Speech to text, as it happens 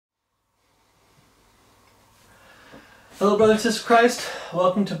Hello, brothers and sisters in Christ.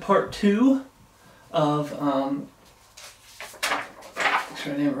 Welcome to part 2 of, make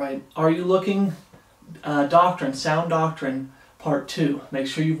sure I name it right. Are you looking? Doctrine, Sound Doctrine, part 2. Make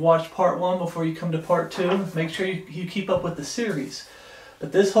sure you've watched part 1 before you come to part 2. Make sure you keep up with the series.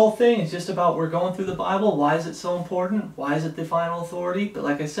 But this whole thing is just about we're going through the Bible. Why is it so important? Why is it the final authority? But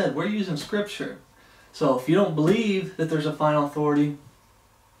like I said, we're using Scripture. So if you don't believe that there's a final authority,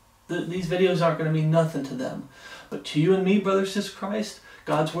 these videos aren't going to mean nothing to them. But to you and me, brothers and sisters in Christ,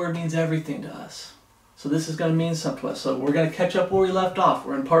 God's Word means everything to us. So this is going to mean something to us. So we're going to catch up where we left off.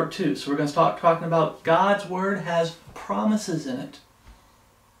 We're in part 2. So we're going to start talking about God's Word has promises in it.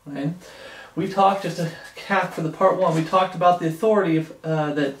 Okay? We talked, just a cap for the part 1, we talked about the authority of,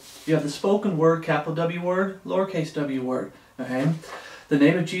 that you have the spoken word, capital W word, lowercase w word. Okay? The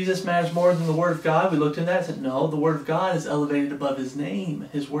name of Jesus matters more than the Word of God. We looked into that and said, no, the Word of God is elevated above His name.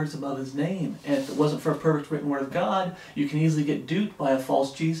 His Word's above His name. And if it wasn't for a perfect written Word of God, you can easily get duped by a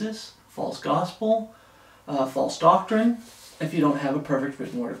false Jesus, false gospel, false doctrine, if you don't have a perfect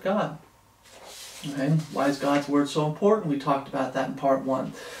written Word of God. Okay? Why is God's Word so important? We talked about that in part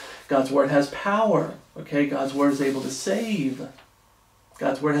 1. God's Word has power. Okay? God's Word is able to save.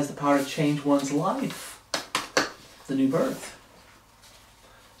 God's Word has the power to change one's life. The new birth.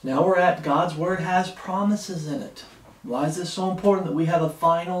 Now we're at God's Word has promises in it. Why is this so important that we have a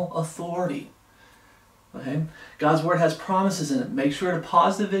final authority? Okay? God's Word has promises in it. Make sure to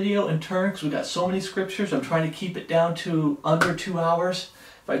pause the video and turn, because we've got so many scriptures. I'm trying to keep it down to under 2 hours.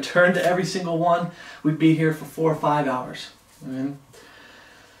 If I turned to every single one, we'd be here for 4 or 5 hours. Okay?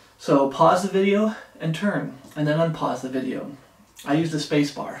 So pause the video and turn, and then unpause the video. I use the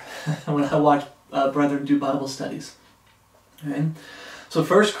space bar when I watch brethren do Bible studies. Okay? So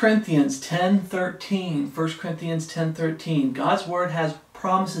 1 Corinthians 10:13, 1 Corinthians 10:13, God's Word has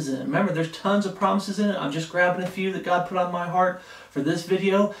promises in it. Remember, there's tons of promises in it. I'm just grabbing a few that God put on my heart for this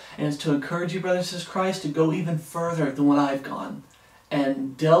video, and it's to encourage you, brothers and sisters in Christ, to go even further than what I've gone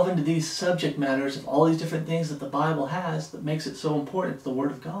and delve into these subject matters of all these different things that the Bible has that makes it so important. It's the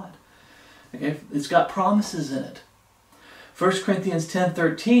Word of God. Okay? It's got promises in it. 1 Corinthians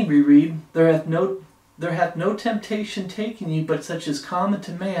 10:13, we read, There hath no temptation taken you, but such as common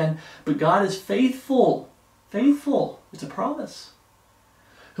to man. But God is faithful. Faithful. It's a promise.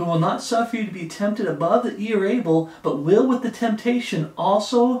 Who will not suffer you to be tempted above that ye are able, but will with the temptation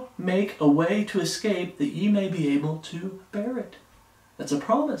also make a way to escape, that ye may be able to bear it. That's a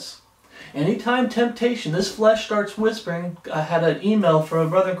promise. Anytime temptation, this flesh starts whispering. I had an email from a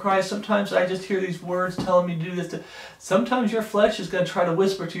brother in Christ. Sometimes I just hear these words telling me to do this. Sometimes your flesh is going to try to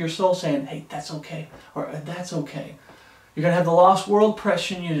whisper to your soul saying, hey, that's okay, or that's okay. You're going to have the lost world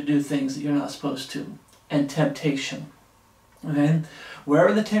pressuring you to do things that you're not supposed to. And temptation. Okay?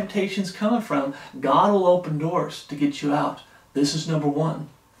 Wherever the temptation's coming from, God will open doors to get you out. This is number 1.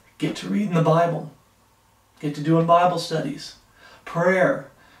 Get to reading the Bible. Get to doing Bible studies. Prayer.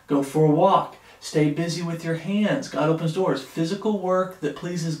 Go for a walk. Stay busy with your hands. God opens doors. Physical work that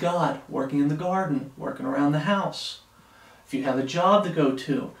pleases God. Working in the garden. Working around the house. If you have a job to go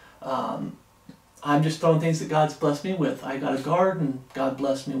to. I'm just throwing things that God's blessed me with. I got a garden God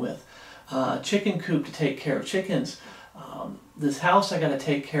blessed me with. Chicken coop to take care of chickens. This house I got to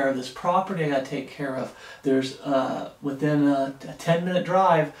take care of. This property I got to take care of. There's within a 10-minute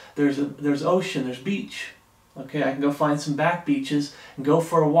drive. There's ocean. There's beach. Okay, I can go find some back beaches and go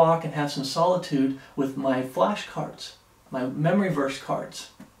for a walk and have some solitude with my flashcards, my memory verse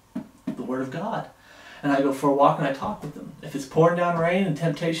cards, the Word of God. And I go for a walk and I talk with them. If it's pouring down rain and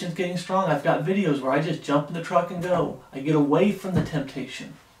temptation's getting strong, I've got videos where I just jump in the truck and go. I get away from the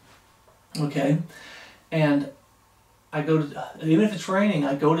temptation. Okay? And I go to, even if it's raining,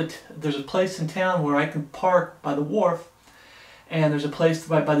 I go to, there's a place in town where I can park by the wharf. And there's a place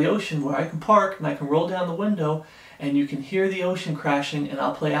by the ocean where I can park and I can roll down the window and you can hear the ocean crashing, and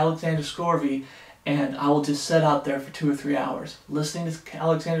I'll play Alexander Scorvey and I will just sit out there for 2 or 3 hours listening to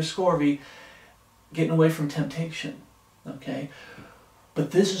Alexander Scorvey, getting away from temptation. Okay?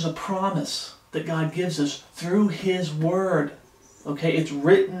 But this is a promise that God gives us through His Word. Okay? It's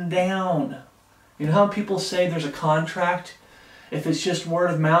written down. You know how people say there's a contract? If it's just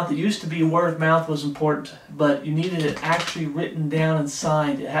word of mouth, it used to be word of mouth was important, but you needed it actually written down and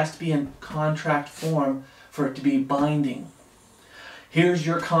signed. It has to be in contract form for it to be binding. Here's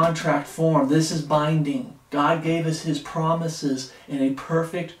your contract form. This is binding. God gave us His promises in a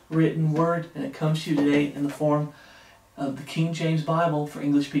perfect written word, and it comes to you today in the form of the King James Bible for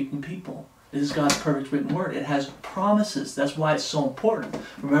English-speaking people. This is God's perfect written word. It has promises. That's why it's so important.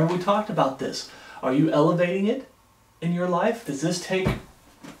 Remember, we talked about this. Are you elevating it in your life? Does this take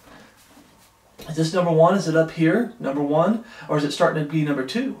Is this number one? Is it up here, number one? Or is it starting to be number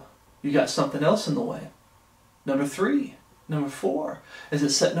two? You got something else in the way. Number three, number four. Is it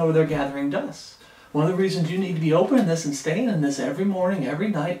sitting over there gathering dust? One of the reasons you need to be open in this and staying in this every morning, every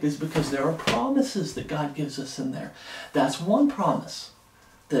night, is because there are promises that God gives us in there. That's one promise.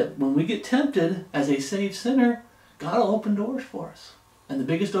 That when we get tempted as a saved sinner, God will open doors for us. And the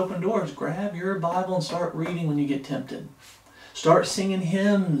biggest open door is grab your Bible and start reading when you get tempted. Start singing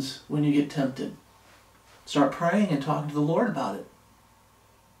hymns when you get tempted. Start praying and talking to the Lord about it.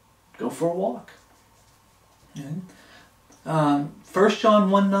 Go for a walk. Okay. 1 John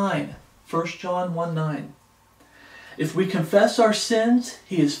 1:9. 1 John 1:9. If we confess our sins,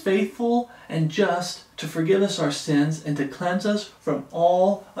 He is faithful and just to forgive us our sins and to cleanse us from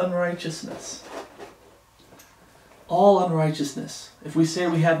all unrighteousness. All unrighteousness. If we say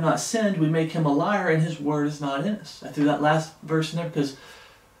we have not sinned, we make Him a liar and His word is not in us. I threw that last verse in there because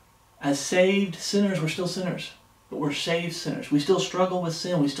as saved sinners, we're still sinners. But we're saved sinners. We still struggle with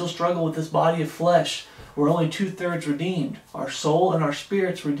sin. We still struggle with this body of flesh. We're only 2/3 redeemed. Our soul and our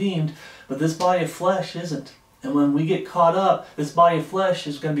spirit's redeemed, but this body of flesh isn't. And when we get caught up, this body of flesh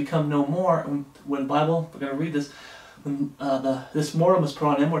is going to become no more. And when Bible, we're going to read this, when this mortal must put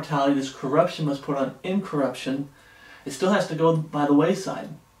on immortality, this corruption must put on incorruption, it still has to go by the wayside.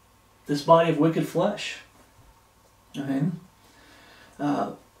 This body of wicked flesh. Okay?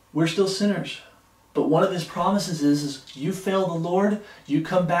 We're still sinners. But one of His promises is you fail the Lord, you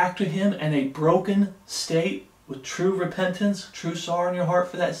come back to Him in a broken state with true repentance, true sorrow in your heart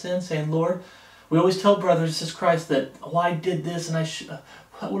for that sin, saying, Lord, we always tell brothers and sisters Christ that, oh, I did this and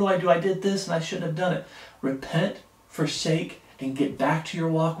what do? I did this and I shouldn't have done it. Repent, forsake, and get back to your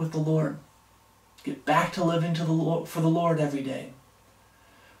walk with the Lord. Get back to living for the Lord every day.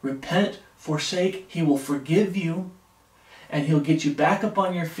 Repent, forsake, He will forgive you, and He'll get you back up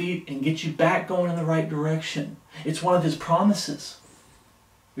on your feet and get you back going in the right direction. It's one of His promises.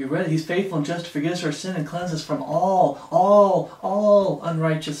 We read it. He's faithful and just to forgive us our sin and cleanse us from all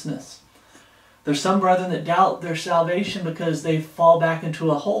unrighteousness. There's some brethren that doubt their salvation because they fall back into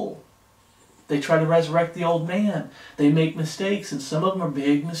a hole. They try to resurrect the old man. They make mistakes, and some of them are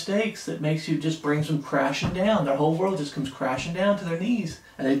big mistakes that just brings them crashing down. Their whole world just comes crashing down to their knees,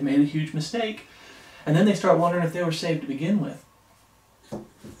 and they've made a huge mistake. And then they start wondering if they were saved to begin with.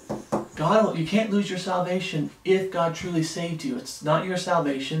 You can't lose your salvation if God truly saved you. It's not your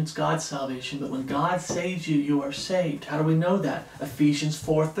salvation, it's God's salvation. But when God saves you, you are saved. How do we know that? Ephesians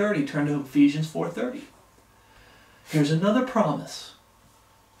 4:30. Turn to Ephesians 4:30. Here's another promise.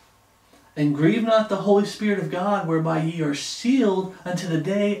 And grieve not the Holy Spirit of God, whereby ye are sealed unto the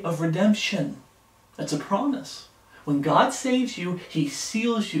day of redemption. That's a promise. When God saves you, He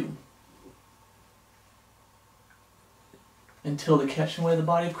seals you until the catching away of the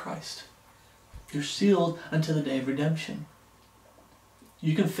body of Christ. You're sealed unto the day of redemption.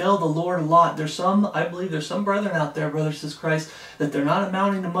 You can fail the Lord a lot. I believe there's some brethren out there, brothers and sisters Christ, that they're not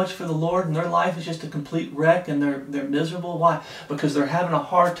amounting to much for the Lord, and their life is just a complete wreck, and they're miserable. Why? Because they're having a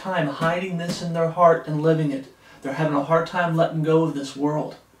hard time hiding this in their heart and living it. They're having a hard time letting go of this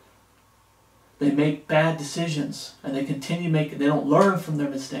world. They make bad decisions, and they don't learn from their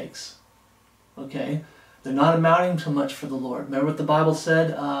mistakes. Okay? They're not amounting to much for the Lord. Remember what the Bible said?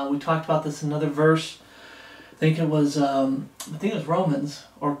 We talked about this in another verse. I think it was Romans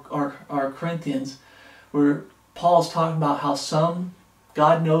or Corinthians, where Paul's talking about how some,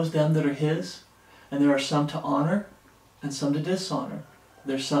 God knows them that are His, and there are some to honor and some to dishonor.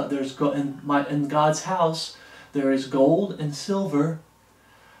 In God's house there is gold and silver,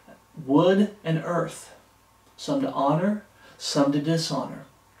 wood and earth, some to honor, some to dishonor.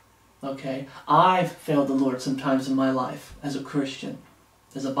 Okay, I've failed the Lord sometimes in my life as a Christian,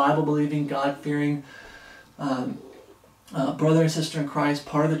 as a Bible-believing, God-fearing brother and sister in Christ,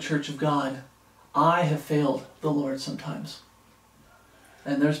 part of the church of God. I have failed the Lord sometimes.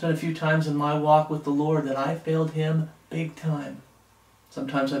 And there's been a few times in my walk with the Lord that I failed Him big time.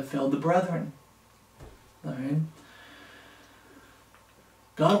 Sometimes I've failed the brethren. All right?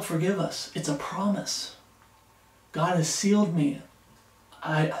 God will forgive us. It's a promise. God has sealed me.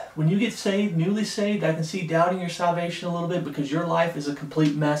 When you get saved, newly saved, I can see doubting your salvation a little bit because your life is a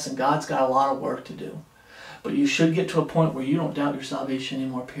complete mess and God's got a lot of work to do. But you should get to a point where you don't doubt your salvation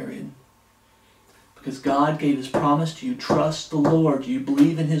anymore, period. Because God gave His promise. Do you trust the Lord? Do you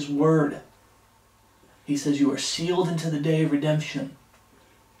believe in His word? He says you are sealed into the day of redemption.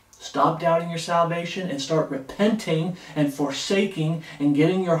 Stop doubting your salvation and start repenting and forsaking and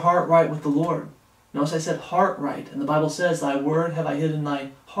getting your heart right with the Lord. Notice I said heart right. And the Bible says, Thy word have I hid in thy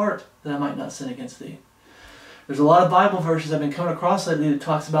heart that I might not sin against thee. There's a lot of Bible verses I've been coming across lately that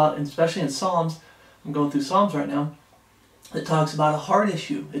talks about, especially in Psalms, I'm going through Psalms right now. It talks about a heart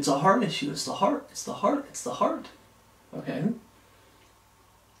issue. It's a heart issue. It's the heart. It's the heart. It's the heart. Okay?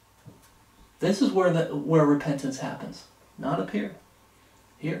 This is where repentance happens. Not up here.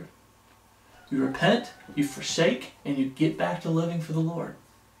 Here. You repent, you forsake, and you get back to living for the Lord.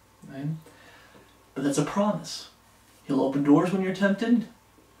 Right? But that's a promise. He'll open doors when you're tempted.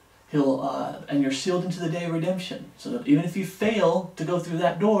 And you're sealed into the day of redemption. So that even if you fail to go through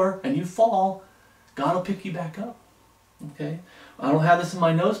that door and you fall, God will pick you back up. Okay? I don't have this in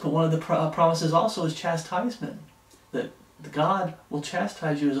my notes, but one of the promises also is chastisement. That God will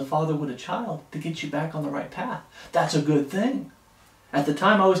chastise you as a father would a child to get you back on the right path. That's a good thing. At the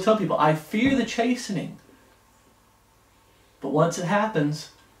time, I always tell people, I fear the chastening. But once it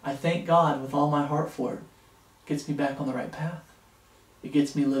happens, I thank God with all my heart for it. It gets me back on the right path. It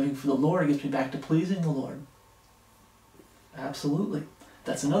gets me living for the Lord. It gets me back to pleasing the Lord. Absolutely.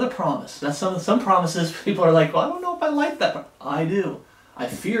 That's another promise. That's some promises people are like, well, I don't know if I like that. I do. I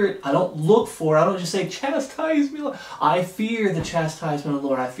fear it. I don't look for it. I don't just say, chastise me, Lord. I fear the chastisement of the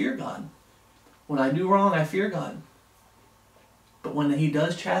Lord. I fear God. When I do wrong, I fear God. But when He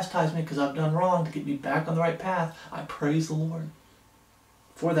does chastise me because I've done wrong to get me back on the right path, I praise the Lord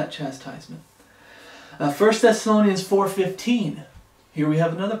for that chastisement. 1 Thessalonians 4:15. Here we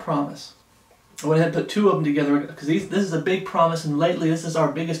have another promise. I went ahead and put two of them together because this is a big promise, and lately this is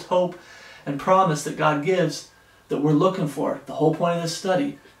our biggest hope and promise that God gives that we're looking for. The whole point of this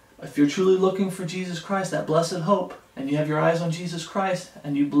study. If you're truly looking for Jesus Christ, that blessed hope, and you have your eyes on Jesus Christ,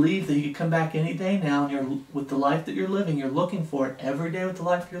 and you believe that He could come back any day now, and you're with the life that you're living, you're looking for it every day with the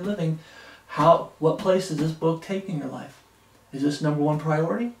life you're living, what place is this book taking your life? Is this number one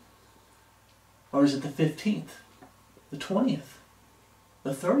priority? Or is it the 15th? The 20th?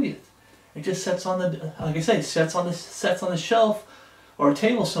 The 30th? It just sits on the, like I say, sits on the shelf or a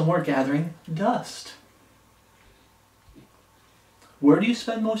table somewhere gathering dust. Where do you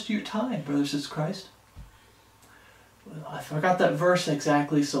spend most of your time, brothers and sisters in Christ? I forgot that verse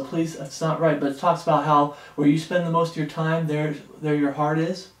exactly, so please, it's not right, but it talks about how where you spend the most of your time, there your heart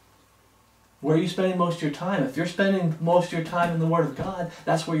is. Where are you spending most of your time? If you're spending most of your time in the Word of God,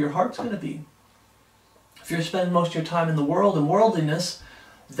 that's where your heart's going to be. If you're spending most of your time in the world and worldliness,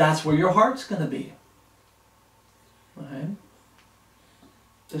 that's where your heart's going to be. Okay?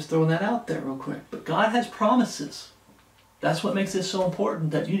 Just throwing that out there real quick. But God has promises. That's what makes this so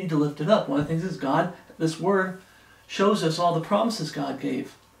important, that you need to lift it up. One of the things is God, this Word, shows us all the promises God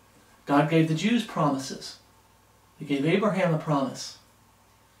gave. God gave the Jews promises. He gave Abraham a promise.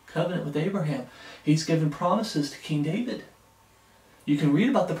 Covenant with Abraham. He's given promises to King David. You can read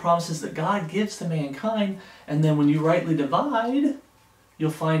about the promises that God gives to mankind, and then when you rightly divide,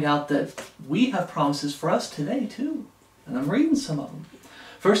 you'll find out that we have promises for us today too. And I'm reading some of them.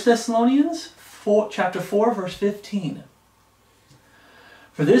 1 Thessalonians chapter 4, verse 15.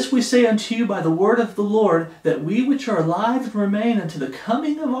 For this we say unto you by the word of the Lord, that we which are alive and remain unto the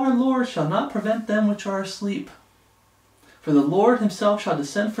coming of our Lord shall not prevent them which are asleep. For the Lord Himself shall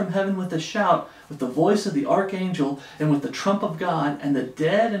descend from heaven with a shout, with the voice of the archangel, and with the trump of God, and the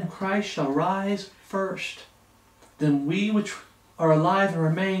dead in Christ shall rise first. Then we which are alive and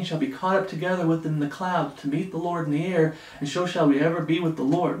remain shall be caught up together with them in the clouds to meet the Lord in the air, and so shall we ever be with the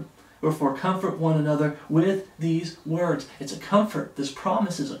Lord. Wherefore comfort one another with these words. It's a comfort. This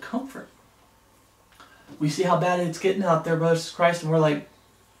promise is a comfort. We see how bad it's getting out there, brothers in Christ, and we're like,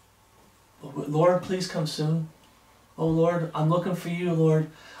 Lord, please come soon. Oh Lord, I'm looking for you, Lord.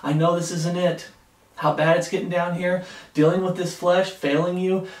 I know this isn't it. How bad it's getting down here. Dealing with this flesh, failing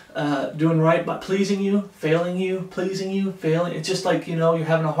you, doing right by pleasing you, failing you, pleasing you, failing. It's just like, you're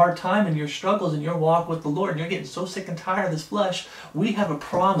having a hard time in your struggles in your walk with the Lord, and you're getting so sick and tired of this flesh. We have a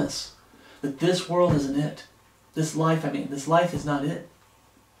promise that this world isn't it. This life is not it.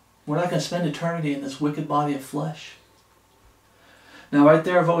 We're not going to spend eternity in this wicked body of flesh. Now right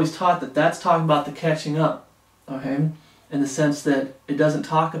there, I've always taught that that's talking about the catching up. Okay? In the sense that it doesn't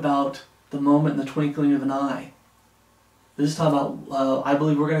talk about the moment in the twinkling of an eye. This is talking about, I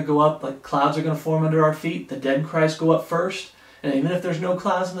believe we're going to go up, like clouds are going to form under our feet. The dead in Christ go up first. And even if there's no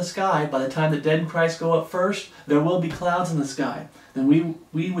clouds in the sky, by the time the dead in Christ go up first, there will be clouds in the sky. Then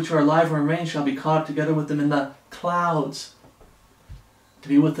we which are alive and remain shall be caught up together with them in the clouds, to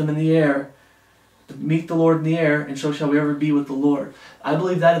be with them in the air, to meet the Lord in the air, and so shall we ever be with the Lord. I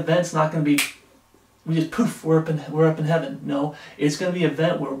believe that event's not going to be, we just poof, we're up in heaven. No, it's going to be an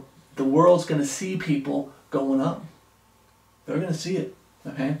event where the world's going to see people going up. They're going to see it.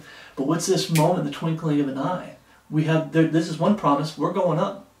 Okay? But what's this moment, the twinkling of an eye? This is one promise, we're going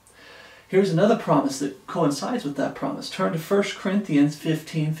up. Here's another promise that coincides with that promise. Turn to 1 Corinthians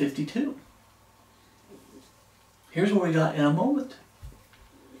 15:52. Here's what we got in a moment.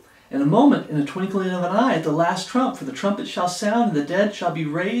 In a moment, in the twinkling of an eye, at the last trump, for the trumpet shall sound, and the dead shall be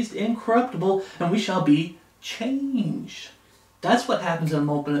raised incorruptible, and we shall be changed. That's what happens in a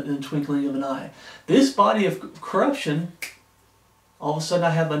moment, in the twinkling of an eye. This body of corruption, all of a sudden I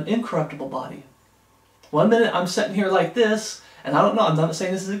have an incorruptible body. One minute I'm sitting here like this, and I don't know, I'm not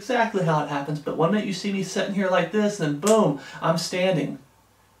saying this is exactly how it happens, but one minute you see me sitting here like this, and then boom, I'm standing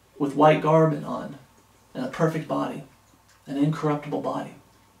with white garment on, and a perfect body, an incorruptible body.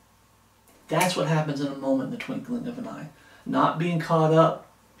 That's what happens in a moment, in the twinkling of an eye. Not being caught up.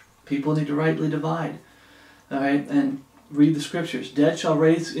 People need to rightly divide. All right, and read the scriptures. Dead shall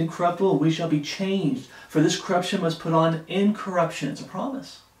raise incorruptible, we shall be changed. For this corruption must put on incorruption. It's a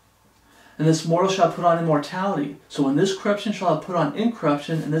promise. And this mortal shall put on immortality. So when this corruption shall have put on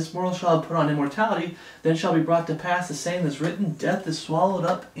incorruption, and this mortal shall have put on immortality, then shall be brought to pass the same as written, death is swallowed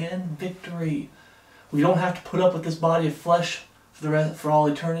up in victory. We don't have to put up with this body of flesh for all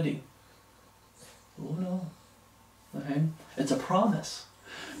eternity. Oh no. Okay? It's a promise.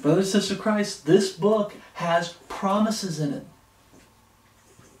 Brothers and sisters of Christ, this book has promises in it.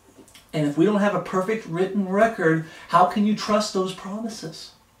 And if we don't have a perfect written record, how can you trust those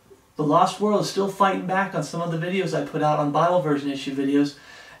promises? The lost world is still fighting back on some of the videos I put out on Bible version issue videos,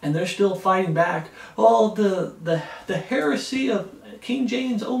 and they're still fighting back. Oh, the heresy of King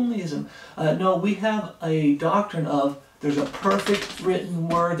James onlyism. No, we have a doctrine of there's a perfect written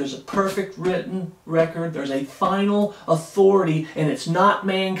word, there's a perfect written record, there's a final authority, and it's not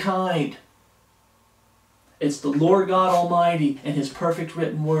mankind. It's the Lord God Almighty and His perfect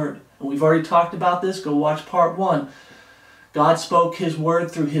written word. And we've already talked about this. Go watch part 1. God spoke His word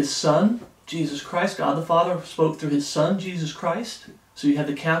through His Son, Jesus Christ. God the Father spoke through His Son, Jesus Christ. So you have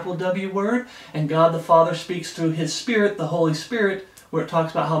the capital W word. And God the Father speaks through His Spirit, the Holy Spirit, where it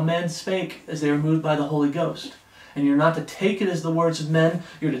talks about how men spake as they were moved by the Holy Ghost. And you're not to take it as the words of men.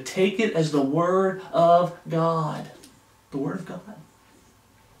 You're to take it as the Word of God. The Word of God.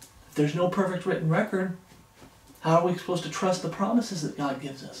 If there's no perfect written record, how are we supposed to trust the promises that God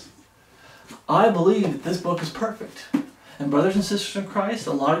gives us? I believe that this book is perfect. And brothers and sisters in Christ,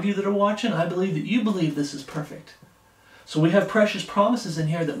 a lot of you that are watching, I believe that you believe this is perfect. So we have precious promises in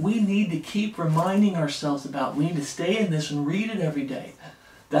here that we need to keep reminding ourselves about. We need to stay in this and read it every day.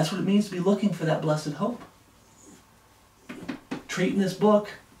 That's what it means to be looking for that blessed hope. Treating this book,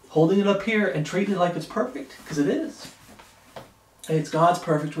 holding it up here, and treating it like it's perfect, because it is. It's God's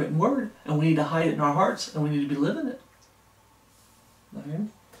perfect written word, and we need to hide it in our hearts, and we need to be living it. Okay?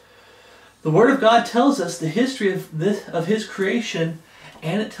 The Word of God tells us the history of His creation,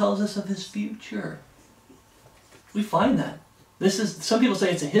 and it tells us of His future. We find that. Some people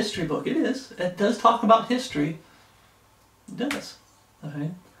say it's a history book. It is. It does talk about history. It does.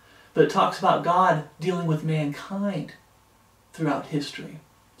 Okay? But it talks about God dealing with mankind throughout history,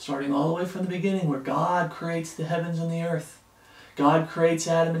 starting all the way from the beginning, where God creates the heavens and the earth. God creates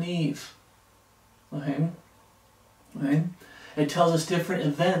Adam and Eve. Okay? Okay? It tells us different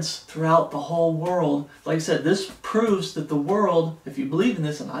events throughout the whole world. Like I said, this proves that the world, if you believe in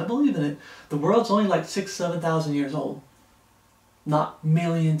this, and I believe in it, the world's only like 6,000 to 7,000 years old. Not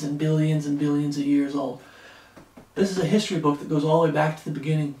millions and billions of years old. This is a history book that goes all the way back to the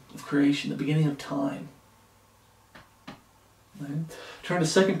beginning of creation, the beginning of time. Okay? Turn to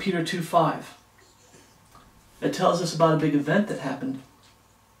 2 Peter 2:5. It tells us about a big event that happened.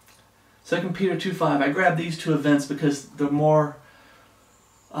 2 Peter 2:5. I grabbed these two events because they're more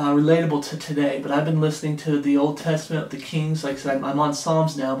relatable to today. But I've been listening to the Old Testament, the Kings. Like I said, I'm on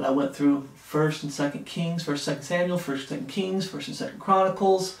Psalms now, but I went through 1st and 2nd Kings, 1st, 2nd Samuel, 1st, 2nd Kings, 1st and 2nd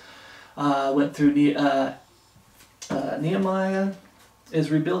Chronicles. Went through Nehemiah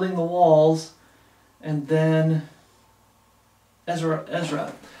is rebuilding the walls, and then Ezra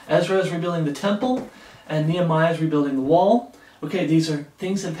is rebuilding the temple, and Nehemiah is rebuilding the wall. Okay, these are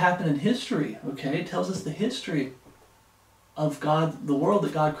things that have happened in history. Okay, it tells us the history of God, the world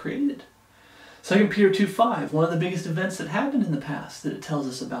that God created. 2 Peter 2:5, one of the biggest events that happened in the past that it tells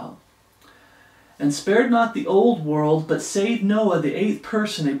us about. And spared not the old world, but saved Noah, the 8th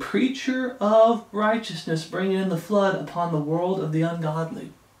person, a preacher of righteousness, bringing in the flood upon the world of the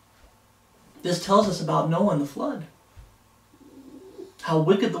ungodly. This tells us about Noah and the flood. How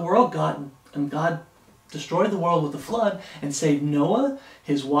wicked the world got, and God destroyed the world with the flood and saved Noah,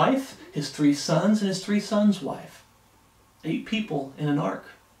 his wife, his 3 sons, and his 3 sons' wife. 8 people in an ark.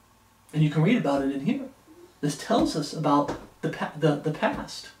 And you can read about it in here. This tells us about the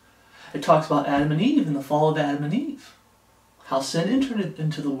past. It talks about Adam and Eve and the fall of Adam and Eve. How sin entered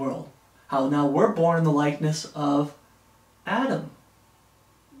into the world. How now we're born in the likeness of Adam.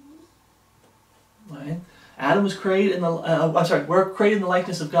 Right? Adam was created in the, we're created in the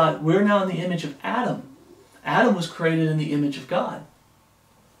likeness of God. We're now in the image of Adam. Adam was created in the image of God.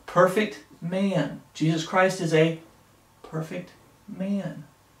 Perfect man. Jesus Christ is a perfect man.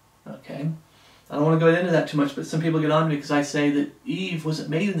 Okay? I don't want to go into that too much, but some people get on to me because I say that Eve wasn't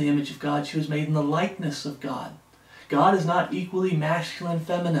made in the image of God. She was made in the likeness of God. God is not equally masculine and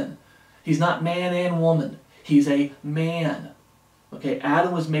feminine. He's not man and woman. He's a man. Okay,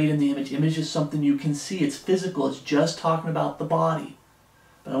 Adam was made in the image. Image is something you can see. It's physical. It's just talking about the body.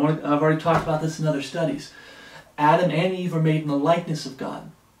 But I've already talked about this in other studies. Adam and Eve were made in the likeness of God.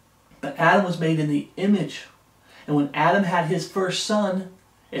 But Adam was made in the image. And when Adam had his first son,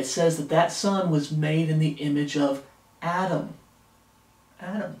 it says that that son was made in the image of Adam.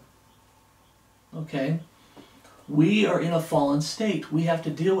 Adam. Okay? We are in a fallen state. We have to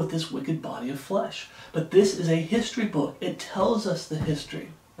deal with this wicked body of flesh. But this is a history book. It tells us the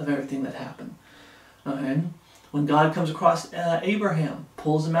history of everything that happened. Okay? When God comes across Abraham,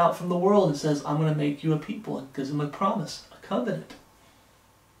 pulls him out from the world and says, I'm going to make you a people, and gives him a promise, a covenant.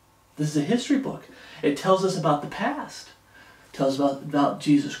 This is a history book. It tells us about the past. It tells us about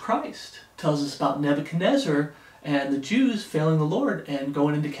Jesus Christ. It tells us about Nebuchadnezzar and the Jews failing the Lord and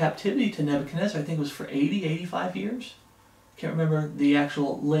going into captivity to Nebuchadnezzar. I think it was for 80, 85 years. Can't remember the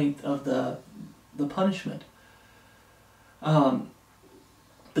actual length of the punishment. But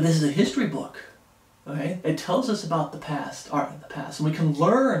this is a history book. Okay? It tells us about the past, and we can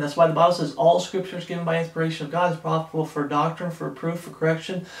learn. That's why the Bible says all Scripture is given by inspiration of God, is profitable for doctrine, for reproof, for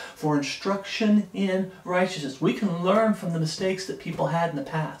correction, for instruction in righteousness. We can learn from the mistakes that people had in the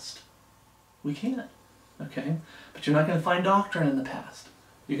past. We can. Okay? But you're not going to find doctrine in the past.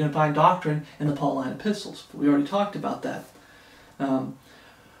 You're going to find doctrine in the Pauline epistles. We already talked about that. But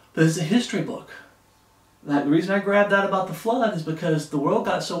it's a history book. The reason I grabbed that about the flood is because the world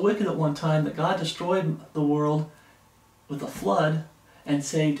got so wicked at one time that God destroyed the world with a flood and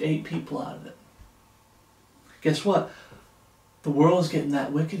saved 8 people out of it. Guess what? The world is getting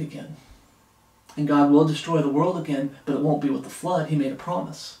that wicked again. And God will destroy the world again, but it won't be with the flood. He made a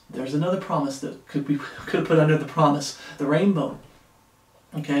promise. There's another promise that could have put under the promise. The rainbow.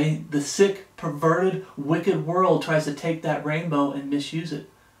 Okay? The sick, perverted, wicked world tries to take that rainbow and misuse it.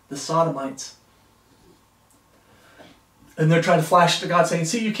 The sodomites. And they're trying to flash to God saying,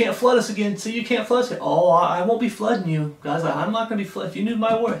 see, you can't flood us again. See, you can't flood us again. Oh, I won't be flooding you. God's like, I'm not going to be flooding. If you knew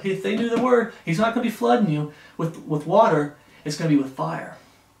my word, if they knew the word, He's not going to be flooding you with water. It's going to be with fire.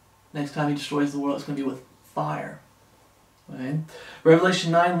 Next time He destroys the world, it's going to be with fire. Okay?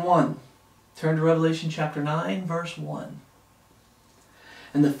 Revelation 9:1. Turn to Revelation chapter 9, verse 1.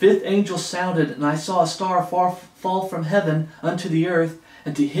 And the 5th angel sounded, and I saw a star fall from heaven unto the earth,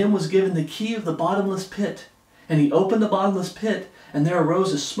 and to him was given the key of the bottomless pit. And he opened the bottomless pit, and there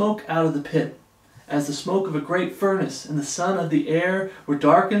arose a smoke out of the pit, as the smoke of a great furnace, and the sun of the air were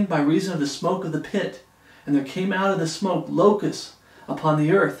darkened by reason of the smoke of the pit. And there came out of the smoke locusts upon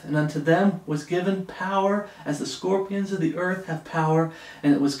the earth, and unto them was given power, as the scorpions of the earth have power.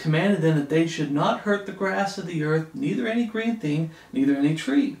 And it was commanded them that they should not hurt the grass of the earth, neither any green thing, neither any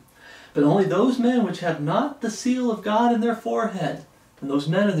tree, but only those men which have not the seal of God in their forehead. And those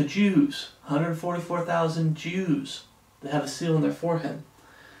men are the Jews, 144,000 Jews that have a seal in their forehead.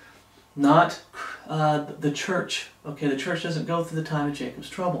 Not the church. Okay, the church doesn't go through the time of Jacob's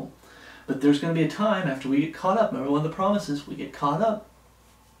trouble. But there's going to be a time after we get caught up. Remember one of the promises, we get caught up.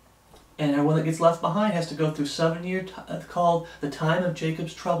 And everyone that gets left behind has to go through 7 years called the time of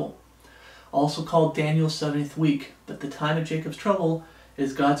Jacob's trouble. Also called Daniel's 70th week. But the time of Jacob's trouble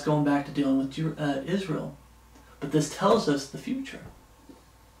is God's going back to dealing with Israel. But this tells us the future.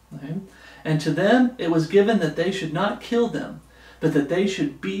 Okay? And to them it was given that they should not kill them, but that they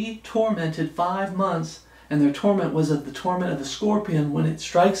should be tormented 5 months, and their torment was of the torment of the scorpion when it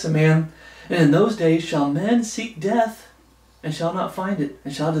strikes a man. And in those days shall men seek death, and shall not find it,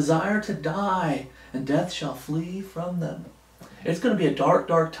 and shall desire to die, and death shall flee from them. It's going to be a dark,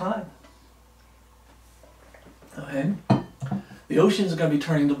 dark time. Okay? The oceans are going to be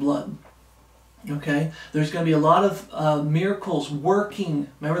turning to blood. Okay, there's going to be a lot of miracles working.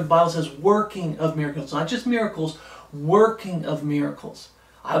 Remember the Bible says working of miracles. Not just miracles, working of miracles.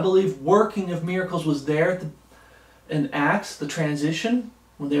 I believe working of miracles was there in Acts, the transition,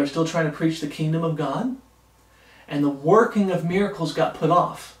 when they were still trying to preach the kingdom of God. And the working of miracles got put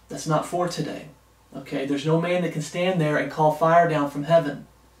off. That's not for today. Okay, there's no man that can stand there and call fire down from heaven.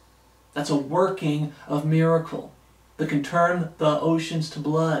 That's a working of miracle that can turn the oceans to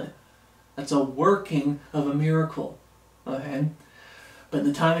blood. That's a working of a miracle. Okay? But in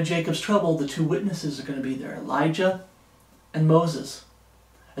the time of Jacob's trouble, the 2 witnesses are going to be there, Elijah and Moses.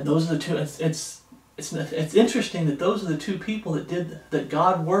 And those are the 2. It's It's interesting that those are the two people that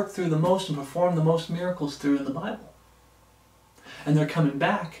God worked through the most and performed the most miracles through in the Bible. And they're coming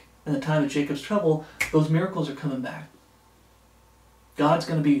back. In the time of Jacob's trouble, those miracles are coming back. God's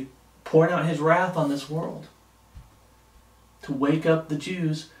going to be pouring out his wrath on this world to wake up the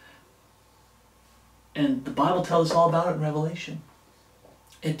Jews. And the Bible tells us all about it in Revelation.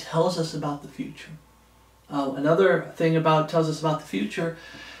 It tells us about the future. Another thing tells us about the future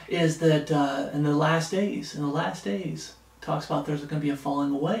is that in the last days, it talks about there's going to be a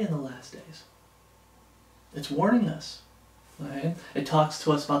falling away in the last days. It's warning us. Right? It talks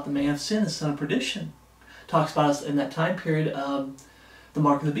to us about the man of sin, the son of perdition. It talks about us in that time period, the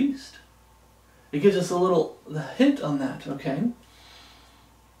mark of the beast. It gives us a little hint on that, okay?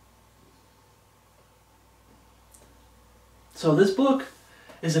 So this book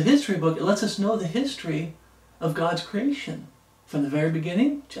is a history book. It lets us know the history of God's creation. From the very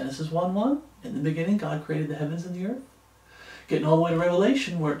beginning, Genesis 1:1, in the beginning God created the heavens and the earth. Getting all the way to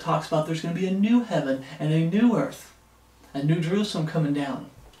Revelation where it talks about there's going to be a new heaven and a new earth. A new Jerusalem coming down.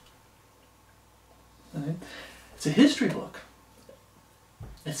 Okay? It's a history book.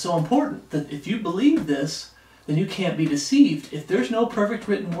 It's so important that if you believe this, then you can't be deceived. If there's no perfect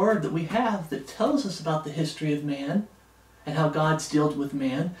written word that we have that tells us about the history of man and how God's dealt with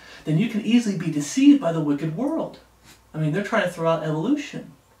man, then you can easily be deceived by the wicked world. I mean, they're trying to throw out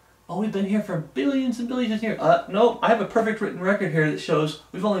evolution. Oh, we've been here for billions and billions of years. No, I have a perfect written record here that shows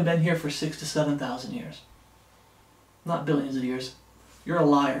we've only been here for 6,000 to 7,000 years. Not billions of years. You're a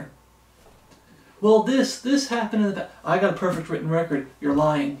liar. Well, this happened in the past. I got a perfect written record. You're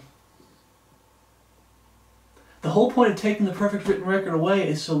lying. The whole point of taking the perfect written record away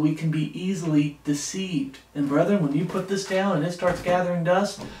is so we can be easily deceived. And brethren, when you put this down and it starts gathering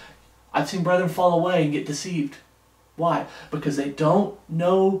dust, I've seen brethren fall away and get deceived. Why? Because they don't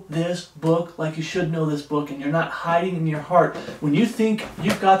know this book like you should know this book, and you're not hiding in your heart. When you think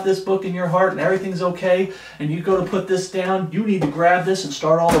you've got this book in your heart and everything's okay, and you go to put this down, you need to grab this and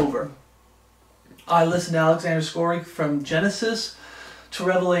start all over. I listened to Alexander Scory from Genesis to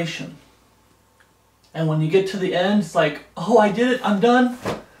Revelation. And when you get to the end, it's like, oh, I did it, I'm done.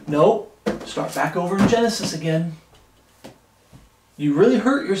 Nope, start back over in Genesis again. You really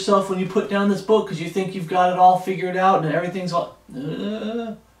hurt yourself when you put down this book because you think you've got it all figured out and everything's all...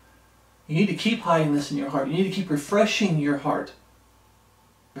 You need to keep hiding this in your heart. You need to keep refreshing your heart.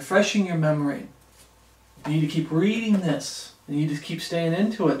 Refreshing your memory. You need to keep reading this. You need to keep staying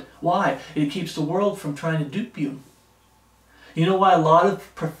into it. Why? It keeps the world from trying to dupe you. You know why a lot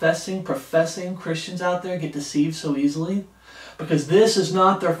of professing Christians out there get deceived so easily? Because this is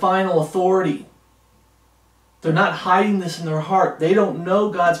not their final authority. They're not hiding this in their heart. They don't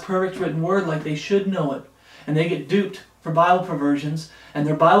know God's perfect written word like they should know it. And they get duped for Bible perversions. And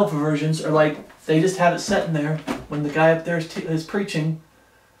their Bible perversions are like, they just have it sitting there when the guy up there is preaching.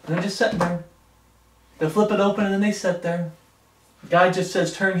 And they're just sitting there. They'll flip it open and then they sit there. The guy just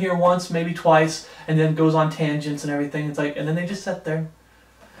says turn here once, maybe twice, and then goes on tangents and everything. It's like, and then they just sit there.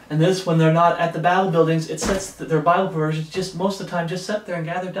 And this, when they're not at the Bible buildings, it sets their Bible perversions just most of the time just sit there and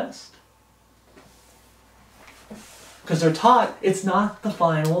gather dust. Because they're taught it's not the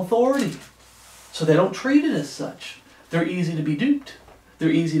final authority. So they don't treat it as such. They're easy to be duped.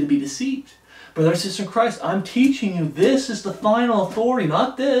 They're easy to be deceived. Brother and sister in Christ, I'm teaching you this is the final authority,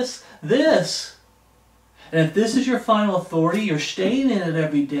 not this. This. And if this is your final authority, you're staying in it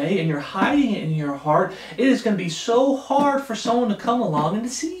every day and you're hiding it in your heart, it is going to be so hard for someone to come along and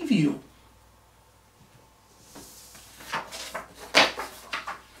deceive you.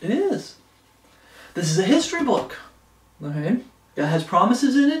 It is. This is a history book. Okay? God has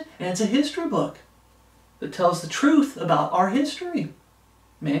promises in it, and it's a history book that tells the truth about our history,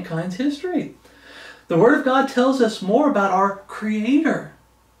 mankind's history. The Word of God tells us more about our Creator.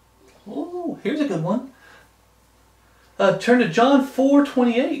 Oh, here's a good one. Turn to John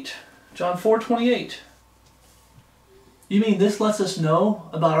 4:28. John 4:28. You mean this lets us know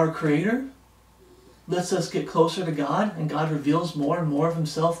about our Creator? Lets us get closer to God, and God reveals more and more of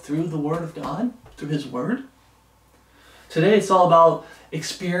Himself through the Word of God, through His Word? Today it's all about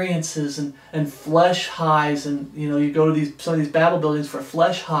experiences and flesh highs, and you go to some of these Bible buildings for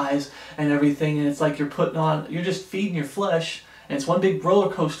flesh highs and everything, and it's like you're just feeding your flesh, and it's one big roller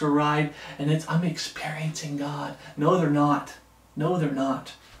coaster ride, and I'm experiencing God. No, they're not. No, they're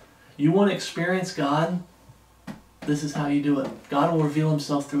not. You want to experience God? This is how you do it. God will reveal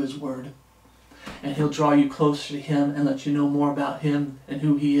Himself through His Word, and He'll draw you closer to Him and let you know more about Him and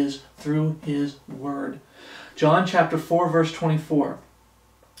who He is through His Word. John chapter 4, verse 24.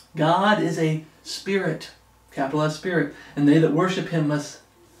 God is a spirit, capital S spirit, and they that worship Him must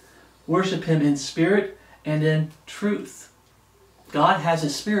worship Him in spirit and in truth. God has a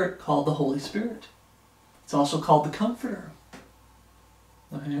spirit called the Holy Spirit. It's also called the Comforter.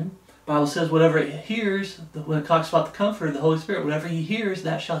 Okay? The Bible says whatever it hears, when it talks about the Comforter, the Holy Spirit, whatever He hears,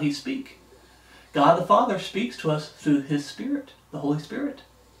 that shall He speak. God the Father speaks to us through His Spirit, the Holy Spirit.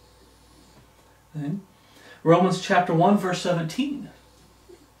 Okay? Romans chapter 1, verse 17.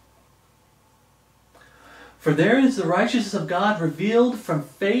 For therein is the righteousness of God revealed from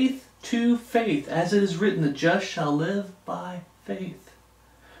faith to faith, as it is written, the just shall live by faith.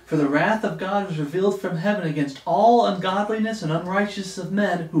 For the wrath of God was revealed from heaven against all ungodliness and unrighteousness of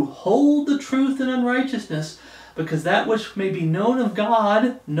men who hold the truth in unrighteousness, because that which may be known of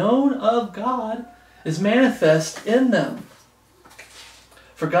God, is manifest in them.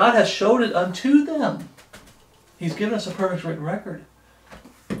 For God has showed it unto them. He's given us a perfect written record.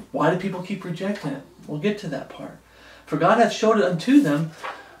 Why do people keep rejecting it? We'll get to that part. For God hath showed it unto them,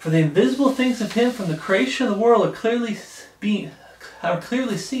 for the invisible things of Him from the creation of the world are clearly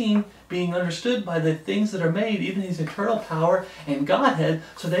seen, being understood by the things that are made, even His eternal power and Godhead,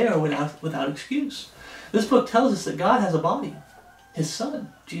 so they are without excuse. This book tells us that God has a body, His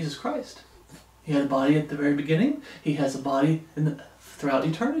Son, Jesus Christ. He had a body at the very beginning. He has a body throughout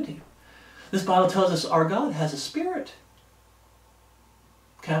eternity. This Bible tells us our God has a spirit.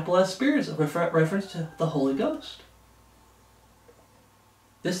 Capital S Spirit is a reference to the Holy Ghost.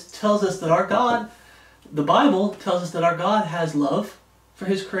 This tells us that our God, the Bible tells us that our God has love for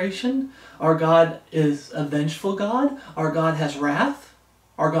His creation. Our God is a vengeful God. Our God has wrath.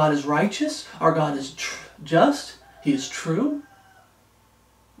 Our God is righteous. Our God is just. He is true.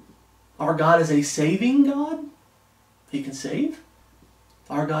 Our God is a saving God. He can save.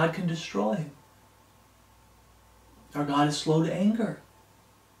 Our God can destroy. Our God is slow to anger.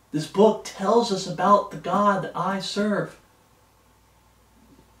 This book tells us about the God that I serve.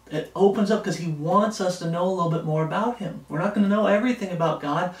 It opens up because He wants us to know a little bit more about Him. We're not going to know everything about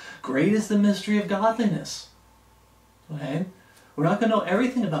God. Great is the mystery of godliness. Okay? We're not going to know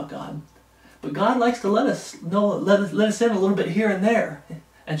everything about God. But God likes to let us in a little bit here and there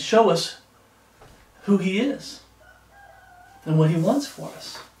and show us who He is and what He wants for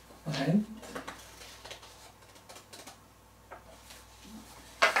us. Okay?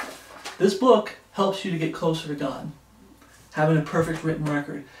 This book helps you to get closer to God, having a perfect written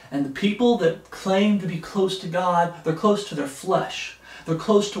record. And the people that claim to be close to God, they're close to their flesh. They're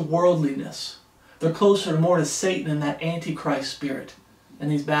close to worldliness. They're closer more to Satan and that Antichrist spirit in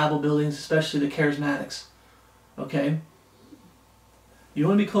these Babel buildings, especially the charismatics. Okay? You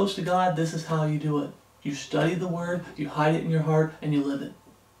want to be close to God, this is how you do it. You study the Word, you hide it in your heart, and you live it.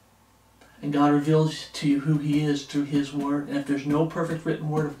 And God reveals to you who He is through His Word. And if there's no perfect written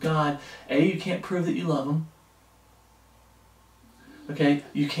Word of God, you can't prove that you love Him. Okay?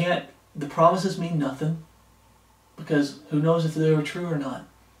 You can't, the promises mean nothing. Because who knows if they were true or not?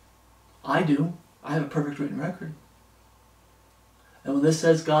 I do. I have a perfect written record. And when this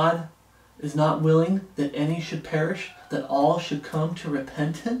says God is not willing that any should perish, that all should come to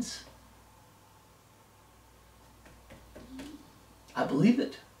repentance, I believe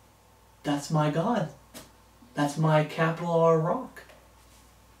it. That's my God. That's my capital R rock.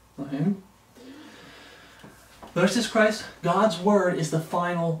 Okay? Notice this, Christ, God's Word is the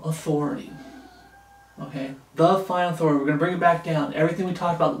final authority. Okay? The final authority. We're going to bring it back down. Everything we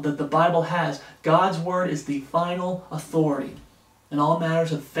talked about that the Bible has, God's Word is the final authority in all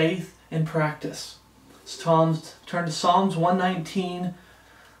matters of faith and practice. Turn to Psalms 119,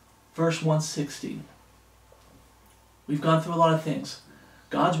 verse 160. We've gone through a lot of things.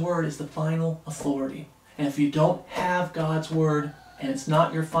 God's Word is the final authority. And if you don't have God's Word and it's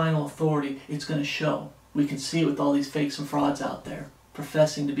not your final authority, it's going to show. We can see it with all these fakes and frauds out there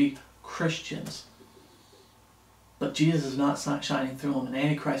professing to be Christians. But Jesus is not shining through them. An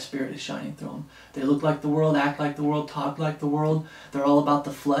Antichrist spirit is shining through them. They look like the world, act like the world, talk like the world. They're all about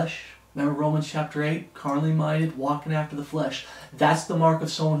the flesh. Remember Romans chapter 8? Carnally minded, walking after the flesh. That's the mark of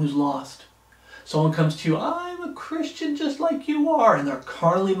someone who's lost. Someone comes to you, I'm a Christian just like you are, and they're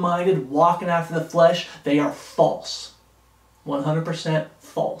carnally minded, walking after the flesh. They are false. 100%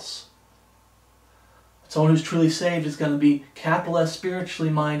 false. Someone who's truly saved is going to be capital S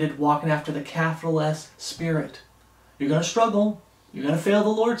spiritually minded, walking after the capital S Spirit. You're going to struggle. You're going to fail the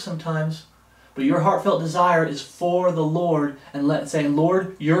Lord sometimes. But your heartfelt desire is for the Lord and saying,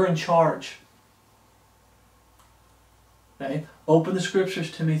 Lord, you're in charge. Okay? Open the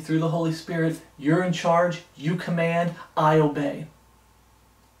Scriptures to me through the Holy Spirit. You're in charge. You command. I obey.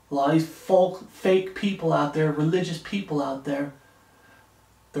 A lot of these fake people out there, religious people out there,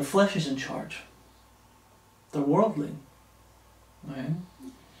 their flesh is in charge. They're worldly. Okay?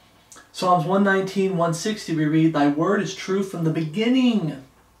 Psalms 119, 160 we read, Thy word is true from the beginning,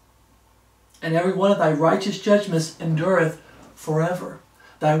 and every one of thy righteous judgments endureth forever.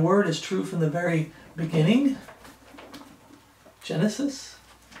 Thy word is true from the very beginning, Genesis,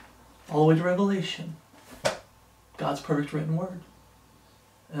 all the way to Revelation. God's perfect written word.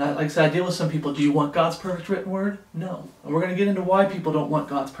 And like I said, I deal with some people, do you want God's perfect written word? No. And we're going to get into why people don't want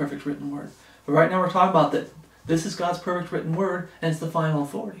God's perfect written word. But right now we're talking about that this is God's perfect written word, and it's the final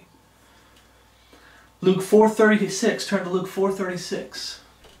authority. Luke 4:36. Turn to Luke 4:36.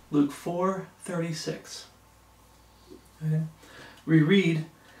 Luke 4:36. Okay. We read,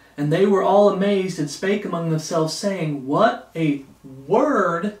 And they were all amazed and spake among themselves, saying, What a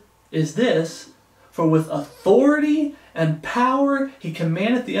word is this! For with authority and power he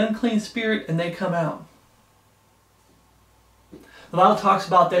commandeth the unclean spirit, and they come out. The Bible talks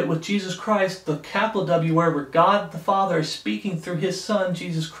about that with Jesus Christ, the capital W word, where God the Father is speaking through His Son,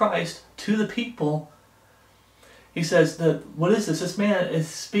 Jesus Christ, to the people. He says that, what is this? This man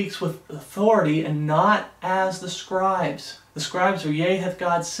speaks with authority and not as the scribes. The scribes are, yea, hath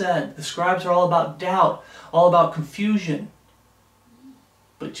God said. The scribes are all about doubt, all about confusion.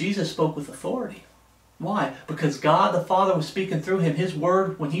 But Jesus spoke with authority. Why? Because God the Father was speaking through him. His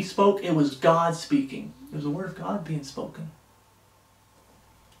word, when he spoke, it was God speaking. It was the word of God being spoken.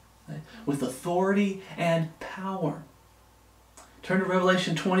 Right? With authority and power. Turn to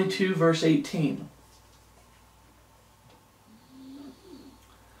Revelation 22, verse 18.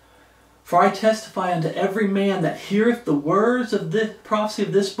 For I testify unto every man that heareth the words of the prophecy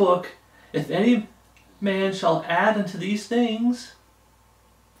of this book, if any man shall add unto these things,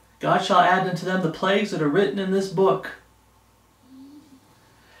 God shall add unto them the plagues that are written in this book.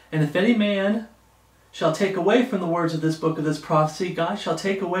 And if any man shall take away from the words of this book of this prophecy, God shall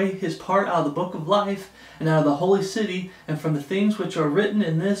take away his part out of the book of life, and out of the holy city, and from the things which are written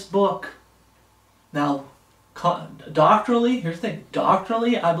in this book. Now, doctrinally, here's the thing.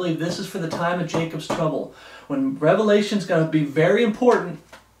 Doctrinally, I believe this is for the time of Jacob's trouble. When Revelation's going to be very important,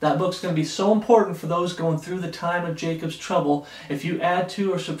 that book's going to be so important for those going through the time of Jacob's trouble. If you add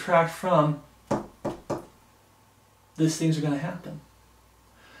to or subtract from, these things are going to happen.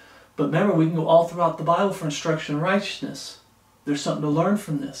 But remember, we can go all throughout the Bible for instruction in righteousness. There's something to learn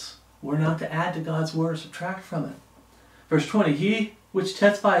from this. We're not to add to God's word or subtract from it. Verse 20, He which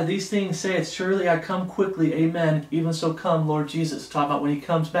testifieth these things saith, Surely I come quickly, amen, even so come, Lord Jesus. Talk about when he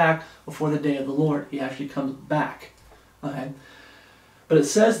comes back before the day of the Lord. He actually comes back. Okay? But it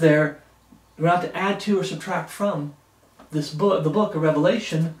says there, we're not to add to or subtract from this book, the book of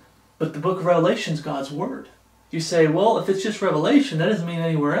Revelation, but the book of Revelation is God's word. You say, well, if it's just Revelation, that doesn't mean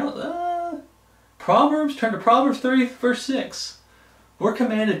anywhere else. Proverbs, turn to Proverbs 30, verse 6. We're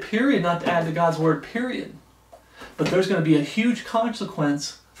commanded, period, not to add to God's word, period. But there's going to be a huge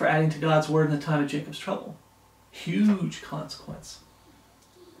consequence for adding to God's word in the time of Jacob's trouble. Huge consequence.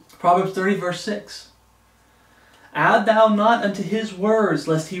 Proverbs 30, verse 6. Add thou not unto his words,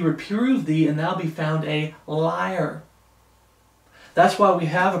 lest he reprove thee, and thou be found a liar. That's why we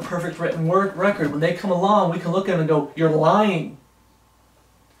have a perfect written word record. When they come along, we can look at them and go, you're lying.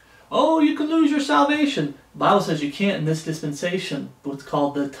 Oh, you can lose your salvation. The Bible says you can't in this dispensation, what's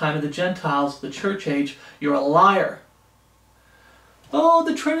called the time of the Gentiles, the church age. You're a liar. Oh,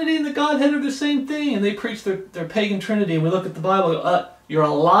 the Trinity and the Godhead are the same thing. And they preach their pagan Trinity, and we look at the Bible and go, you're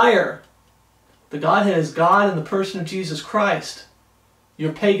a liar. The Godhead is God in the person of Jesus Christ.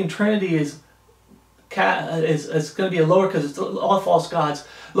 Your pagan Trinity is going to be a lower, because it's all false gods.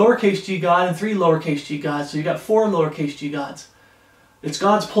 Lowercase g God and 3 lowercase g gods. So you got 4 lowercase g gods. It's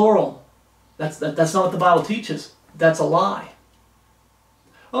God's plural. That's not what the Bible teaches. That's a lie.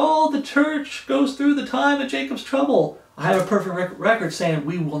 Oh, the church goes through the time of Jacob's trouble. I have a perfect record saying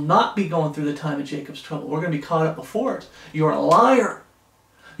we will not be going through the time of Jacob's trouble. We're going to be caught up before it. You're a liar.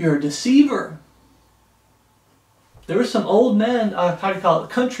 You're a deceiver. There were some old men, how do you call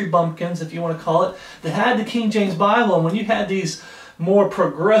it, country bumpkins, if you want to call it, that had the King James Bible, and when you had these more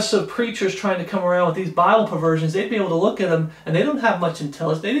progressive preachers trying to come around with these Bible perversions, they'd be able to look at them, and they don't have much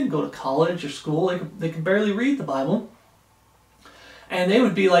intelligence. They didn't go to college or school. They could barely read the Bible. And they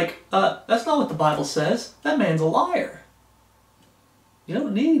would be like, that's not what the Bible says. That man's a liar. You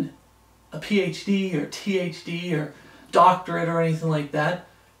don't need a PhD or THD or doctorate or anything like that.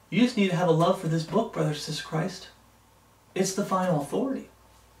 You just need to have a love for this book, brothers and sisters Christ. It's the final authority.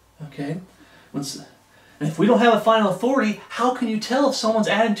 Okay? And if we don't have a final authority, how can you tell if someone's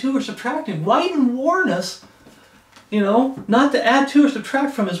adding to or subtracting? Why even warn us, not to add to or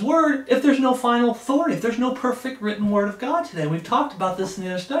subtract from his word if there's no final authority, if there's no perfect written word of God today? We've talked about this in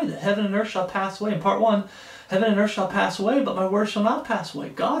the other study, that heaven and earth shall pass away in part 1. Heaven and earth shall pass away, but my word shall not pass away.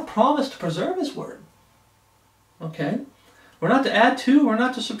 God promised to preserve his word. Okay? We're not to add to, we're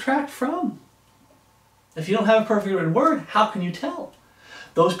not to subtract from. If you don't have a perfect written word, how can you tell?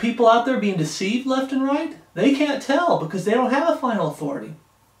 Those people out there being deceived left and right, they can't tell because they don't have a final authority.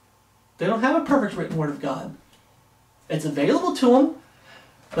 They don't have a perfect written word of God. It's available to them,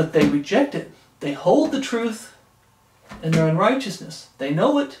 but they reject it. They hold the truth in their unrighteousness. They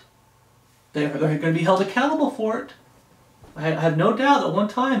know it. They're going to be held accountable for it. I have no doubt that one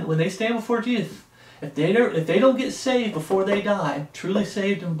time when they stand before Jesus, if they don't get saved before they die, truly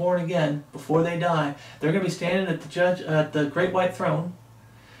saved and born again before they die, they're going to be standing at the great white throne,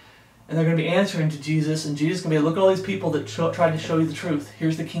 and they're going to be answering to Jesus, and Jesus is going to be, look at all these people that tried to show you the truth.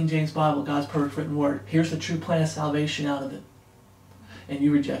 Here's the King James Bible, God's perfect written word. Here's the true plan of salvation out of it. And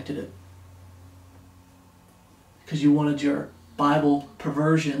you rejected it. Because you wanted your Bible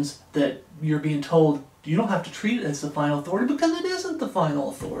perversions that you're being told you don't have to treat it as the final authority, because it isn't the final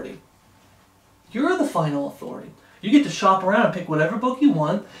authority. You're the final authority. You get to shop around and pick whatever book you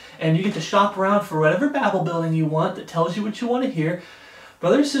want, and you get to shop around for whatever Bible building you want that tells you what you want to hear.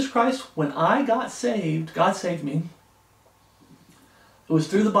 Brothers and sisters in Christ, when I got saved, God saved me. It was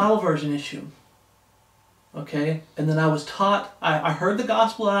through the Bible version issue. Okay? And then I was taught, I heard the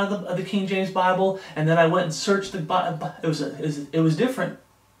gospel out of the King James Bible, and then I went and searched the Bible. It was different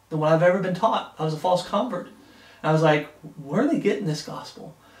than what I've ever been taught. I was a false convert. And I was like, where are they getting this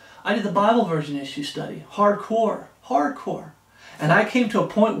gospel? I did the Bible version issue study. Hardcore. And I came to a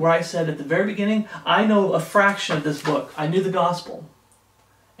point where I said at the very beginning, I know a fraction of this book. I knew the gospel.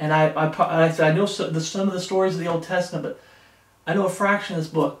 And I said, I know some of the stories of the Old Testament, but I know a fraction of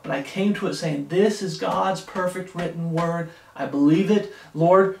this book. But I came to it saying, this is God's perfect written word. I believe it.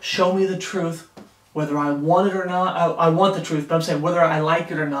 Lord, show me the truth. Whether I want it or not. I want the truth, but I'm saying whether I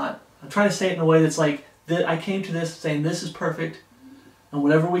like it or not. I'm trying to say it in a way that's like, I came to this saying this is perfect. And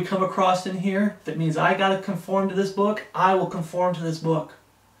whatever we come across in here, if it means I got to conform to this book, I will conform to this book.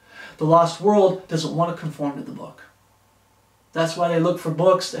 The lost world doesn't want to conform to the book. That's why they look for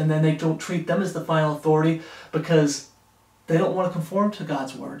books and then they don't treat them as the final authority, because they don't want to conform to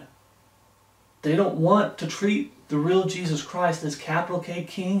God's word. They don't want to treat the real Jesus Christ as capital K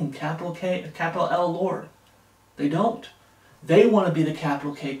King, capital L Lord. They don't. They want to be the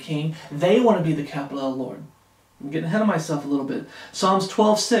capital K King. They want to be the capital L Lord. I'm getting ahead of myself a little bit. Psalms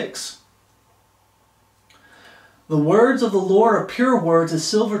 12:6. The words of the Lord are pure words, as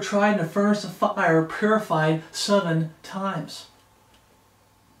silver tried in a furnace of fire, purified 7 times.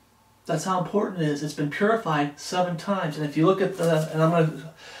 That's how important it is. It's been purified 7 times. And if you look at and I'm going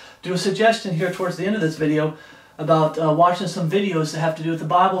to do a suggestion here towards the end of this video about watching some videos that have to do with the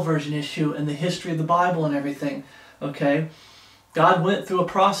Bible version issue and the history of the Bible and everything. Okay? God went through a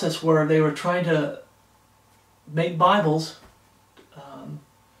process where they were trying to make Bibles,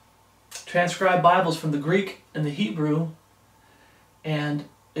 transcribe Bibles from the Greek and the Hebrew, and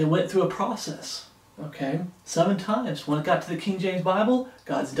it went through a process, okay? 7 times. When it got to the King James Bible,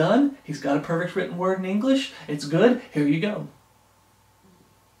 God's done. He's got a perfect written word in English. It's good. Here you go.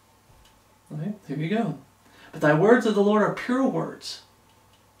 Okay, here you go. But thy words of the Lord are pure words.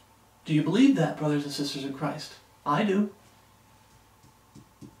 Do you believe that, brothers and sisters in Christ? I do.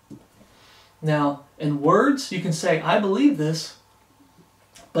 Now, in words, you can say, I believe this,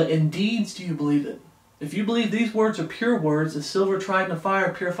 but in deeds, do you believe it? If you believe these words are pure words, as silver tried in a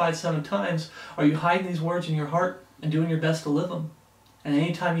fire, purified 7 times, are you hiding these words in your heart and doing your best to live them? And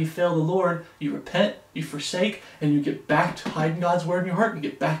anytime you fail the Lord, you repent, you forsake, and you get back to hiding God's word in your heart, you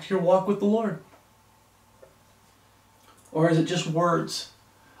get back to your walk with the Lord. Or is it just words?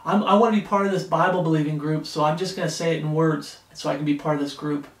 I want to be part of this Bible-believing group, so I'm just going to say it in words so I can be part of this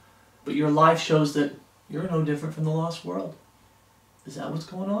group. But your life shows that you're no different from the lost world. Is that what's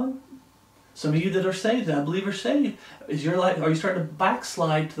going on? Some of you that are saved, that I believe are saved, is your life, are you starting to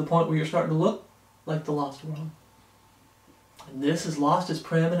backslide to the point where you're starting to look like the lost world? And this has lost its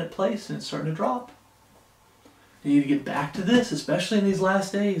preeminent place and it's starting to drop. You need to get back to this, especially in these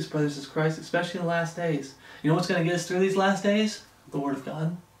last days, brothers and Christ, especially in the last days. You know what's going to get us through these last days? The Word of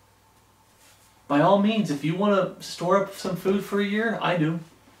God. By all means, if you want to store up some food for a year, I do.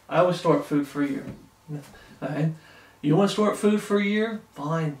 I always store up food for a year. Okay? You want to store up food for a year?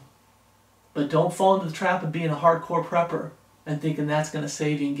 Fine. But don't fall into the trap of being a hardcore prepper and thinking that's going to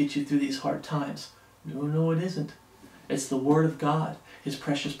save you and get you through these hard times. No, it isn't. It's the Word of God, His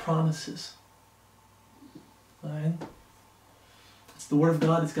precious promises. Right? It's the Word of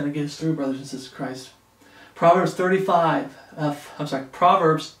God that's going to get us through, brothers and sisters of Christ. Proverbs 30,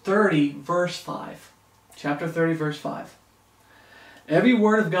 verse 5. Chapter 30, verse 5. Every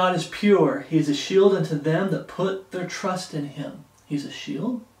word of God is pure. He is a shield unto them that put their trust in him. He's a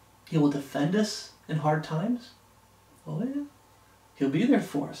shield. He will defend us in hard times. Oh yeah. He'll be there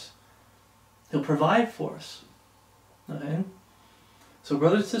for us. He'll provide for us. Okay? So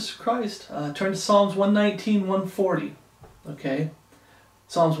brothers and sisters in Christ, turn to Psalms 119, 140. Okay?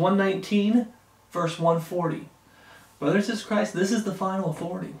 Psalms 119, verse 140. Brothers and sisters in Christ, this is the final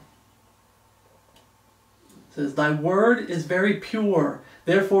authority. It says, thy word is very pure,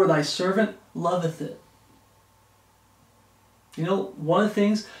 therefore thy servant loveth it. You know, one of the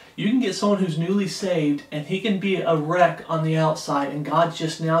things, you can get someone who's newly saved and he can be a wreck on the outside and God's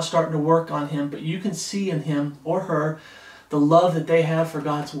just now starting to work on him, but you can see in him or her the love that they have for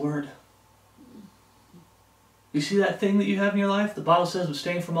God's word. You see that thing that you have in your life? The Bible says,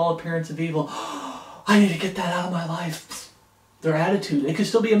 abstain from all appearance of evil. I need to get that out of my life. Their attitude. It could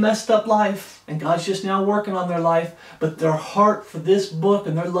still be a messed up life, and God's just now working on their life, but their heart for this book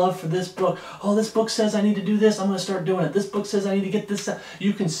and their love for this book. Oh, this book says I need to do this, I'm going to start doing it. This book says I need to get this.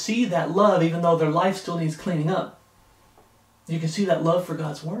 You can see that love even though their life still needs cleaning up. You can see that love for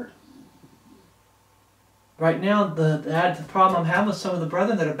God's word. Right now, the problem I'm having with some of the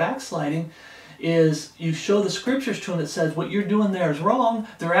brethren that are backsliding is you show the scriptures to them that says what you're doing there is wrong.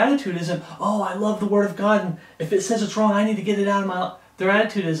 Their attitude isn't, oh, I love the word of God, and if it says it's wrong, I need to get it out of my life. Their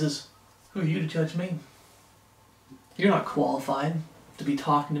attitude is, who are you to judge me? You're not qualified to be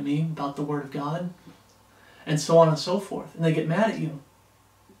talking to me about the word of God, and so on and so forth. And they get mad at you.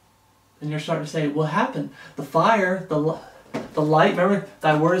 And you're starting to say, what happened? The fire, the light, remember,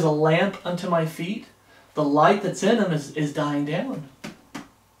 thy word is a lamp unto my feet. The light that's in them is dying down.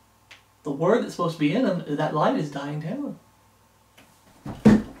 The word that's supposed to be in them, that light is dying down.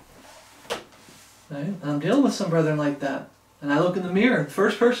 Right? I'm dealing with some brethren like that. And I look in the mirror,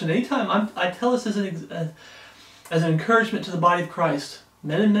 first person, anytime, I tell this as an encouragement to the body of Christ.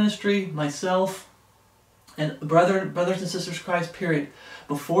 Men in ministry, myself, and brothers and sisters in Christ, period.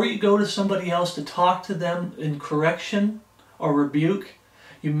 Before you go to somebody else to talk to them in correction or rebuke,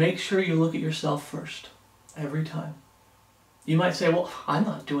 you make sure you look at yourself first. Every time. You might say, well, I'm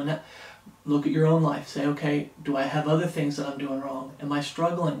not doing that. Look at your own life. Say, okay, do I have other things that I'm doing wrong? Am I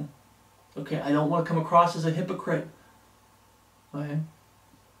struggling? Okay, I don't want to come across as a hypocrite. Okay?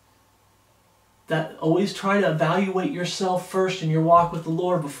 Always try to evaluate yourself first in your walk with the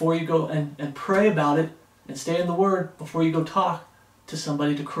Lord before you go and pray about it and stay in the Word before you go talk to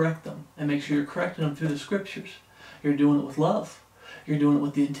somebody to correct them. And make sure you're correcting them through the Scriptures. You're doing it with love. You're doing it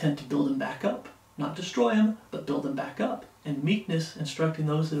with the intent to build them back up. Not destroy them, but build them back up. And meekness, instructing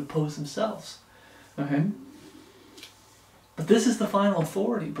those that oppose themselves. Okay? But this is the final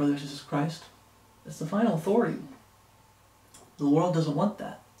authority, brothers and sisters in Christ. It's the final authority. The world doesn't want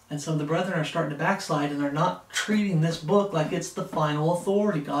that. And some of the brethren are starting to backslide, and they're not treating this book like it's the final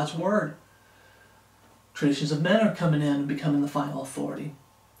authority, God's Word. Traditions of men are coming in and becoming the final authority.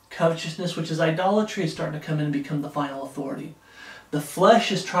 Covetousness, which is idolatry, is starting to come in and become the final authority. The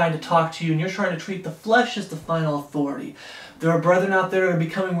flesh is trying to talk to you, and you're trying to treat the flesh as the final authority. There are brethren out there that are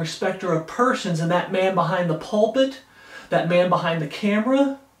becoming respecter of persons, and that man behind the pulpit, that man behind the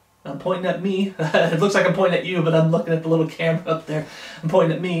camera, I'm pointing at me. It looks like I'm pointing at you, but I'm looking at the little camera up there. I'm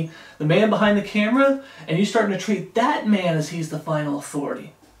pointing at me. The man behind the camera, and you're starting to treat that man as he's the final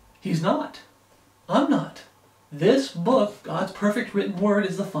authority. He's not. I'm not. This book, God's perfect written word,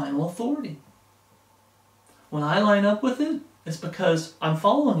 is the final authority. When I line up with it, it's because I'm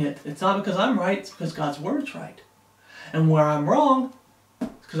following it. It's not because I'm right, it's because God's word's right. And where I'm wrong,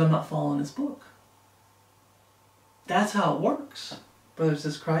 it's because I'm not following this book. That's how it works, brothers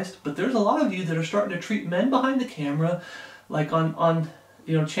and sisters in Christ. But there's a lot of you that are starting to treat men behind the camera, like on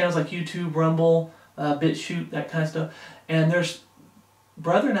channels like YouTube, Rumble, BitChute, that kind of stuff. And there's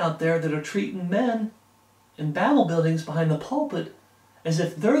brethren out there that are treating men in Bible buildings behind the pulpit as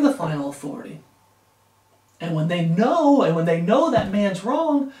if they're the final authority. And when they know that man's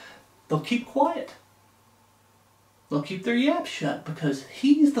wrong, they'll keep quiet. They'll keep their yap shut because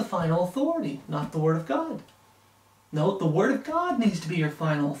he's the final authority, not the Word of God. No, the Word of God needs to be your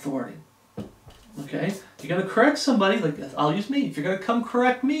final authority. Okay? If you're going to correct somebody, like I'll use me. If you're going to come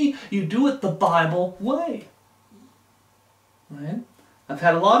correct me, you do it the Bible way. Right? I've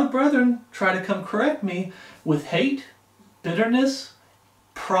had a lot of brethren try to come correct me with hate, bitterness,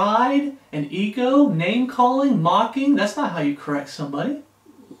 pride and ego, name-calling, mocking. That's not how you correct somebody.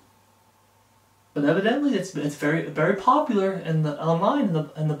 But evidently it's very, very popular online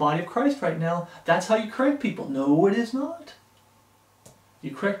in the body of Christ right now. That's how you correct people. No, it is not.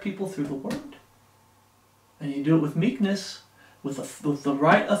 You correct people through the Word. And you do it with meekness, with the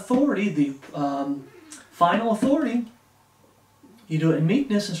right authority, the final authority. You do it in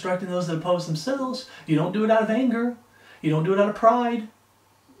meekness, instructing those that oppose themselves. You don't do it out of anger. You don't do it out of pride.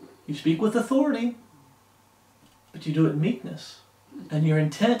 You speak with authority, but you do it in meekness. And your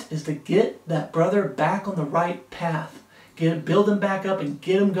intent is to get that brother back on the right path. Build him back up and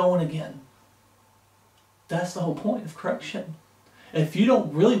get him going again. That's the whole point of correction. If you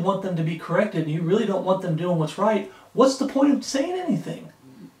don't really want them to be corrected and you really don't want them doing what's right, what's the point of saying anything?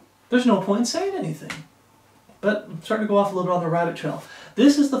 There's no point in saying anything. But I'm starting to go off a little bit on the rabbit trail.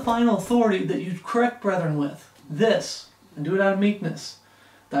 This is the final authority that you correct brethren with. This, and do it out of meekness.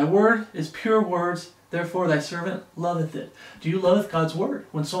 Thy word is pure words, therefore thy servant loveth it. Do you love God's word?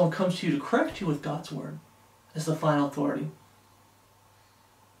 When someone comes to you to correct you with God's word, as the final authority.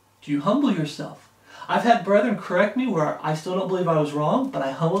 Do you humble yourself? I've had brethren correct me where I still don't believe I was wrong, but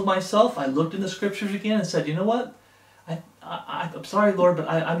I humbled myself. I looked in the scriptures again and said, you know what? I'm sorry, Lord, but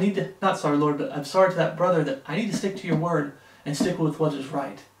I need to, not sorry, Lord, but I'm sorry to that brother that I need to stick to your word and stick with what is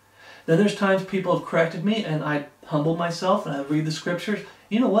right. Then there's times people have corrected me and I humble myself and I read the scriptures.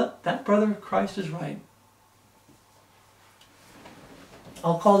 You know what? That brother of Christ is right.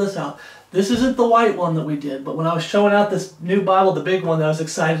 I'll call this out. This isn't the white one that we did, but when I was showing out this new Bible, the big one that I was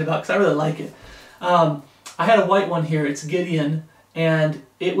excited about, because I really like it, I had a white one here. It's Gideon, and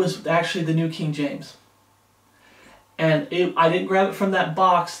it was actually the New King James. And I didn't grab it from that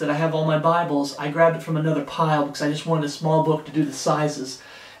box that I have all my Bibles. I grabbed it from another pile because I just wanted a small book to do the sizes.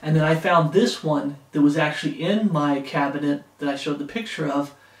 And then I found this one that was actually in my cabinet that I showed the picture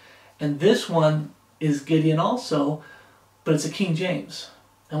of. And this one is Gideon also, but it's a King James.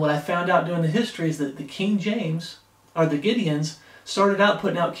 And what I found out doing the history is that the King James, or the Gideons, started out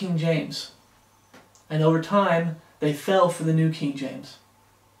putting out King James. And over time, they fell for the New King James.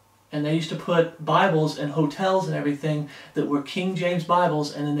 And they used to put Bibles in hotels and everything that were King James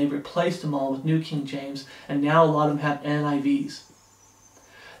Bibles, and then they replaced them all with New King James. And now a lot of them have NIVs.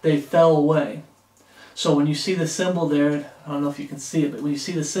 They fell away. So when you see the symbol there, I don't know if you can see it, but when you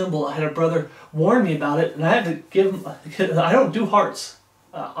see the symbol, I had a brother warn me about it, and I had to give him, I don't do hearts,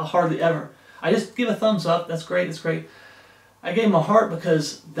 hardly ever. I just give a thumbs up, that's great, it's great. I gave him a heart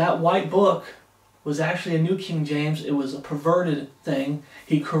because that white book was actually a New King James. It was a perverted thing.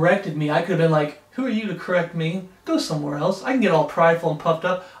 He corrected me. I could have been like, who are you to correct me? Go somewhere else. I can get all prideful and puffed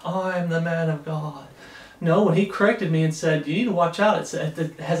up. I'm the man of God. No, when he corrected me and said, you need to watch out. It's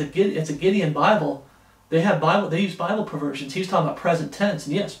a Gideon Bible. They use Bible perversions. He was talking about present tense.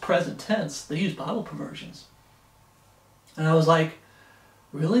 And yes, present tense. They use Bible perversions. And I was like,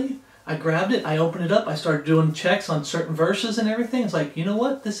 really? I grabbed it, I opened it up, I started doing checks on certain verses and everything. It's like, you know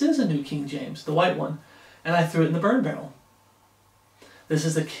what? This is a New King James, the white one. And I threw it in the burn barrel. This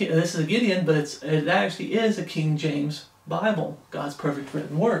is a Gideon, but it actually is a King James Bible, God's perfect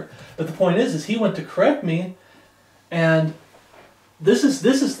written word. But the point is he went to correct me, and this is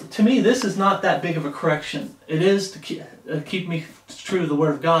to me, this is not that big of a correction. It is to keep me true to the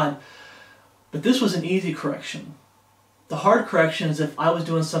Word of God, but this was an easy correction. The hard correction is if I was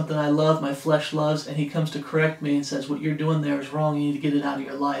doing something I love, my flesh loves, and he comes to correct me and says, what you're doing there is wrong, you need to get it out of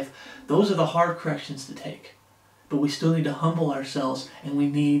your life. Those are the hard corrections to take. But we still need to humble ourselves, and we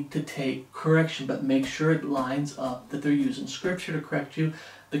need to take correction, but make sure it lines up that they're using Scripture to correct you,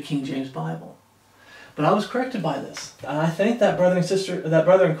 the King James Bible. But I was corrected by this. And I thank that brother in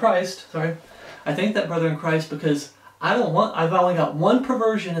Christ, I thank that brother in Christ because I've only got one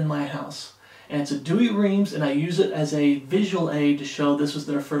perversion in my house. And it's a Dewey Reams, and I use it as a visual aid to show this was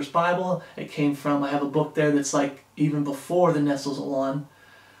their first Bible. It came from, I have a book there that's like even before the Nestle's Alon,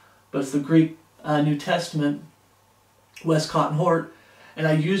 but it's the Greek New Testament, Westcott and Hort, and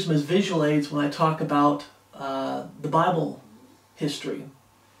I use them as visual aids when I talk about the Bible history,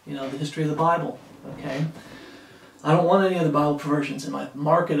 the history of the Bible, okay? I don't want any other Bible perversions in my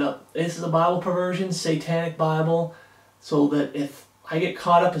mark it up. This is a Bible perversion, satanic Bible, so that if I get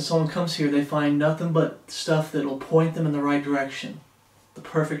caught up and someone comes here, they find nothing but stuff that will point them in the right direction. The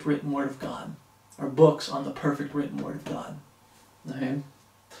perfect written Word of God. Or books on the perfect written Word of God. Okay?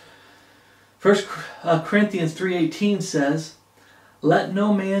 1 Corinthians 3:18 says, let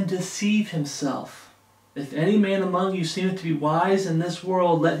no man deceive himself. If any man among you seemeth to be wise in this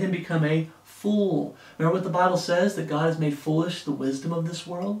world, let him become a fool. Remember what the Bible says? That God has made foolish the wisdom of this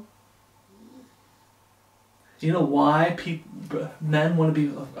world? Do you know why men want to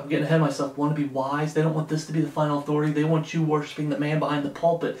be, I'm getting ahead of myself, want to be wise? They don't want this to be the final authority. They want you worshiping the man behind the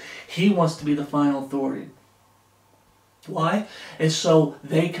pulpit. He wants to be the final authority. Why? It's so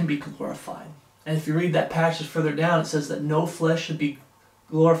they can be glorified. And if you read that passage further down, it says that no flesh should be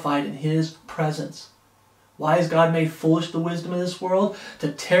glorified in his presence. Why has God made foolish the wisdom of this world?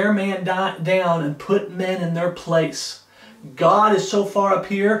 To tear man down and put men in their place. God is so far up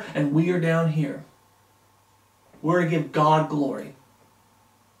here and we are down here. We're to give God glory.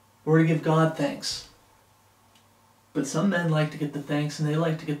 We're to give God thanks. But some men like to get the thanks and they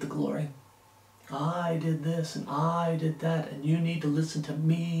like to get the glory. I did this and I did that and you need to listen to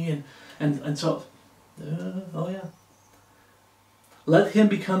me and so, oh yeah. Let him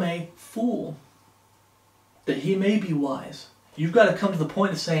become a fool, that he may be wise. You've got to come to the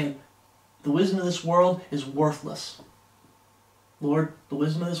point of saying, the wisdom of this world is worthless. Lord, the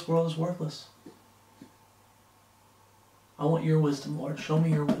wisdom of this world is worthless. I want your wisdom, Lord. Show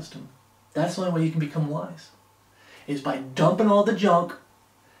me your wisdom. That's the only way you can become wise, is by dumping all the junk,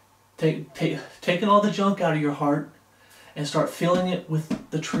 taking all the junk out of your heart and start filling it with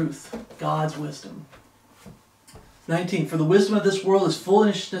the truth, God's wisdom. 19, for the wisdom of this world is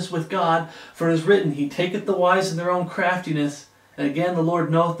foolishness with God, for it is written, he taketh the wise in their own craftiness, and again the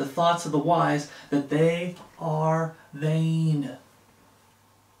Lord knoweth the thoughts of the wise, that they are vain.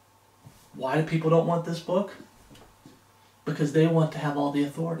 Why do people don't want this book? Because they want to have all the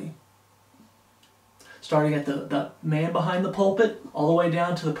authority. Starting at the man behind the pulpit, all the way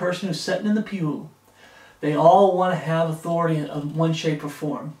down to the person who's sitting in the pew. They all want to have authority in one shape or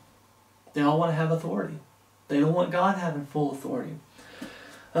form. They all want to have authority. They don't want God having full authority.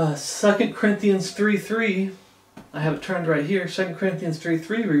 2 Corinthians 3:3, I have it turned right here. 2 Corinthians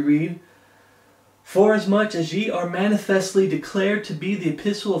 3:3 we read, forasmuch as ye are manifestly declared to be the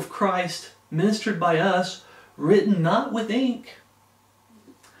epistle of Christ, ministered by us, written not with ink,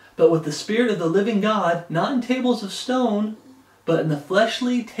 but with the Spirit of the living God, not in tables of stone, but in the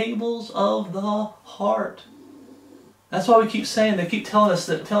fleshly tables of the heart. That's why we keep saying, they keep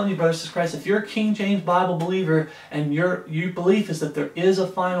telling you, brothers in Christ, if you're a King James Bible believer and your belief is that there is a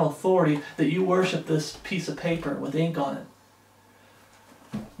final authority, that you worship this piece of paper with ink on it.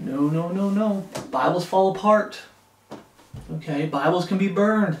 No, no, no, no. Bibles fall apart. Okay, Bibles can be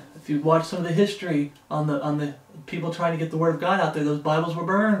burned. If you watch some of the history on the people trying to get the Word of God out there, those Bibles were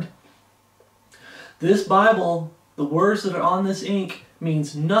burned. This Bible, the words that are on this ink,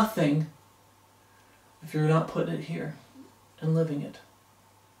 means nothing if you're not putting it here and living it.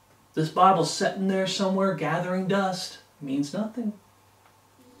 This Bible sitting there somewhere gathering dust means nothing.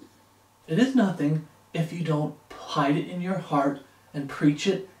 It is nothing if you don't hide it in your heart and preach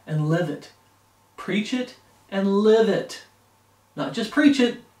it and live it. Preach it and live it. Not just preach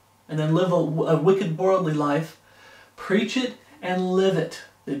it and then live a wicked worldly life. Preach it and live it.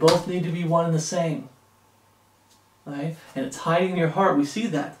 They both need to be one and the same. Right? And it's hiding in your heart. We see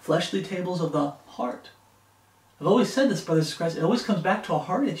that. Fleshly tables of the heart. I've always said this, brothers and sisters, it always comes back to a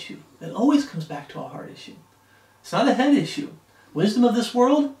heart issue. It always comes back to a heart issue. It's not a head issue. Wisdom of this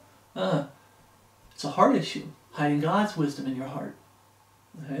world? It's a heart issue. Hiding God's wisdom in your heart.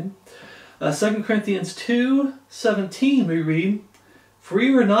 Okay? 2 Corinthians 2:17 we read, for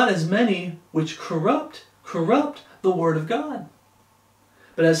ye are not as many which corrupt the word of God.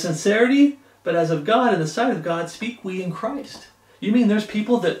 But as sincerity, but as of God, in the sight of God, speak we in Christ. You mean there's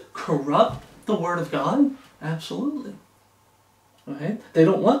people that corrupt the word of God? Absolutely. Okay? They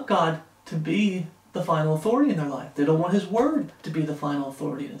don't want God to be the final authority in their life. They don't want his word to be the final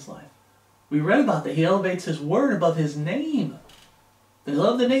authority in his life. We read about that. He elevates his word above his name. They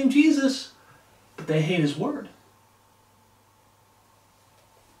love the name Jesus, but they hate his word.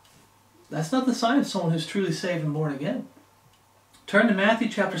 That's not the sign of someone who's truly saved and born again. Turn to Matthew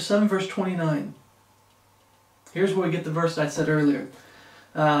chapter 7, verse 29. Here's where we get the verse I said earlier.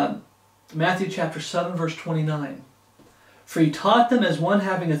 Matthew chapter 7, verse 29. For he taught them as one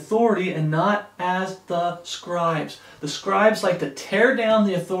having authority and not as the scribes. The scribes like to tear down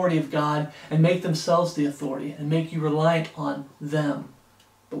the authority of God and make themselves the authority and make you reliant on them.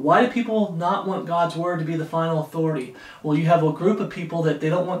 But why do people not want God's word to be the final authority? Well, you have a group of people that they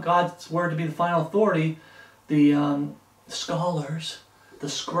don't want God's word to be the final authority. The scholars, the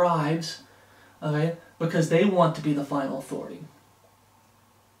scribes, okay, because they want to be the final authority.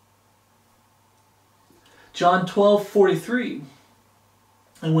 John 12:43.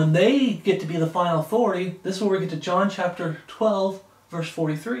 And when they get to be the final authority, this is where we get to John chapter 12, verse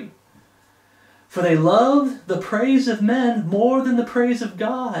 43. For they love the praise of men more than the praise of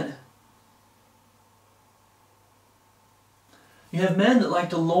God. You have men that like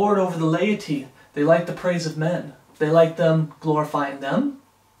to lord over the laity. They like the praise of men. They like them glorifying them,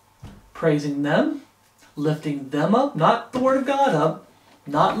 praising them, lifting them up, not the Word of God up,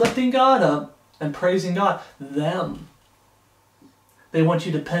 not lifting God up, and praising God, them. They want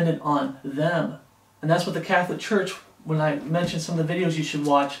you dependent on them. And that's what the Catholic Church, when I mentioned some of the videos you should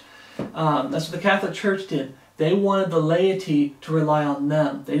watch, that's what the Catholic Church did. They wanted the laity to rely on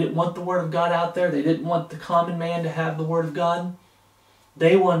them. They didn't want the Word of God out there. They didn't want the common man to have the Word of God.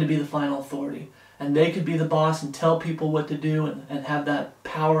 They wanted to be the final authority. And they could be the boss and tell people what to do and have that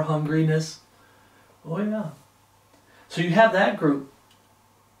power hungriness. Oh yeah. So you have that group.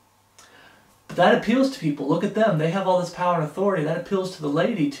 But that appeals to people. Look at them. They have all this power and authority. That appeals to the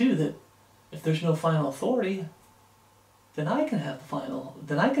laity too, that if there's no final authority, then I can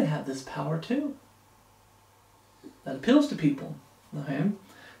have this power too. That appeals to people. Okay?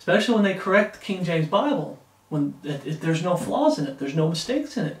 Especially when they correct the King James Bible. If there's no flaws in it, there's no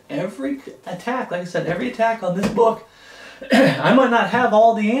mistakes in it. Every attack, like I said, every attack on this book, I might not have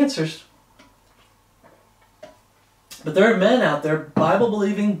all the answers. But there are men out there,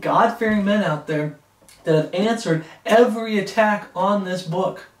 Bible-believing, God-fearing men out there, that have answered every attack on this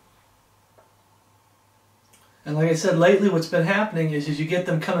book. And like I said, lately what's been happening is you get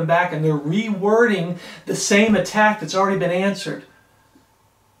them coming back and they're rewording the same attack that's already been answered.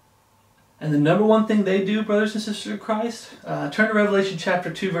 And the number one thing they do, brothers and sisters of Christ, turn to Revelation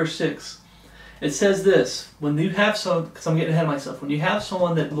chapter 2, verse 6. It says this, when you have someone, because I'm getting ahead of myself, when you have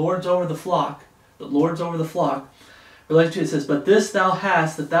someone that lords over the flock, Revelation 2, it says, but this thou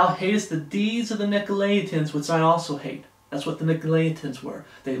hast, that thou hatest the deeds of the Nicolaitans, which I also hate. That's what the Nicolaitans were.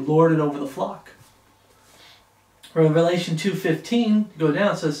 They lorded over the flock. Revelation 2:15, go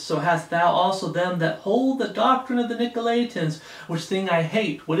down, it says, so hast thou also them that hold the doctrine of the Nicolaitans, which thing I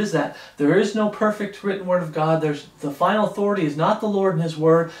hate. What is that? There is no perfect written word of God. The final authority is not the Lord and His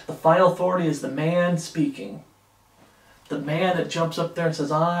word. The final authority is the man speaking. The man that jumps up there and says,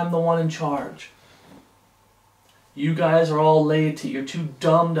 I'm the one in charge. You guys are all laity. You're too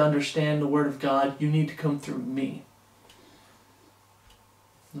dumb to understand the word of God. You need to come through me.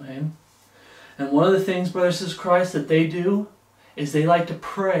 Okay? And one of the things, brothers and sisters of Christ, that they do is they like to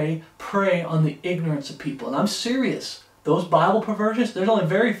prey on the ignorance of people. And I'm serious. Those Bible perversions, there's only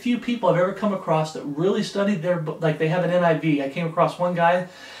very few people I've ever come across that really studied their book. Like they have an NIV. I came across one guy,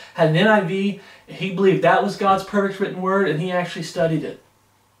 had an NIV. He believed that was God's perfect written word, and he actually studied it.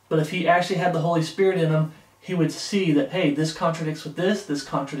 But if he actually had the Holy Spirit in him, he would see that, hey, this contradicts with this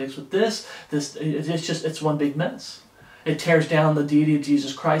contradicts with this. It's one big mess. It tears down the deity of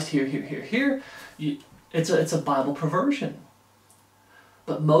Jesus Christ here. It's a Bible perversion.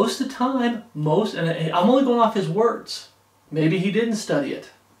 But most of the time, and I'm only going off his words. Maybe he didn't study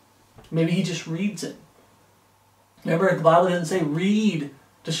it. Maybe he just reads it. Remember, the Bible doesn't say read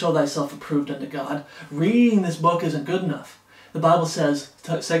to show thyself approved unto God. Reading this book isn't good enough. The Bible says,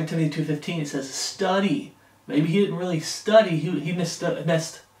 2 Timothy 2:15, it says study. Maybe he didn't really study. He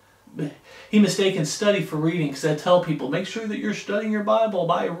mistaken study for reading, because I tell people, make sure that you're studying your Bible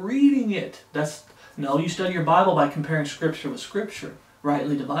by reading it. No, you study your Bible by comparing Scripture with Scripture,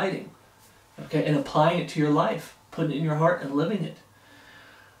 rightly dividing, okay, and applying it to your life, putting it in your heart and living it.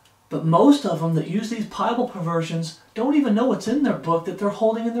 But most of them that use these Bible perversions don't even know what's in their book that they're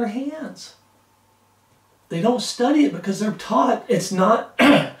holding in their hands. They don't study it because they're taught it's not,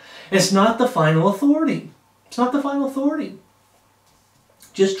 it's not the final authority. It's not the final authority.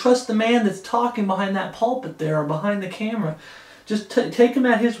 Just trust the man that's talking behind that pulpit there or behind the camera. Just take him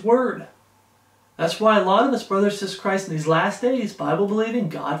at his word. That's why a lot of us, brothers and sisters of Christ, in these last days, Bible-believing,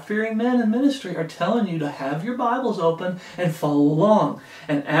 God-fearing men in ministry are telling you to have your Bibles open and follow along.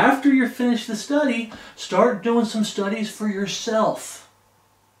 And after you're finished the study, start doing some studies for yourself.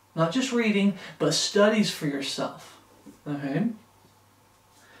 Not just reading, but studies for yourself. Okay?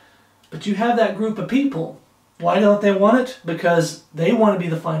 But you have that group of people. Why don't they want it? Because they want to be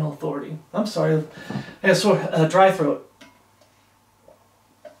the final authority. I'm sorry, I have a dry throat.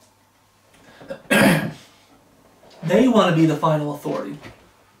 They want to be the final authority.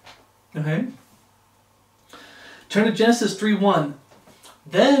 Okay? Turn to Genesis 3:1.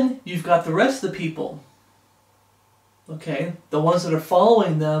 Then you've got the rest of the people. Okay? The ones that are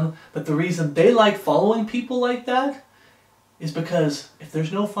following them, but the reason they like following people like that is because if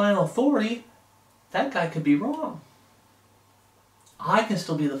there's no final authority, that guy could be wrong. I can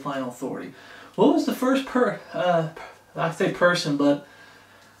still be the final authority. What was the first I say person, but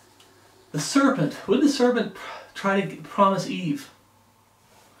the serpent. What did the serpent try to promise Eve?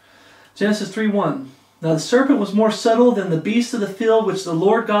 Genesis 3:1. Now the serpent was more subtle than the beasts of the field which the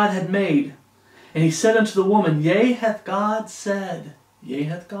Lord God had made. And he said unto the woman, Yea, hath God said. Yea,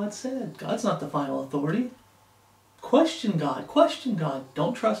 hath God said. God's not the final authority. Question God. Question God.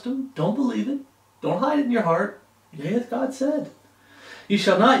 Don't trust Him. Don't believe it. Don't hide it in your heart. Yea, hath God said. Ye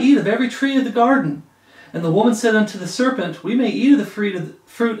shall not eat of every tree of the garden. And the woman said unto the serpent, We may eat of the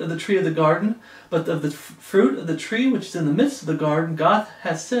fruit of the tree of the garden, but of the fruit of the tree which is in the midst of the garden, God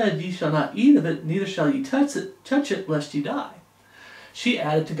hath said, Ye shall not eat of it, neither shall ye touch it, lest ye die. She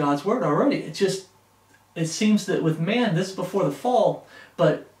added to God's word already. It seems that with man, this is before the fall,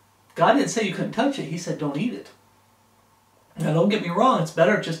 but God didn't say you couldn't touch it. He said, don't eat it. Now, don't get me wrong. It's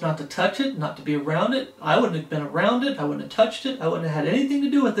better just not to touch it, not to be around it. I wouldn't have been around it. I wouldn't have touched it. I wouldn't have had anything to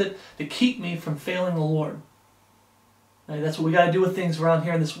do with it to keep me from failing the Lord. Right? That's what we got to do with things around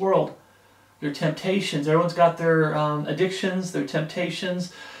here in this world. Their temptations. Everyone's got their addictions, their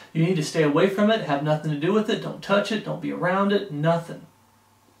temptations. You need to stay away from it, have nothing to do with it. Don't touch it. Don't be around it. Nothing.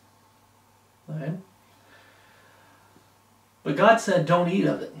 Okay? But God said, don't eat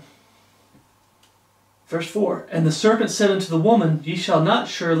of it. Verse 4, And the serpent said unto the woman, Ye shall not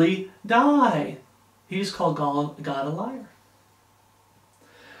surely die. He just called God a liar.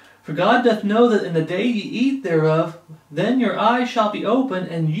 For God doth know that in the day ye eat thereof, then your eyes shall be open,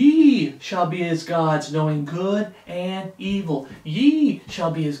 and ye shall be as gods, knowing good and evil. Ye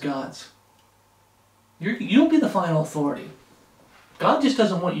shall be as gods. You'll be the final authority. God just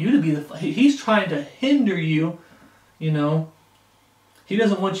doesn't want you to be He's trying to hinder you, you know. He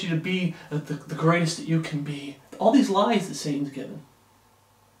doesn't want you to be the greatest that you can be. All these lies that Satan's given.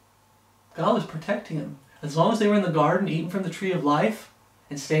 God was protecting him. As long as they were in the garden, eating from the tree of life,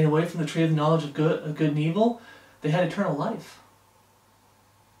 and staying away from the tree of the knowledge of good and evil, they had eternal life.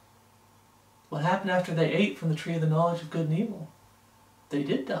 What happened after they ate from the tree of the knowledge of good and evil? They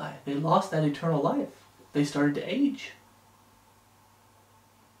did die. They lost that eternal life. They started to age.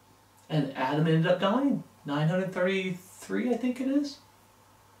 And Adam ended up dying. 933, I think it is.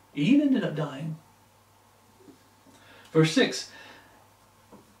 Eve ended up dying. Verse 6.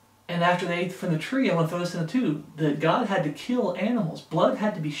 And after they ate from the tree, I want to throw this in too, that God had to kill animals. Blood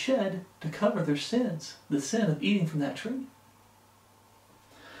had to be shed to cover their sins. The sin of eating from that tree.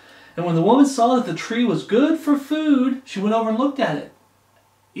 And when the woman saw that the tree was good for food, she went over and looked at it.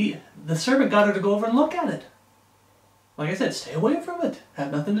 The serpent got her to go over and look at it. Like I said, stay away from it.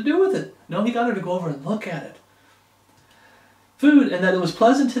 Have nothing to do with it. No, he got her to go over and look at it. Food, and that it was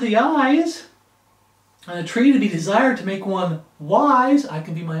pleasant to the eyes, and a tree to be desired to make one wise. I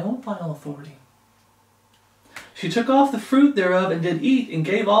can be my own final authority. She took off the fruit thereof, and did eat, and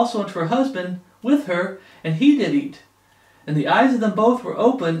gave also unto her husband with her, and he did eat. And the eyes of them both were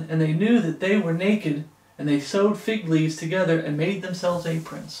open, and they knew that they were naked, and they sewed fig leaves together, and made themselves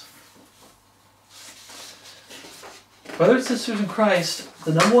aprons. Brothers and sisters in Christ,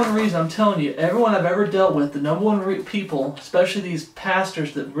 the number one reason, I'm telling you, everyone I've ever dealt with, the number one people, especially these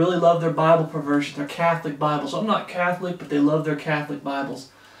pastors that really love their Bible perversion, their Catholic Bibles. I'm not Catholic, but they love their Catholic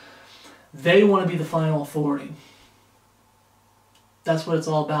Bibles. They want to be the final authority. That's what it's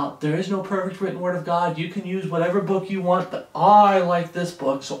all about. There is no perfect written word of God. You can use whatever book you want, but I like this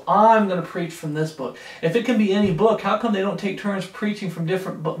book, so I'm going to preach from this book. If it can be any book, how come they don't take turns preaching from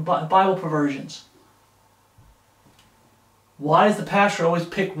different Bible perversions? Why does the pastor always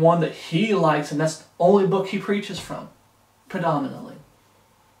pick one that he likes and that's the only book he preaches from? Predominantly.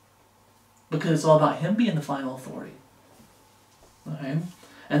 Because it's all about him being the final authority. Okay?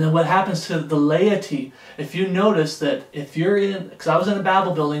 And then what happens to the laity? If you notice that if you're in, because I was in a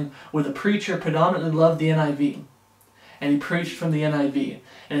Bible building where the preacher predominantly loved the NIV. And he preached from the NIV.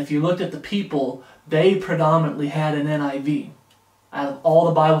 And if you looked at the people, they predominantly had an NIV. Out of all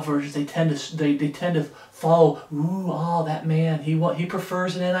the Bible versions, they tend to follow. That man, he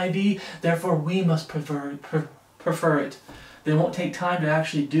prefers an NIV. Therefore, we must prefer it. They won't take time to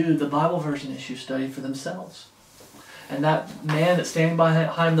actually do the Bible version issue study for themselves. And that man that's standing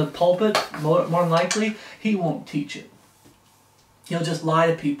behind the pulpit, more than likely, he won't teach it. He'll just lie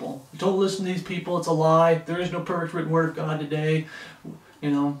to people. Don't listen to these people. It's a lie. There is no perfect written word of God today.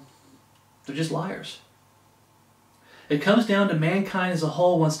 You know, they're just liars. It comes down to mankind as a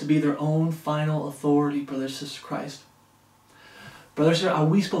whole wants to be their own final authority, brothers and sisters of Christ. Brothers and sisters, are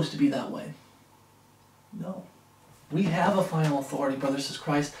we supposed to be that way? No. We have a final authority, brothers and sisters of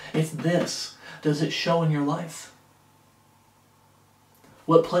Christ. It's this. Does it show in your life?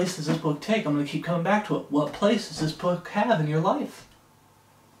 What place does this book take? I'm going to keep coming back to it. What place does this book have in your life?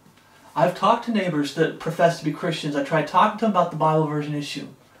 I've talked to neighbors that profess to be Christians. I tried talking to them about the Bible version issue.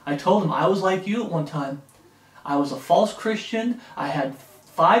 I told them I was like you at one time. I was a false Christian. I had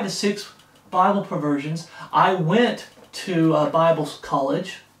 5 to 6 Bible perversions. I went to a Bible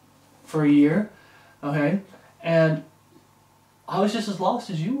college for a year, okay, and I was just as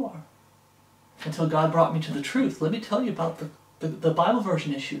lost as you are until God brought me to the truth. Let me tell you about the Bible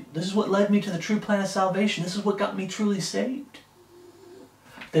version issue. This is what led me to the true plan of salvation. This is what got me truly saved.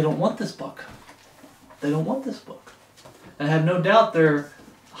 They don't want this book. They don't want this book. And I have no doubt their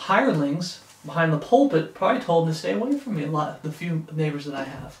hirelings behind the pulpit probably told them to stay away from me, the few neighbors that I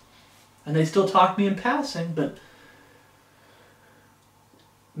have. And they still talk to me in passing, but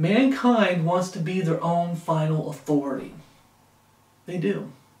mankind wants to be their own final authority. They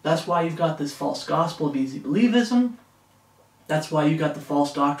do. That's why you've got this false gospel of easy believism. That's why you got the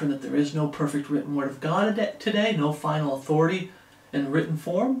false doctrine that there is no perfect written word of God today, no final authority in written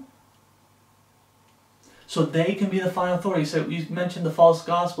form. So they can be the final authority. So you mentioned the false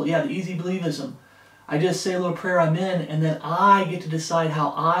gospel. Yeah, the easy believism. I just say a little prayer, I'm in, and then I get to decide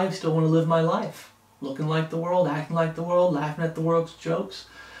how I still want to live my life. Looking like the world, acting like the world, laughing at the world's jokes.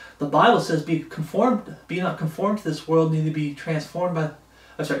 The Bible says, be not conformed to this world, neither be transformed by,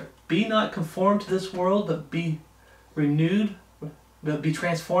 be not conformed to this world, but be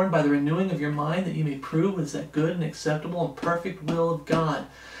transformed by the renewing of your mind, that you may prove what is that good and acceptable and perfect will of God.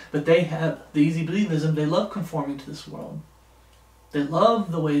 But they have the easy believism. They love conforming to this world. They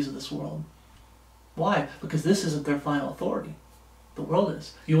love the ways of this world. Why? Because this isn't their final authority. The world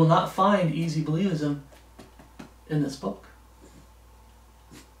is. You will not find easy believism in this book.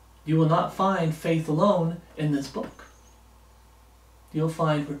 You will not find faith alone in this book. You'll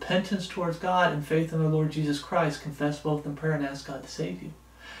find repentance towards God and faith in our Lord Jesus Christ, confess both in prayer and ask God to save you.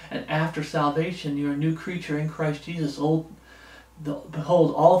 And after salvation, you're a new creature in Christ Jesus.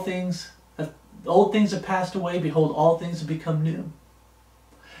 Behold, old things have passed away. Behold, all things have become new.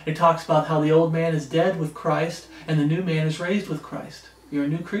 It talks about how the old man is dead with Christ and the new man is raised with Christ. You're a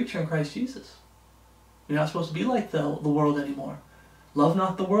new creature in Christ Jesus. You're not supposed to be like the world anymore. Love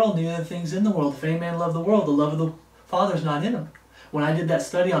not the world, neither the things in the world. If any man love the world, the love of the Father is not in him. When I did that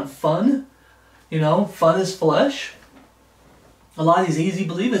study on fun, fun is flesh, a lot of these easy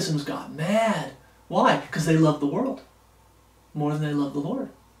believisms got mad. Why? Because they love the world more than they love the Lord.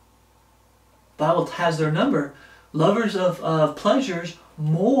 The Bible has their number. Lovers of pleasures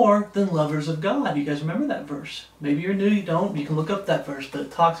more than lovers of God. You guys remember that verse? Maybe you're new, you don't. You can look up that verse. But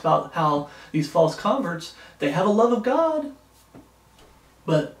it talks about how these false converts, they have a love of God,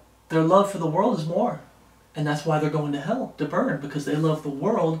 but their love for the world is more. And that's why they're going to hell, to burn, because they love the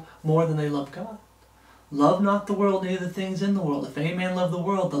world more than they love God. Love not the world, neither the things in the world. If any man love the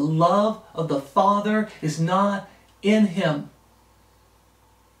world, the love of the Father is not in him.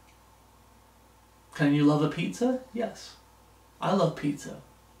 Can you love a pizza? Yes. I love pizza.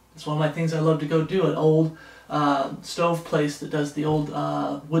 It's one of my things I love to go do. An old stove place that does the old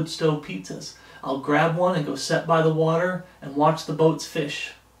wood stove pizzas. I'll grab one and go sit by the water and watch the boats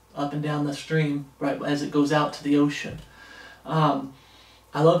fish up and down the stream right as it goes out to the ocean. I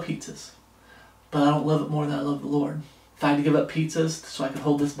love pizzas, but I don't love it more than I love the Lord. If I had to give up pizzas so I could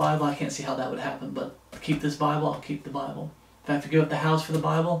hold this Bible, I can't see how that would happen, but to keep this Bible, I'll keep the Bible. If I have to give up the house for the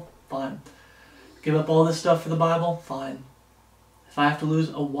Bible, fine. Give up all this stuff for the Bible, fine. If I have to lose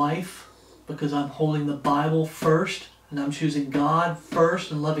a wife because I'm holding the Bible first and I'm choosing God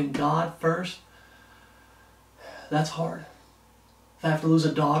first and loving God first, that's hard. If I have to lose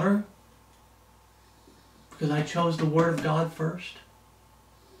a daughter because I chose the Word of God first,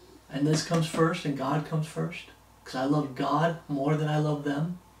 and this comes first and God comes first, because I love God more than I love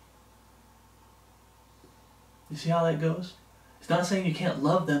them. You see how that goes? It's not saying you can't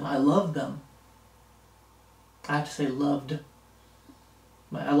love them. I love them. I have to say loved.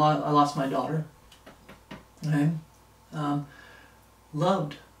 I lost my daughter. Okay?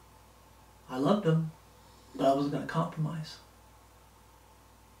 Loved. I loved them, but I wasn't going to compromise.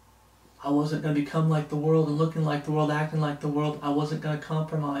 I wasn't going to become like the world and looking like the world, acting like the world. I wasn't going to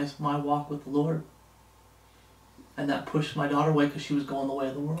compromise my walk with the Lord. And that pushed my daughter away because she was going the way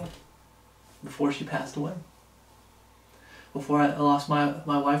of the world before she passed away. Before I lost my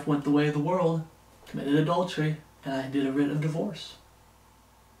wife, went the way of the world, committed adultery, and I did a writ of divorce.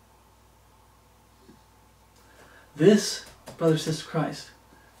 This, brothers and sisters of Christ,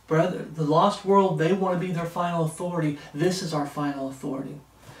 the lost world, they want to be their final authority. This is our final authority.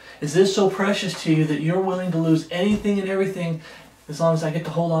 Is this so precious to you that you're willing to lose anything and everything as long as I get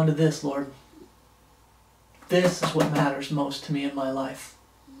to hold on to this, Lord? This is what matters most to me in my life.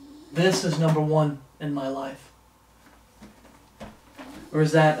 This is number one in my life. Or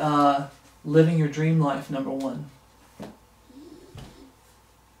is that living your dream life number one?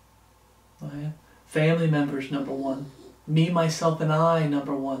 Okay. Family members number one. Me, myself, and I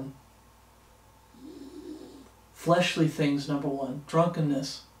number one. Fleshly things number one.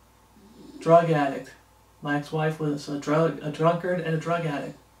 Drunkenness. Drug addict. My ex-wife was a drunkard and a drug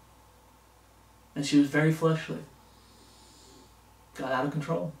addict. And she was very fleshly. Got out of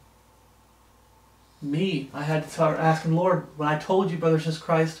control. Me, I had to start asking, Lord, when I told you, brothers in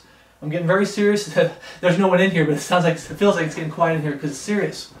Christ, I'm getting very serious. There's no one in here, but it feels like it's getting quiet in here because it's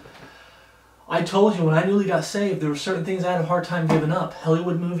serious. I told you when I newly got saved, there were certain things I had a hard time giving up.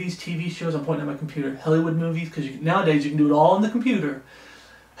 Hollywood movies, TV shows. I'm pointing at my computer. Hollywood movies, because nowadays you can do it all on the computer.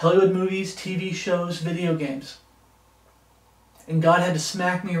 Hollywood movies, TV shows, video games. And God had to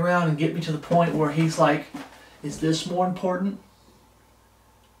smack me around and get me to the point where He's like, is this more important?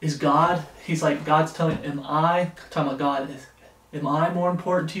 Is God, He's like, God's telling me, talking about God, am I more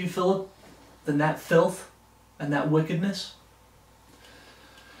important to you, Philip, than that filth and that wickedness?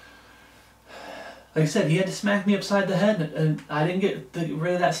 Like I said, He had to smack me upside the head, and I didn't get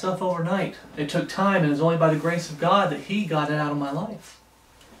rid of that stuff overnight. It took time, and it was only by the grace of God that He got it out of my life.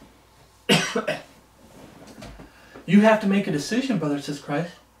 You have to make a decision, brothers and sisters in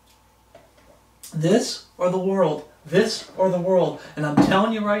Christ. This or the world. This or the world. And I'm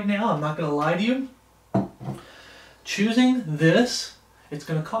telling you right now, I'm not going to lie to you. Choosing this, it's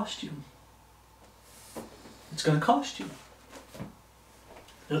going to cost you. It's going to cost you.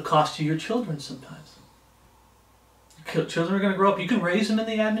 It'll cost you your children sometimes. Children are going to grow up. You can raise them in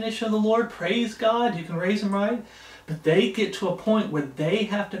the admonition of the Lord. Praise God. You can raise them right. But they get to a point where they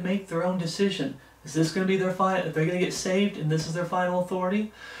have to make their own decision. Is this going to be their final? If they're going to get saved and this is their final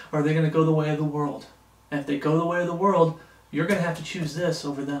authority? Or are they going to go the way of the world? And if they go the way of the world, you're going to have to choose this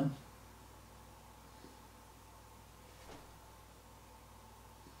over them.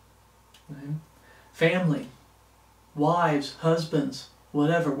 Right? Family, wives, husbands,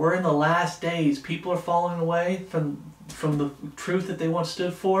 whatever. We're in the last days. People are falling away from the truth that they once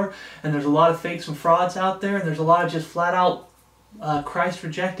stood for. And there's a lot of fakes and frauds out there. And there's a lot of just flat out Christ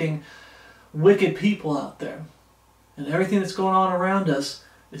rejecting wicked people out there. And everything that's going on around us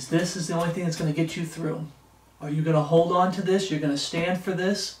is this is the only thing that's going to get you through. Are you going to hold on to this? You're going to stand for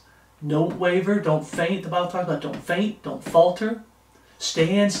this? Don't waver. Don't faint. The Bible talks about don't faint. Don't falter.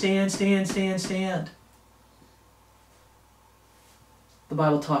 Stand, stand, stand, stand, stand. The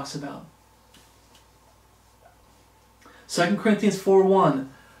Bible talks about. 2 Corinthians 4:1.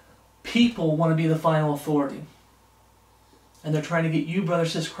 People want to be the final authority. And they're trying to get you,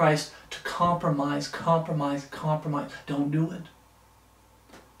 brothers and sisters in Christ, to compromise, compromise, compromise. Don't do it.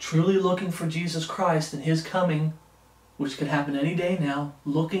 Truly looking for Jesus Christ and His coming, which could happen any day now,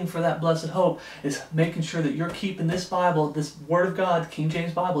 looking for that blessed hope, is making sure that you're keeping this Bible, this Word of God, the King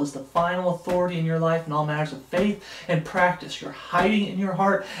James Bible, is the final authority in your life in all matters of faith and practice. You're hiding it in your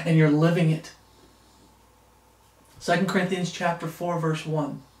heart and you're living it. 2 Corinthians chapter 4, verse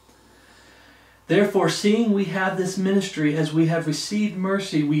 1. Therefore, seeing we have this ministry, as we have received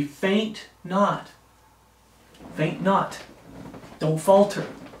mercy, we faint not. Faint not. Don't falter.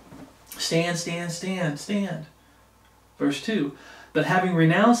 Stand, stand, stand, stand. Verse 2. But having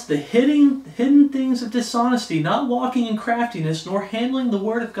renounced the hidden things of dishonesty, not walking in craftiness, nor handling the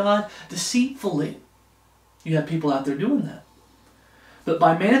word of God deceitfully. You have people out there doing that. But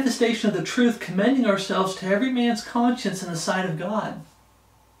by manifestation of the truth, commending ourselves to every man's conscience in the sight of God.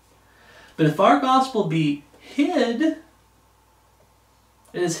 But if our gospel be hid, it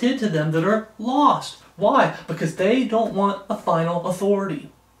is hid to them that are lost. Why? Because they don't want a final authority.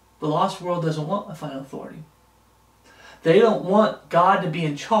 The lost world doesn't want a final authority. They don't want God to be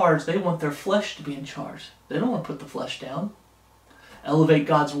in charge. They want their flesh to be in charge. They don't want to put the flesh down. Elevate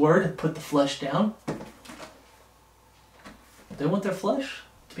God's word and put the flesh down. They want their flesh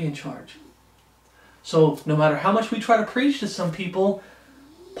to be in charge. So no matter how much we try to preach to some people,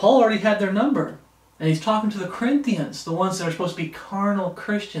 Paul already had their number. And he's talking to the Corinthians, the ones that are supposed to be carnal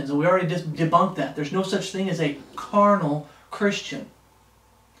Christians. And we already debunked that. There's no such thing as a carnal Christian.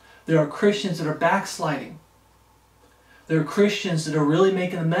 There are Christians that are backsliding. There are Christians that are really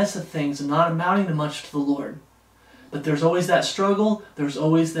making a mess of things and not amounting to much to the Lord. But there's always that struggle, there's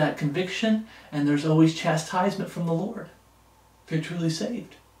always that conviction, and there's always chastisement from the Lord if you're truly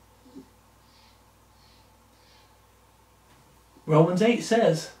saved. Romans 8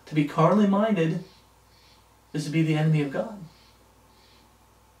 says to be carnally minded is to be the enemy of God.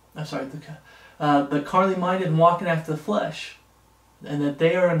 I'm sorry, the carnally minded and walking after the flesh, and that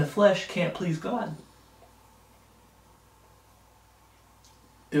they are in the flesh can't please God.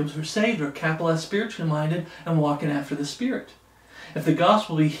 Those who are saved are capital S spiritually minded and walking after the Spirit. If the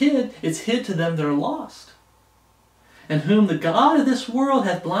gospel be hid, it's hid to them that are lost. And whom the God of this world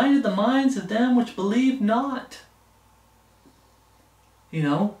hath blinded the minds of them which believe not. You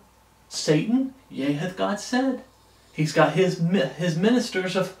know, Satan, yea, hath God said. He's got his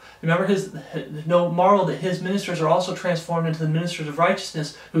ministers of, remember, no marvel that his ministers are also transformed into the ministers of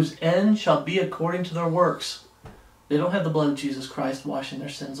righteousness, whose end shall be according to their works. They don't have the blood of Jesus Christ washing their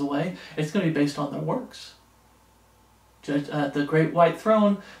sins away. It's going to be based on their works. Judged at the great white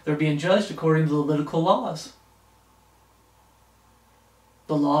throne, they're being judged according to the Levitical laws.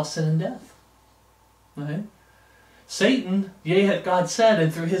 The law of sin and death. Right? Satan, yea, hath God said,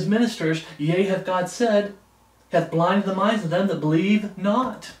 and through his ministers, yea, hath God said, hath blinded the minds of them that believe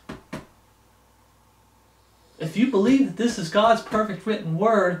not. If you believe that this is God's perfect written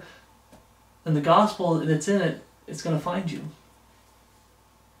word, then the gospel that's in it, it's going to find you.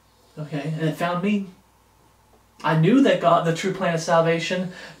 Okay? And it found me. I knew that God, the true plan of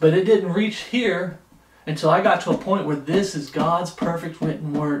salvation, but it didn't reach here until I got to a point where this is God's perfect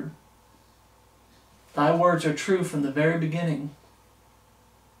written word. Thy words are true from the very beginning.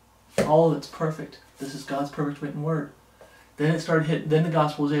 All of it's perfect. This is God's perfect written word. Then it started hitting, then the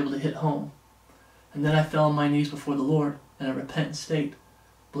gospel was able to hit home. And then I fell on my knees before the Lord in a repentant state,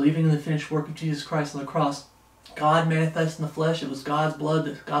 believing in the finished work of Jesus Christ on the cross. God manifest in the flesh. It was God's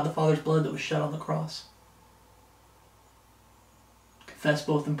blood, God the Father's blood that was shed on the cross. Confessed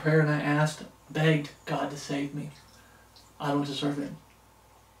both in prayer, and I asked, begged God to save me. I don't deserve it.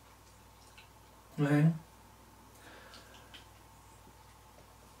 Right?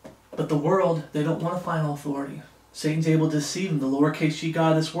 But the world, they don't want a final authority. Satan's able to deceive them. The lowercase g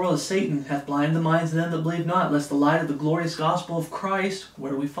god of this world is Satan, hath blinded the minds of them that believe not, lest the light of the glorious gospel of Christ,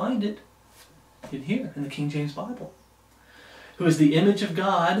 where do we find it? In here, in the King James Bible. Who is the image of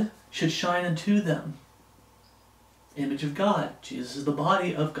God, should shine unto them. Image of God. Jesus is the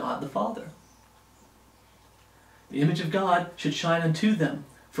body of God the Father. The image of God should shine unto them.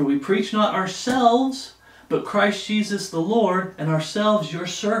 For we preach not ourselves, but Christ Jesus the Lord, and ourselves your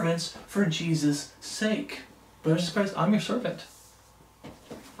servants for Jesus' sake. Brothers and sisters, I'm your servant.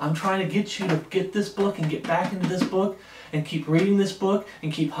 I'm trying to get you to get this book and get back into this book and keep reading this book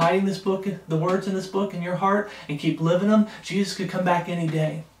and keep hiding this book, the words in this book in your heart, and keep living them. Jesus could come back any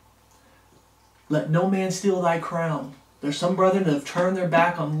day. Let no man steal thy crown. There's some brethren that have turned their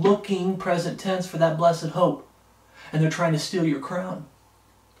back on looking, present tense, for that blessed hope. And they're trying to steal your crown.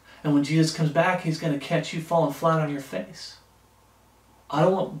 And when Jesus comes back, he's going to catch you falling flat on your face. I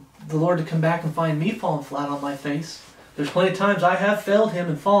don't want the Lord to come back and find me falling flat on my face. There's plenty of times I have failed him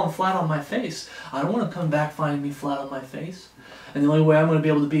and fallen flat on my face. I don't want to come back finding me flat on my face. And the only way I'm going to be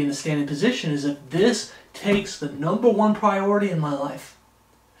able to be in a standing position is if this takes the #1 priority in my life.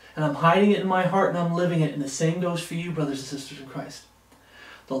 And I'm hiding it in my heart and I'm living it. And the same goes for you, brothers and sisters in Christ.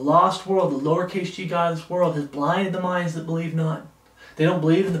 The lost world, the lowercase g god of this world, has blinded the minds that believe not. They don't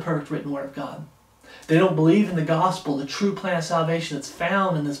believe in the perfect written word of God. They don't believe in the gospel, the true plan of salvation that's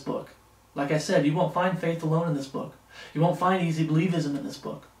found in this book. Like I said, you won't find faith alone in this book. You won't find easy believism in this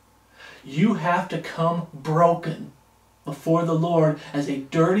book. You have to come broken before the Lord as a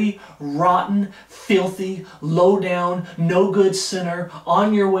dirty, rotten, filthy, low-down, no-good sinner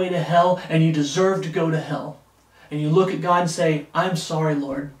on your way to hell, and you deserve to go to hell. And you look at God and say, I'm sorry,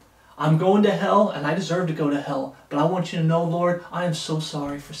 Lord. I'm going to hell, and I deserve to go to hell. But I want you to know, Lord, I am so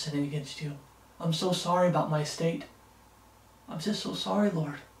sorry for sinning against you. I'm so sorry about my state. I'm just so sorry,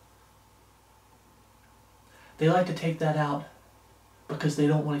 Lord. They like to take that out because they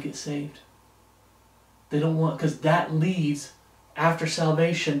don't want to get saved. They don't want, because that leads, after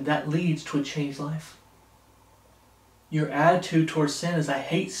salvation, that leads to a changed life. Your attitude towards sin is, I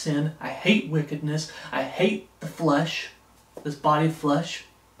hate sin, I hate wickedness, I hate the flesh, this body of flesh.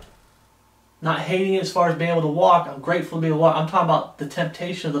 Not hating it as far as being able to walk. I'm grateful to be able to walk. I'm talking about the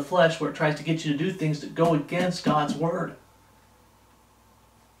temptation of the flesh where it tries to get you to do things that go against God's word.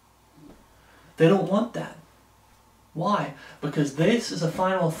 They don't want that. Why? Because this is a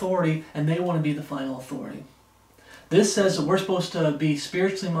final authority and they want to be the final authority. This says that we're supposed to be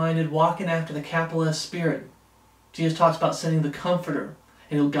spiritually minded, walking after the capital S Spirit. Jesus talks about sending the Comforter,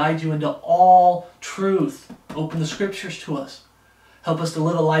 and He'll guide you into all truth. Open the Scriptures to us. Help us to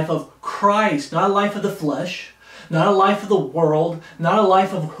live a life of Christ, not a life of the flesh, not a life of the world, not a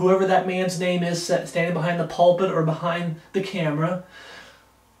life of whoever that man's name is standing behind the pulpit or behind the camera.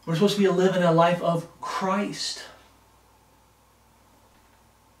 We're supposed to be living a life of Christ.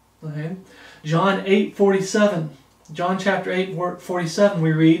 Okay. John 8:47. John chapter 8:47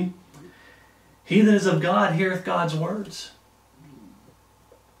 we read, He that is of God heareth God's words.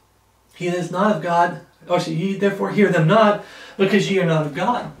 He that is not of God, ye therefore hear them not, because ye are not of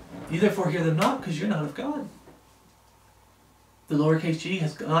God. Ye therefore hear them not, because you're not of God. The lowercase g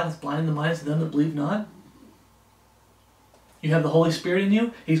has God has blinded the minds of them that believe not. You have the Holy Spirit in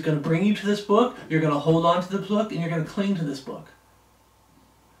you. He's going to bring you to this book. You're going to hold on to this book, and you're going to cling to this book.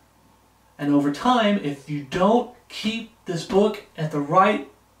 And over time, if you don't keep this book at the right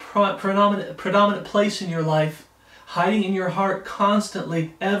predominant place in your life, hiding in your heart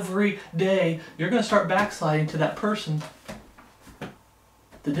constantly, every day, you're going to start backsliding to that person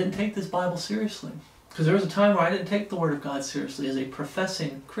that didn't take this Bible seriously. Because there was a time where I didn't take the Word of God seriously as a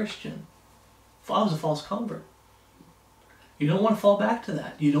professing Christian. I was a false convert. You don't want to fall back to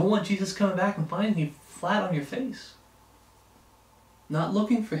that. You don't want Jesus coming back and finding you flat on your face. Not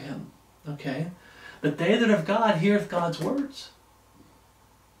looking for Him. Okay? But they that of God heareth God's words.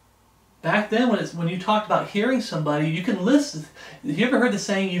 Back then, when you talked about hearing somebody, you can listen. Have you ever heard the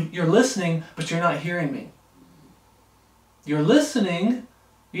saying, you're listening, but you're not hearing me? You're listening.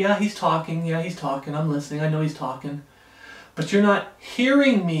 Yeah, he's talking. Yeah, he's talking. I'm listening. I know he's talking. But you're not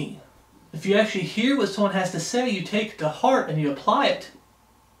hearing me. If you actually hear what someone has to say, you take it to heart and you apply it.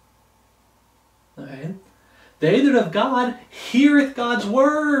 Okay? They that of God heareth God's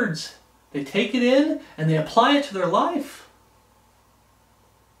words. They take it in and they apply it to their life.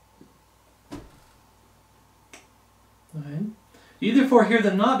 Okay? You therefore hear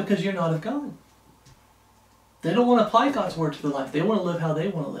them not because you're not of God. They don't want to apply God's word to their life. They want to live how they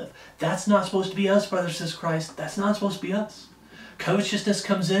want to live. That's not supposed to be us, brothers and sisters in Christ. That's not supposed to be us. Covetousness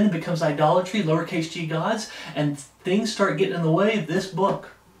comes in and becomes idolatry, lowercase g gods, and things start getting in the way of this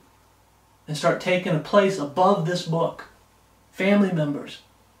book and start taking a place above this book. Family members.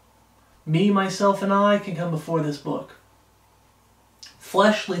 Me, myself, and I can come before this book.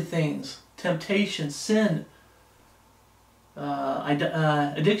 Fleshly things, temptation, sin,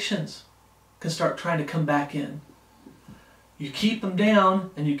 addictions can start trying to come back in. You keep them down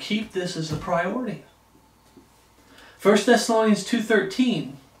and you keep this as a priority. 1 Thessalonians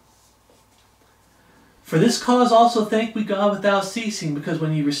 2:13. For this cause also thank we God without ceasing, because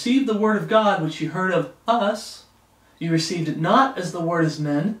when ye received the word of God, which ye heard of us, ye received it not as the word of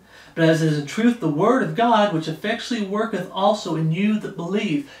men, but as is in truth the word of God, which effectually worketh also in you that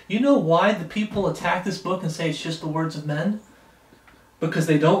believe. You know why the people attack this book and say it's just the words of men? Because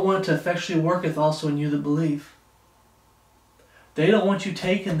they don't want it to effectually worketh also in you that believe. They don't want you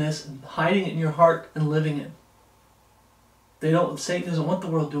taking this and hiding it in your heart and living it. Satan doesn't want the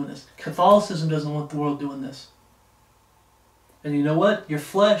world doing this. Catholicism doesn't want the world doing this. And you know what? Your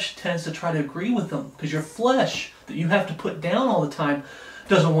flesh tends to try to agree with them, because your flesh that you have to put down all the time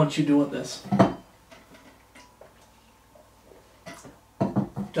doesn't want you doing this.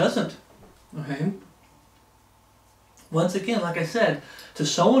 Doesn't. Okay? Once again, like I said, to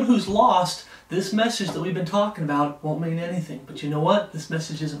someone who's lost, this message that we've been talking about won't mean anything. But you know what? This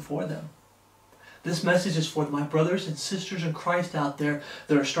message isn't for them. This message is for my brothers and sisters in Christ out there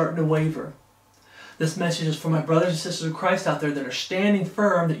that are starting to waver. This message is for my brothers and sisters in Christ out there that are standing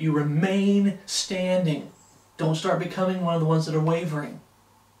firm, that you remain standing. Don't start becoming one of the ones that are wavering.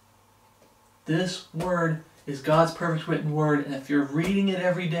 This word is God's perfect written word, and if you're reading it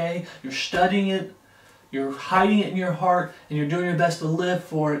every day, you're studying it, you're hiding it in your heart, and you're doing your best to live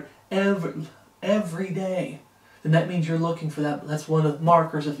for it every day, then that means you're looking for that. That's one of the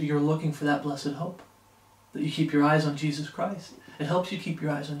markers if you're looking for that blessed hope. That you keep your eyes on Jesus Christ. It helps you keep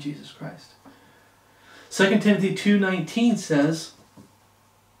your eyes on Jesus Christ. 2 Timothy 2:19 says,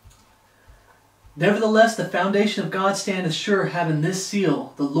 Nevertheless, the foundation of God standeth sure, having this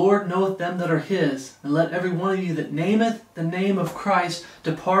seal, The Lord knoweth them that are his, and let every one of you that nameth the name of Christ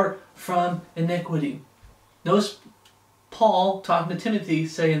depart from iniquity. Notice Paul talking to Timothy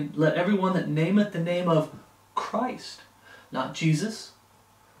saying, let everyone that nameth the name of Christ, not Jesus,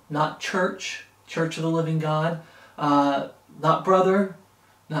 not church of the living God, not brother,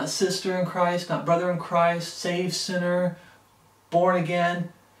 not sister in Christ, not brother in Christ, saved sinner, born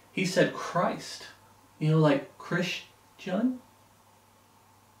again. He said Christ. You know, like Christian.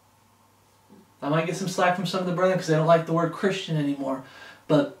 I might get some slack from some of the brethren because they don't like the word Christian anymore,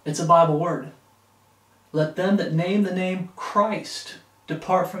 but it's a Bible word. Let them that name the name Christ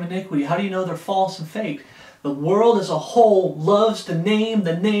depart from iniquity. How do you know they're false and fake? The world as a whole loves to name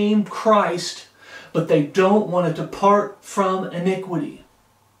the name Christ, but they don't want to depart from iniquity.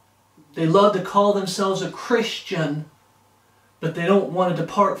 They love to call themselves a Christian, but they don't want to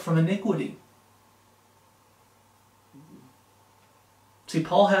depart from iniquity. See,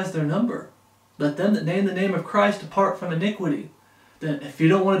 Paul has their number. Let them that name the name of Christ depart from iniquity. Then if you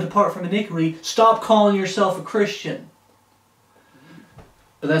don't want to depart from iniquity, stop calling yourself a Christian.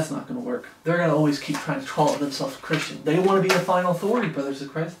 But that's not going to work. They're going to always keep trying to call themselves a Christian. They want to be the final authority, brothers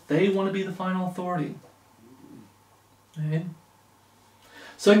of Christ. They want to be the final authority. Okay?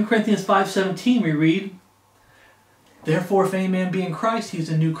 2 Corinthians 5:17 we read, Therefore if any man be in Christ, he is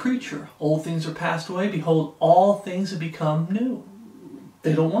a new creature. Old things are passed away. Behold, all things have become new.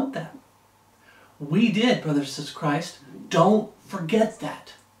 They don't want that. We did, brothers and sisters of Christ. Don't forget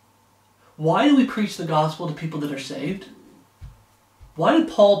that. Why do we preach the gospel to people that are saved? Why did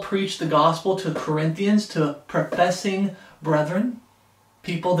Paul preach the gospel to Corinthians, to professing brethren?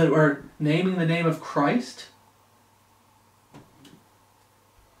 People that were naming the name of Christ?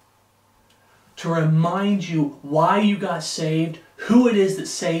 To remind you why you got saved, who it is that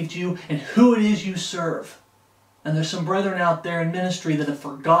saved you, and who it is you serve. And there's some brethren out there in ministry that have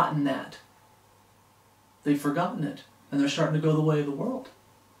forgotten that. They've forgotten it. And they're starting to go the way of the world.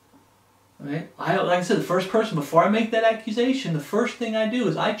 Okay? Like I said, the first person, before I make that accusation, the first thing I do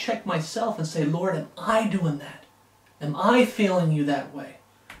is I check myself and say, Lord, am I doing that? Am I failing you that way?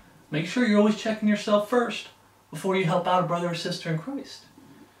 Make sure you're always checking yourself first before you help out a brother or sister in Christ.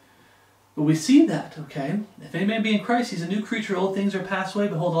 But we see that, okay? If any man be in Christ, he's a new creature. Old things are passed away.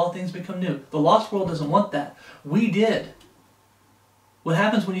 Behold, all things become new. The lost world doesn't want that. We did. What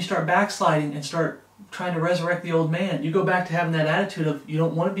happens when you start backsliding and start trying to resurrect the old man? You go back to having that attitude of you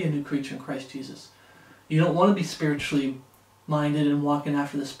don't want to be a new creature in Christ Jesus. You don't want to be spiritually minded and walking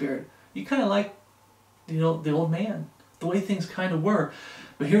after the Spirit. You kind of like, the old man, the way things kind of were.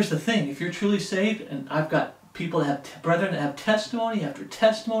 But here's the thing. If you're truly saved, and I've got people that have brethren that have testimony after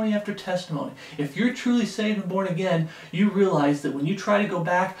testimony after testimony. If you're truly saved and born again, you realize that when you try to go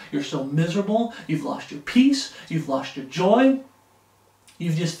back, you're so miserable, you've lost your peace, you've lost your joy,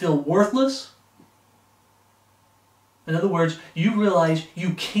 you just feel worthless. In other words, you realize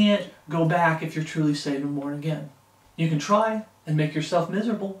you can't go back if you're truly saved and born again. You can try and make yourself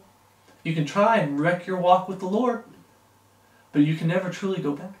miserable. You can try and wreck your walk with the Lord, but you can never truly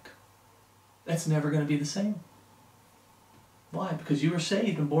go back. That's never going to be the same. Why? Because you were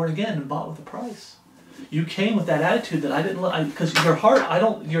saved and born again and bought with a price. You came with that attitude that I didn't like, because your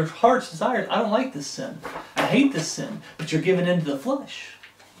heart's desire, I don't like this sin. I hate this sin. But you're giving in to the flesh.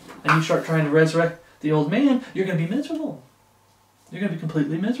 And you start trying to resurrect the old man, you're going to be miserable. You're going to be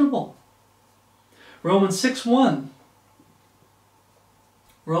completely miserable. Romans 6:1.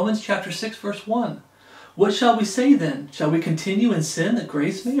 Romans chapter 6, verse 1. What shall we say then? Shall we continue in sin that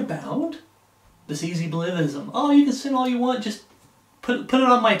grace may abound? This easy believism. Oh, you can sin all you want. Just put it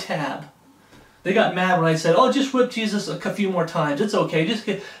on my tab. They got mad when I said, oh, just whip Jesus a few more times. It's okay.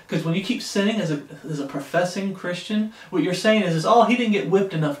 Because when you keep sinning as a professing Christian, what you're saying is, oh, he didn't get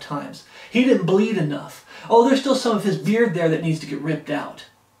whipped enough times. He didn't bleed enough. Oh, there's still some of his beard there that needs to get ripped out.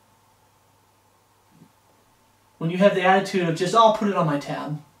 When you have the attitude of just, oh, I'll put it on my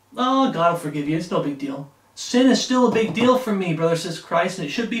tab. Oh, God will forgive you. It's no big deal. Sin is still a big deal for me, brother, says Christ, and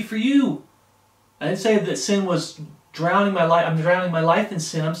it should be for you. I didn't say that sin was drowning my life. I'm drowning my life in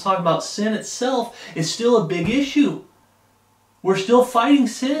sin. I'm talking about sin itself is still a big issue. We're still fighting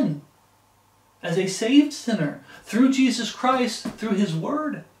sin as a saved sinner through Jesus Christ, through His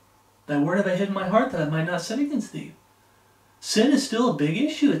Word. Thy word have I hid in my heart that I might not sin against thee. Sin is still a big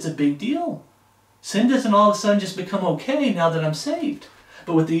issue. It's a big deal. Sin doesn't all of a sudden just become okay now that I'm saved.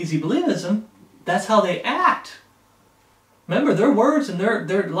 But with the easy believism, that's how they act. Remember, their words and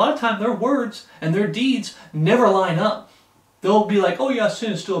a lot of time their words and their deeds never line up. They'll be like, oh yeah,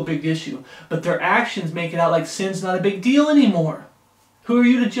 sin is still a big issue. But their actions make it out like sin's not a big deal anymore. Who are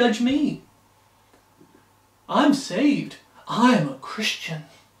you to judge me? I'm saved. I'm a Christian.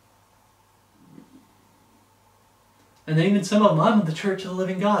 And even some of them, I'm of the Church of the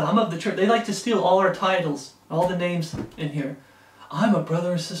Living God. I'm of the church. They like to steal all our titles, all the names in here. I'm a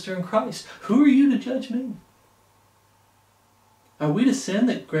brother and sister in Christ. Who are you to judge me? Are we to sin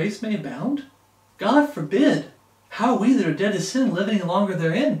that grace may abound? God forbid. How are we that are dead to sin living any longer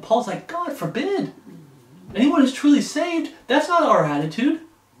therein? Paul's like, God forbid. Anyone who's truly saved, that's not our attitude.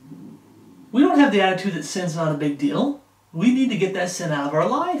 We don't have the attitude that sin's not a big deal. We need to get that sin out of our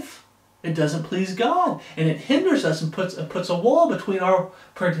life. It doesn't please God. And it hinders us and puts a wall between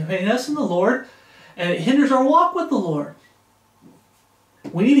us and the Lord. And it hinders our walk with the Lord.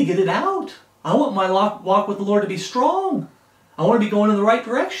 We need to get it out. I want my walk with the Lord to be strong. I want to be going in the right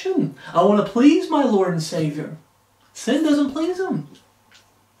direction. I want to please my Lord and Savior. Sin doesn't please Him.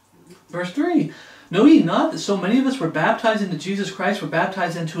 Verse 3. Know ye not that so many of us were baptized into Jesus Christ, were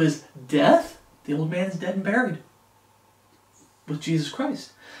baptized into His death? The old man is dead and buried with Jesus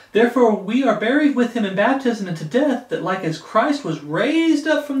Christ. Therefore we are buried with Him in baptism into death, that like as Christ was raised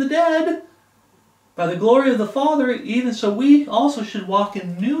up from the dead by the glory of the Father, even so we also should walk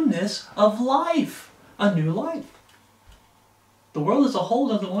in newness of life. A new life. The world as a whole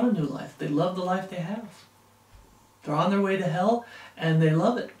doesn't want a new life. They love the life they have. They're on their way to hell, and they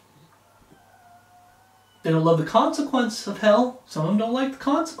love it. They don't love the consequence of hell. Some of them don't like the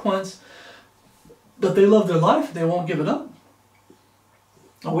consequence. But they love their life. They won't give it up.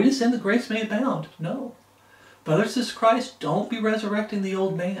 Are we to sin that grace may abound? No. Brothers in Christ, don't be resurrecting the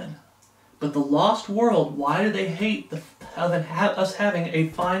old man. But the lost world, why do they hate us having a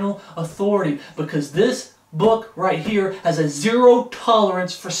final authority? Because this book right here has a zero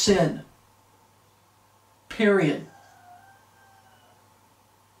tolerance for sin. Period.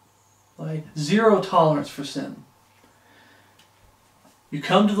 Like, zero tolerance for sin. You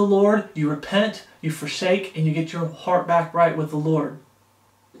come to the Lord, you repent, you forsake, and you get your heart back right with the Lord.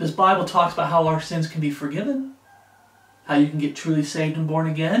 This Bible talks about how our sins can be forgiven, how you can get truly saved and born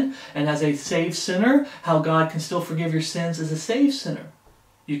again, and as a saved sinner, how God can still forgive your sins as a saved sinner.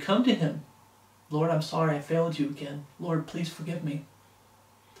 You come to Him. Lord, I'm sorry I failed you again. Lord, please forgive me.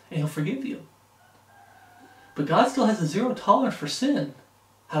 And He'll forgive you. But God still has a zero tolerance for sin.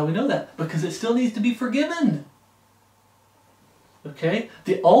 How do we know that? Because it still needs to be forgiven. Okay?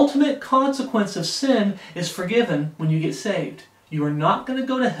 The ultimate consequence of sin is forgiven when you get saved. You are not going to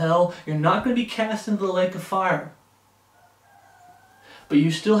go to hell. You're not going to be cast into the lake of fire. But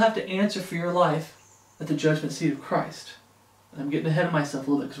you still have to answer for your life at the judgment seat of Christ. I'm getting ahead of myself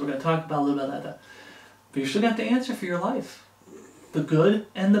a little bit because we're going to talk about a little bit of that. But you're still going to have to answer for your life. The good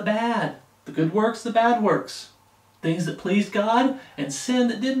and the bad. The good works, the bad works. Things that pleased God and sin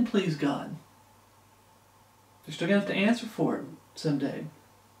that didn't please God. You're still going to have to answer for it someday.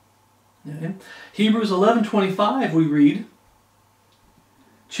 Okay? Hebrews 11:25 we read,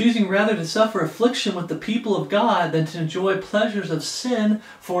 choosing rather to suffer affliction with the people of God than to enjoy pleasures of sin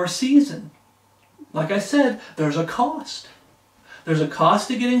for a season. Like I said, there's a cost. There's a cost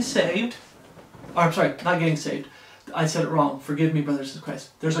to getting saved. Or, I'm sorry, not getting saved. I said it wrong. Forgive me, brothers in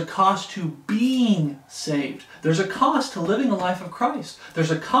Christ. There's a cost to being saved. There's a cost to living a life of Christ.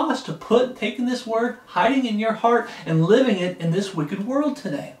 There's a cost to taking this word, hiding in your heart, and living it in this wicked world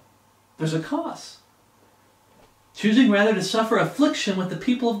today. There's a cost. Choosing rather to suffer affliction with the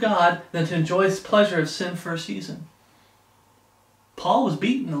people of God than to enjoy the pleasure of sin for a season. Paul was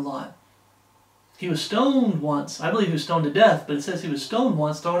beaten a lot. He was stoned once. I believe he was stoned to death, but it says he was stoned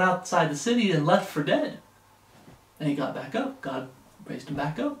once, thrown outside the city, and left for dead. And he got back up. God raised him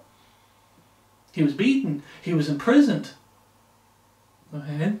back up. He was beaten. He was imprisoned.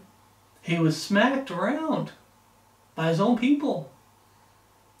 Okay? He was smacked around by his own people.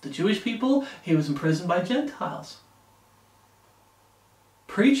 The Jewish people, he was imprisoned by Gentiles.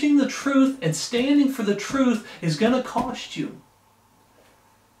 Preaching the truth and standing for the truth is going to cost you.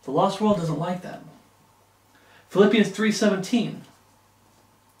 The lost world doesn't like that. Philippians 3:17.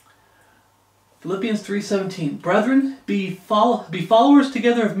 Philippians 3:17. Brethren, be followers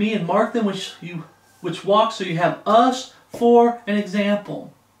together of me and mark them which walk, so you have us for an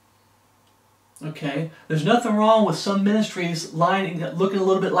example. Okay, there's nothing wrong with some ministries looking a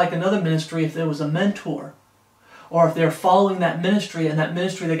little bit like another ministry if there was a mentor. Or if they're following that ministry and that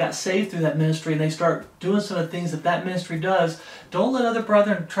ministry they got saved through that ministry and they start doing some of the things that that ministry does, don't let other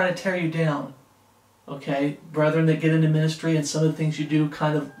brethren try to tear you down. Okay, brethren that get into ministry and some of the things you do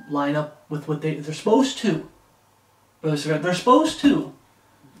kind of line up with what they're supposed to. They're supposed to.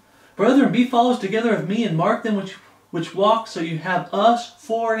 Brethren, be followers together of me and mark them which walk, so you have us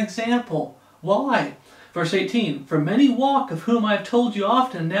for an example. Why? Verse 18, for many walk, of whom I have told you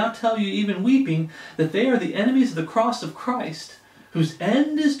often, and now tell you even weeping, that they are the enemies of the cross of Christ, whose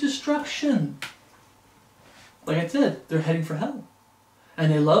end is destruction. Like I said, they're heading for hell.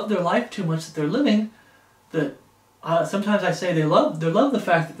 And they love their life too much that they're living, that sometimes I say they love the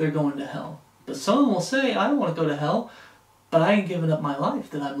fact that they're going to hell. But someone will say, I don't want to go to hell, but I ain't giving up my life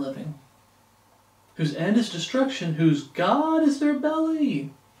that I'm living. Whose end is destruction, whose God is their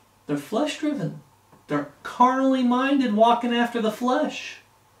belly. They're flesh-driven. They're carnally minded, walking after the flesh.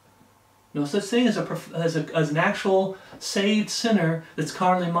 No such thing as an actual saved sinner that's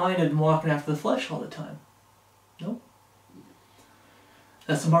carnally minded and walking after the flesh all the time. Nope.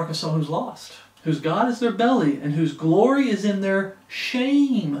 That's the mark of someone who's lost. Whose God is their belly, and whose glory is in their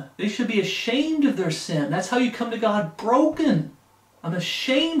shame. They should be ashamed of their sin. That's how you come to God broken. I'm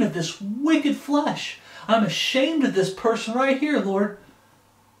ashamed of this wicked flesh. I'm ashamed of this person right here, Lord.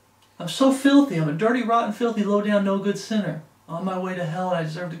 I'm so filthy. I'm a dirty, rotten, filthy, low-down, no-good sinner. On my way to hell, and I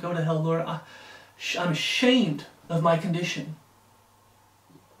deserve to go to hell, Lord. I'm ashamed of my condition.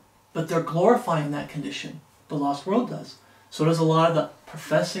 But they're glorifying that condition. The lost world does. So does a lot of the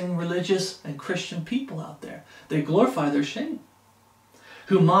professing religious and Christian people out there. They glorify their shame.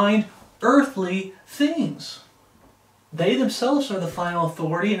 Who mind earthly things. They themselves are the final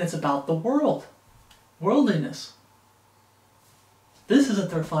authority, and it's about the world. Worldliness. This isn't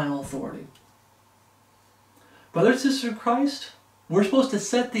their final authority. Brothers and sisters in Christ, we're supposed to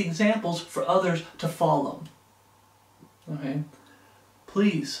set the examples for others to follow. Okay?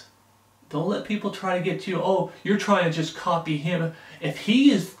 Please, Don't let people try to get you, oh, you're trying to just copy him. If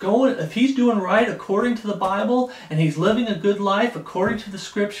he's doing right according to the Bible, and he's living a good life according to the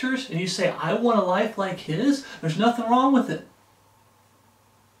Scriptures, and you say, I want a life like his, there's nothing wrong with it.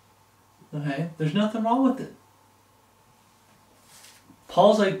 Okay? There's nothing wrong with it.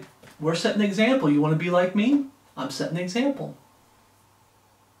 Paul's like, we're setting an example. You want to be like me? I'm setting an example.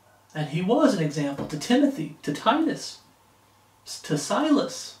 And he was an example to Timothy, to Titus, to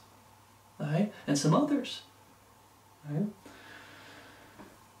Silas, right? And some others. Right?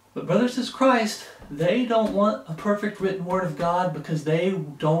 But brothers in Christ, they don't want a perfect written word of God because they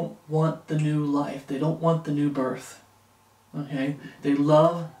don't want the new life. They don't want the new birth. Okay? They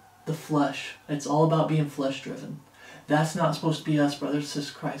love the flesh. It's all about being flesh-driven. That's not supposed to be us, brothers and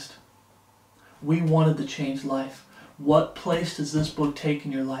sisters in Christ. We wanted to change life. What place does this book take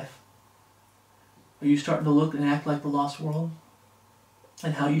in your life? Are you starting to look and act like the lost world?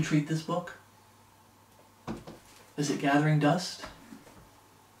 And how you treat this book? Is it gathering dust?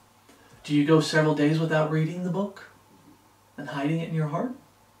 Do you go several days without reading the book and hiding it in your heart?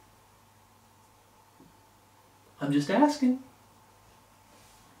 I'm just asking.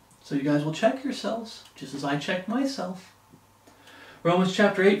 So you guys will check yourselves, just as I checked myself. Romans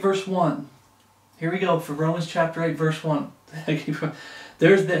chapter 8, verse 1. Here we go for Romans chapter 8, verse 1.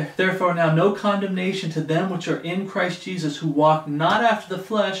 Therefore now no condemnation to them which are in Christ Jesus, who walk not after the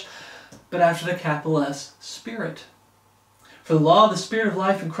flesh, but after the capital S, Spirit. For the law of the Spirit of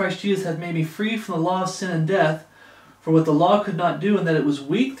life in Christ Jesus hath made me free from the law of sin and death. For what the law could not do, in that it was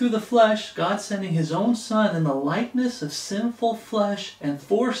weak through the flesh, God sending his own Son in the likeness of sinful flesh, and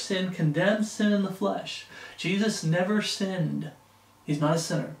for sin condemned sin in the flesh. Jesus never sinned. He's not a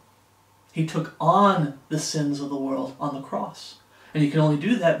sinner. He took on the sins of the world on the cross. And he can only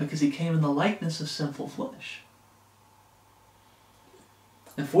do that because he came in the likeness of sinful flesh.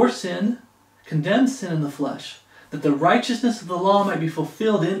 And for sin, condemned sin in the flesh, that the righteousness of the law might be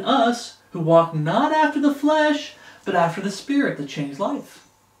fulfilled in us, who walk not after the flesh, but after the Spirit, the changed life.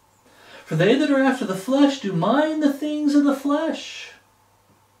 For they that are after the flesh do mind the things of the flesh.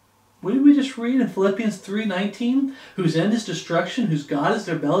 What did we just read in Philippians 3:19? Whose end is destruction, whose God is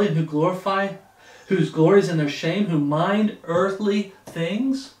their belly, and whose glory is in their shame, who mind earthly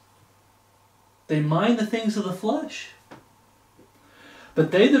things. They mind the things of the flesh.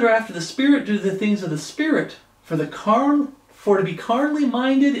 But they that are after the Spirit do the things of the Spirit. For to be carnally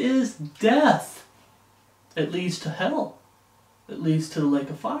minded is death. It leads to hell. It leads to the lake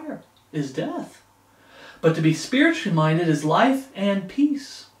of fire, is death. But to be spiritually minded is life and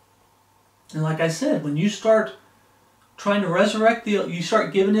peace. And like I said, when you start trying to resurrect you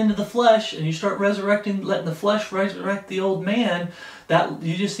start giving into the flesh, and you start letting the flesh resurrect the old man, that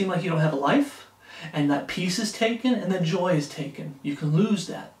you just seem like you don't have a life, and that peace is taken, and the joy is taken. You can lose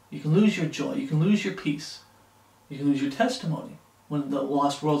that. You can lose your joy. You can lose your peace. You can lose your testimony when the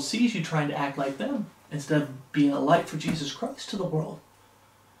lost world sees you trying to act like them, instead of being a light for Jesus Christ to the world.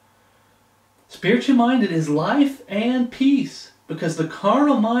 Spiritually minded is life and peace, because the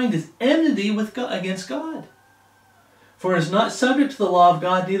carnal mind is enmity with God, against God. For it is not subject to the law of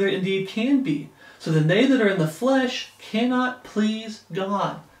God, neither indeed can be. So then they that are in the flesh cannot please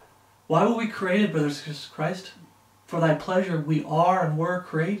God. Why were we created, brothers and sisters in Christ? For thy pleasure we are and were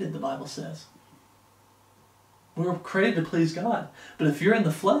created, the Bible says. We were created to please God. But if you're in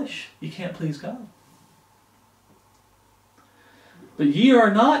the flesh, you can't please God. But ye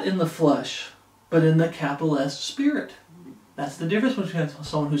are not in the flesh, but in the capital S, Spirit. That's the difference between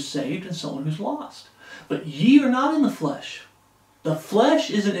someone who's saved and someone who's lost. But ye are not in the flesh. The flesh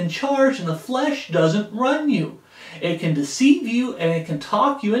isn't in charge, and the flesh doesn't run you. It can deceive you, and it can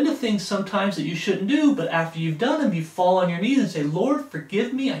talk you into things sometimes that you shouldn't do, but after you've done them, you fall on your knees and say, Lord,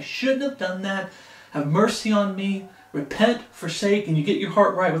 forgive me, I shouldn't have done that. Have mercy on me. Repent, forsake, and you get your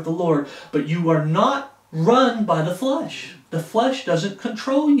heart right with the Lord. But you are not run by the flesh. The flesh doesn't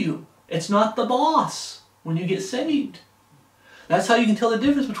control you. It's not the boss when you get saved. That's how you can tell the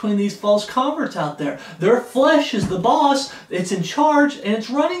difference between these false converts out there. Their flesh is the boss, it's in charge, and it's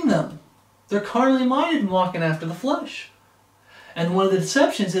running them. They're carnally minded and walking after the flesh. And one of the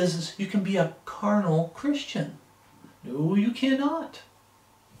deceptions is you can be a carnal Christian. No, you cannot.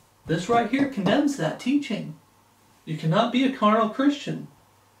 This right here condemns that teaching. You cannot be a carnal Christian.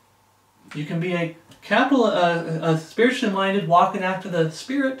 You can be a spiritually minded, walking after the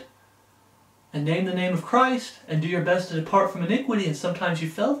Spirit, and name the name of Christ, and do your best to depart from iniquity, and sometimes you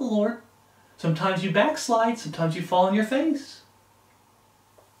fail the Lord. Sometimes you backslide, sometimes you fall on your face.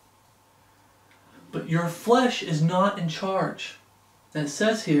 But your flesh is not in charge. And it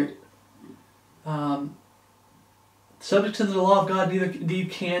says here, subject to the law of God, neither indeed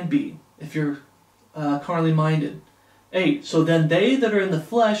can be. if you're carnally minded. 8. So then they that are in the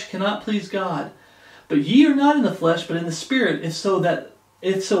flesh cannot please God. But ye are not in the flesh, but in the Spirit, if so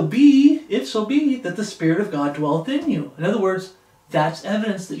be that the Spirit of God dwelleth in you. In other words, that's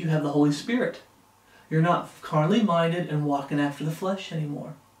evidence that you have the Holy Spirit. You're not carnally minded and walking after the flesh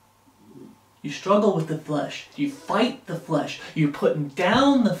anymore. You struggle with the flesh. You fight the flesh. You're putting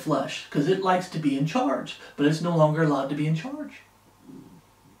down the flesh because it likes to be in charge, but it's no longer allowed to be in charge.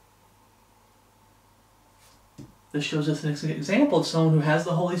 This shows us an example of someone who has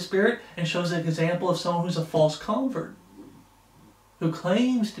the Holy Spirit, and shows an example of someone who's a false convert, who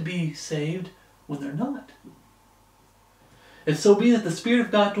claims to be saved when they're not. If so be that the Spirit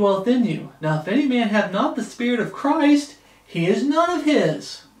of God dwelleth in you. Now if any man have not the Spirit of Christ, he is none of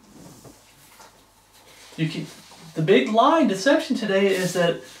his. The big lie and deception today is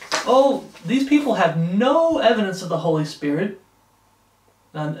that, oh, these people have no evidence of the Holy Spirit.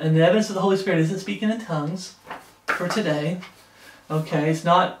 And the evidence of the Holy Spirit isn't speaking in tongues for today. Okay, it's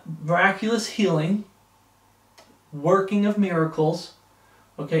not miraculous healing, working of miracles.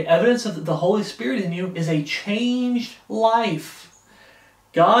 Okay, evidence of the Holy Spirit in you is a changed life.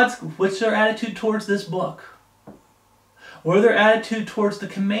 What's their attitude towards this book? What are their attitude towards the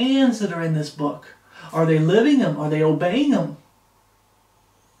commands that are in this book? Are they living them? Are they obeying them?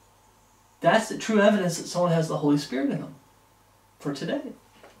 That's the true evidence that someone has the Holy Spirit in them for today.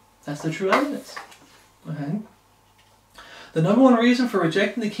 That's the true evidence. Okay. The number one reason for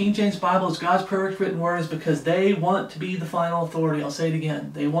rejecting the King James Bible as God's perfect written word is because they want to be the final authority. I'll say it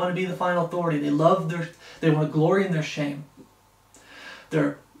again. They want to be the final authority. They want to glory in their shame.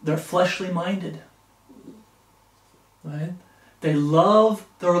 They're fleshly minded. Right? They love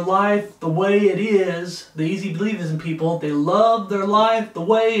their life the way it is. The easy believism people, they love their life the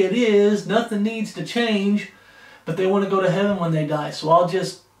way it is. Nothing needs to change. But they want to go to heaven when they die. So I'll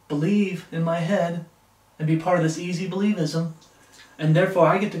just believe in my head and be part of this easy believism, and therefore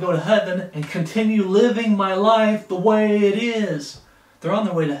I get to go to heaven and continue living my life the way it is. They're on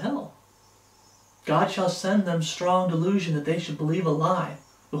their way to hell. God shall send them strong delusion that they should believe a lie,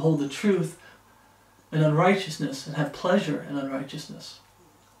 who hold the truth in unrighteousness and have pleasure in unrighteousness.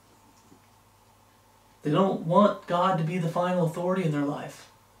 They don't want God to be the final authority in their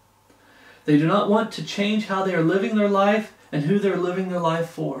life. They do not want to change how they are living their life and who they're living their life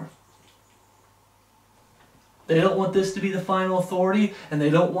for. They don't want this to be the final authority, and they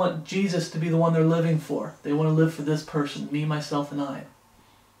don't want Jesus to be the one they're living for. They want to live for this person, me, myself, and I.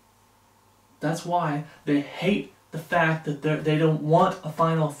 That's why they hate the fact that they don't want a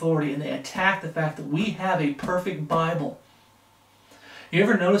final authority, and they attack the fact that we have a perfect Bible. You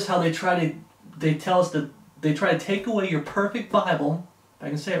ever notice how they try to take away your perfect Bible, if I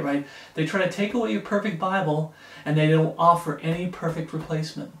can say it right, they try to take away your perfect Bible, and they don't offer any perfect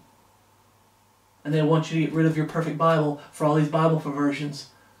replacement. And they want you to get rid of your perfect Bible for all these Bible perversions.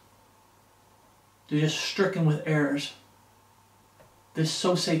 They're just stricken with errors. They're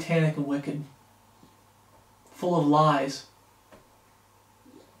so satanic and wicked. Full of lies.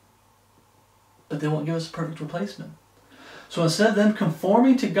 But they won't give us a perfect replacement. So instead of them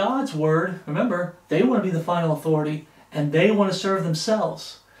conforming to God's word, remember, they want to be the final authority, and they want to serve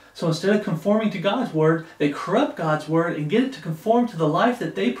themselves. So instead of conforming to God's word, they corrupt God's word and get it to conform to the life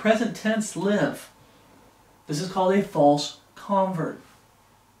that they present tense live. This is called a false convert.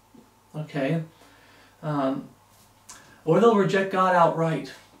 Okay? Or they'll reject God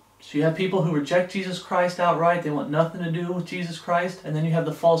outright. So you have people who reject Jesus Christ outright. They want nothing to do with Jesus Christ. And then you have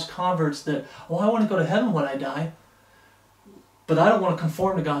the false converts that, oh, I want to go to heaven when I die. But I don't want to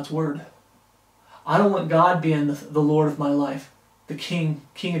conform to God's word. I don't want God being the Lord of my life. The King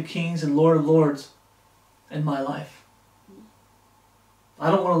of kings and Lord of lords in my life. I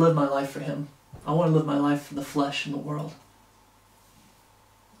don't want to live my life for Him. I want to live my life for the flesh and the world.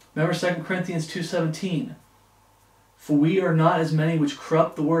 Remember 2 Corinthians 2:17. For we are not as many which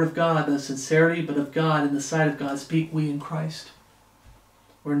corrupt the word of God, the sincerity, but of God, in the sight of God speak we in Christ.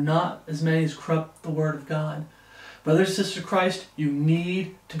 We're not as many as corrupt the word of God. Brothers and sisters of Christ, you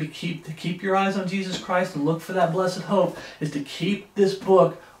need to keep your eyes on Jesus Christ and look for that blessed hope, is to keep this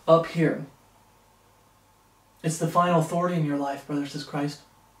book up here. It's the final authority in your life, brothers and sisters of Christ.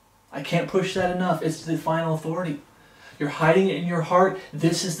 I can't push that enough. It's the final authority. You're hiding it in your heart.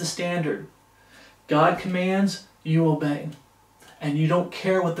 This is the standard. God commands, you obey. And you don't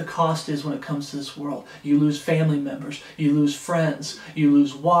care what the cost is when it comes to this world. You lose family members. You lose friends. You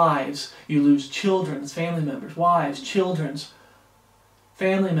lose wives. You lose children's family members. Wives, children's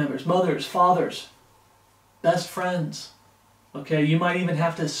family members, mothers, fathers, best friends. Okay, you might even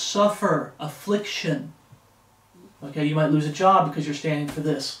have to suffer affliction. Okay, you might lose a job because you're standing for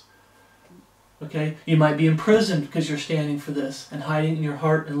this. Okay? You might be imprisoned because you're standing for this and hiding in your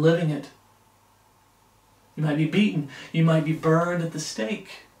heart and living it. You might be beaten. You might be burned at the stake.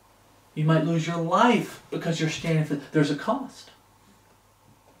 You might lose your life because you're standing for it. There's a cost.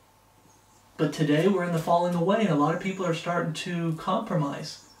 But today we're in the falling away, and a lot of people are starting to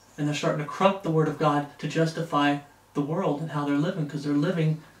compromise. And they're starting to corrupt the Word of God to justify the world and how they're living, because their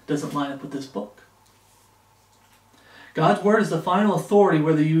living doesn't line up with this book. God's Word is the final authority,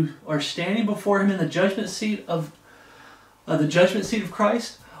 whether you are standing before Him in the judgment seat of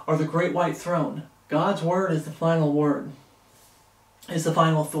Christ or the great white throne. God's Word is the final word. Is the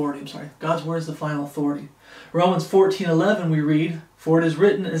final authority. I'm sorry. God's Word is the final authority. Romans 14:11 we read, "For it is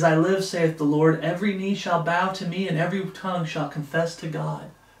written, As I live, saith the Lord, every knee shall bow to me, and every tongue shall confess to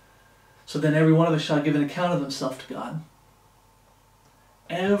God." So then every one of us shall give an account of himself to God.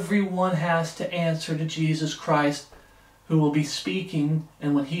 Everyone has to answer to Jesus Christ, who will be speaking,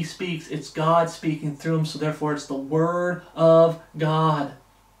 and when He speaks, it's God speaking through Him, so therefore it's the Word of God.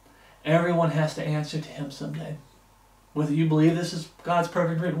 Everyone has to answer to Him someday. Whether you believe this is God's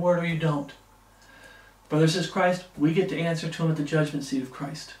perfect written Word or you don't. Brothers in Christ, we get to answer to Him at the judgment seat of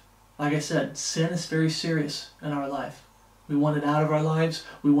Christ. Like I said, sin is very serious in our life. We want it out of our lives.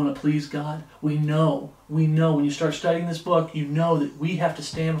 We want to please God. We know when you start studying this book, you know that we have to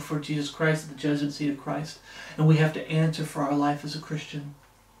stand before Jesus Christ at the judgment seat of Christ. And we have to answer for our life as a Christian.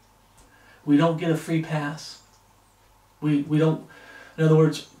 We don't get a free pass. We don't, in other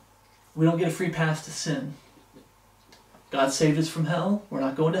words, we don't get a free pass to sin. God saved us from hell. We're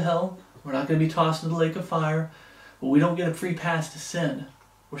not going to hell. We're not going to be tossed into the lake of fire. But we don't get a free pass to sin.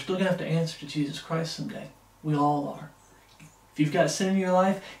 We're still going to have to answer to Jesus Christ someday. We all are. If you've got sin in your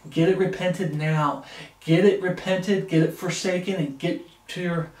life, get it repented now. Get it repented, get it forsaken, and get to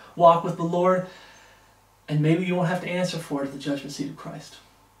your walk with the Lord. And maybe you won't have to answer for it at the judgment seat of Christ.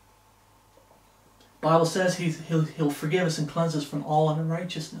 The Bible says He'll forgive us and cleanse us from all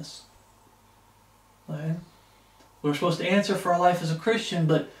unrighteousness. Right? We're supposed to answer for our life as a Christian,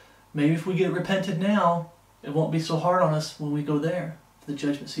 but maybe if we get it repented now, it won't be so hard on us when we go there, to the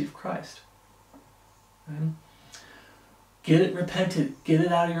judgment seat of Christ. Right? Get it repented. Get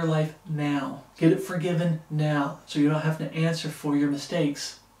it out of your life now. Get it forgiven now, so you don't have to answer for your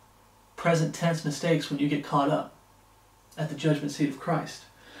mistakes, present tense mistakes, when you get caught up at the judgment seat of Christ.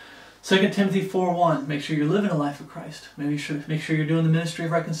 2 Timothy 4:1. Make sure you're living a life of Christ. Make sure you're doing the ministry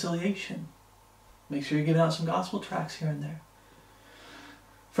of reconciliation. Make sure you're giving out some gospel tracts here and there.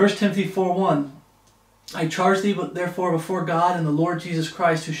 1 Timothy 4:1. I charge thee therefore before God and the Lord Jesus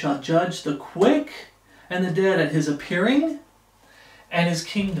Christ, who shall judge the quick and the dead at His appearing and His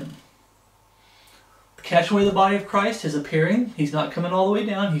kingdom. Catch away the body of Christ, His appearing. He's not coming all the way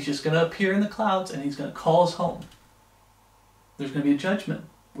down. He's just going to appear in the clouds, and He's going to call us home. There's going to be a judgment.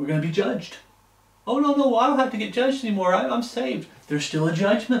 We're going to be judged. Oh, no, I don't have to get judged anymore. I'm saved. There's still a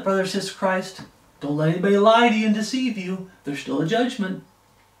judgment, brothers and sisters in Christ. Don't let anybody lie to you and deceive you. There's still a judgment.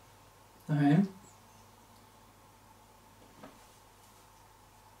 All right?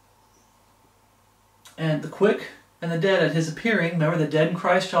 And the quick and the dead at His appearing, remember, the dead in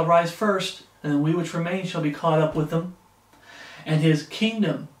Christ shall rise first, and then we which remain shall be caught up with them. And His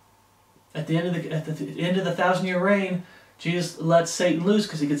kingdom, at the end of the 1,000-year reign, Jesus lets Satan loose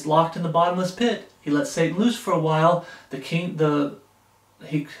because he gets locked in the bottomless pit. He lets Satan loose for a while. He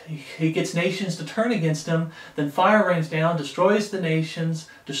gets nations to turn against Him. Then fire rains down, destroys the nations,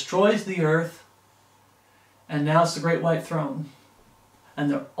 destroys the earth, and now it's the great white throne. And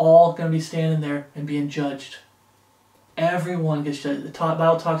they're all going to be standing there and being judged. Everyone gets judged. The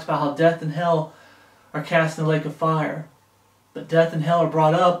Bible talks about how death and hell are cast in the lake of fire. But death and hell are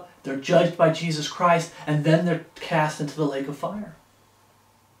brought up, they're judged by Jesus Christ, and then they're cast into the lake of fire.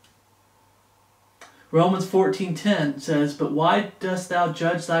 Romans 14:10 says, But why dost thou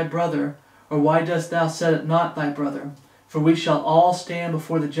judge thy brother, or why dost thou set it not thy brother? For we shall all stand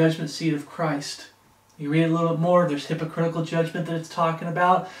before the judgment seat of Christ. You read it a little bit more, there's hypocritical judgment that it's talking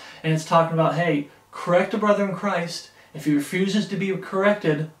about, and it's talking about, hey, correct a brother in Christ. If he refuses to be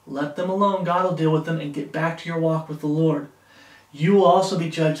corrected, let them alone. God will deal with them, and get back to your walk with the Lord. You will also be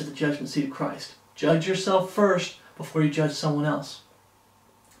judged at the judgment seat of Christ. Judge yourself first before you judge someone else.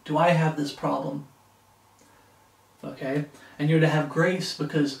 Do I have this problem? Okay? And you're to have grace,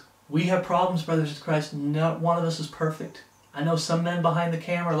 because we have problems, brothers in Christ. Not one of us is perfect. I know some men behind the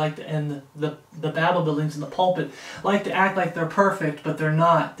camera and the Babel buildings and the pulpit like to act like they're perfect, but they're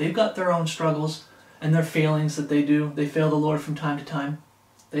not. They've got their own struggles and their failings that they do. They fail the Lord from time to time.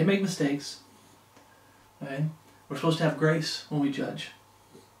 They make mistakes. Right? We're supposed to have grace when we judge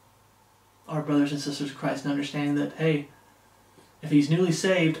our brothers and sisters in Christ, and understanding that, hey, If he's newly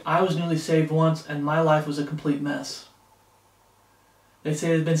saved, I was newly saved once and my life was a complete mess. They say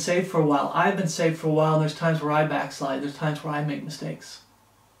they've been saved for a while. I've been saved for a while, and there's times where I backslide. There's times where I make mistakes.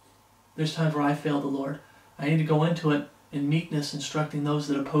 There's times where I fail the Lord. I need to go into it in meekness, instructing those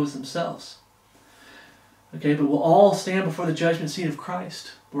that oppose themselves. Okay, but we'll all stand before the judgment seat of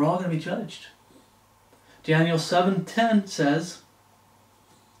Christ. We're all going to be judged. Daniel 7:10 says,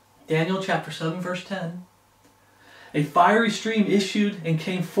 Daniel chapter 7 verse 10, a fiery stream issued and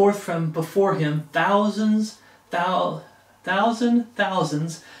came forth from before him. Thousands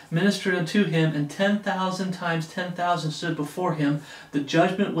ministered unto him, and 10,000 times 10,000 stood before him. The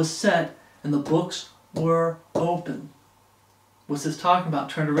judgment was set, and the books were open. What's this talking about?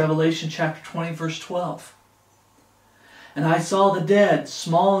 Turn to Revelation chapter 20, verse 12. And I saw the dead,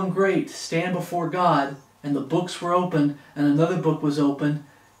 small and great, stand before God, and the books were opened, and another book was opened,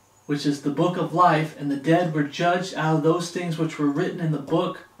 which is the book of life, and the dead were judged out of those things which were written in the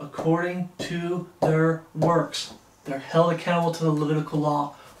book according to their works. They're held accountable to the Levitical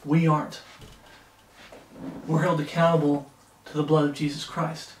law. We aren't. We're held accountable to the blood of Jesus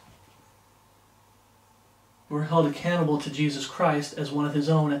Christ. We're held accountable to Jesus Christ as one of his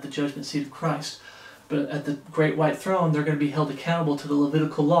own at the judgment seat of Christ. But at the great white throne, they're going to be held accountable to the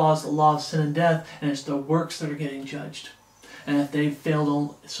Levitical laws, the law of sin and death, and it's their works that are getting judged. And if they've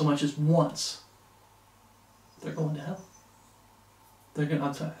failed so much as once, they're going to hell. They're going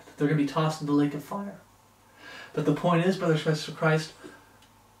to be tossed into the lake of fire. But the point is, brothers and sisters of Christ,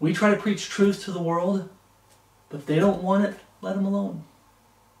 we try to preach truth to the world, but if they don't want it, let them alone.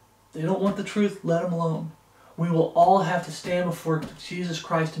 If they don't want the truth, let them alone. We will all have to stand before Jesus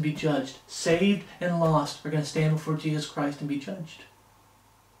Christ and be judged. Saved and lost are going to stand before Jesus Christ and be judged.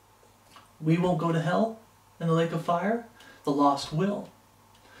 We won't go to hell in the lake of fire. The lost will.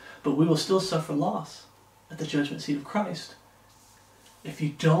 But we will still suffer loss at the judgment seat of Christ. If you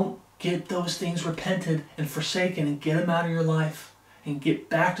don't get those things repented and forsaken and get them out of your life and get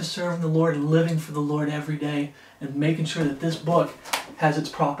back to serving the Lord and living for the Lord every day and making sure that this book has its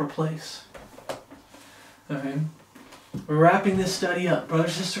proper place. Okay. We're wrapping this study up.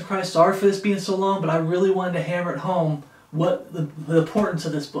 Brothers and sisters in Christ, sorry for this being so long, but I really wanted to hammer it home what the importance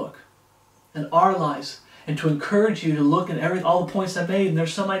of this book and our lives, and to encourage you to look at all the points I made, and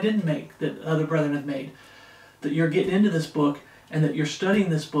there's some I didn't make that other brethren have made, that you're getting into this book, and that you're studying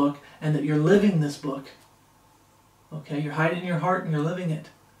this book, and that you're living this book. Okay, you're hiding in your heart and you're living it.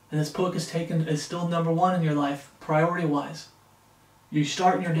 And this book is still number one in your life, priority-wise. You're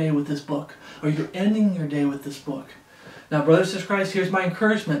starting your day with this book, or you're ending your day with this book. Now, brothers and sisters in Christ, here's my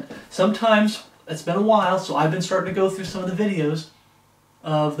encouragement. Sometimes, it's been a while, so I've been starting to go through some of the videos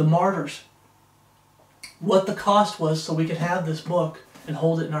of the martyrs. What the cost was so we could have this book and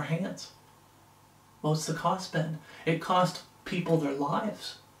hold it in our hands. What's the cost been? It cost people their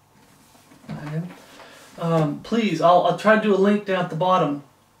lives. Okay. Please, I'll try to do a link down at the bottom.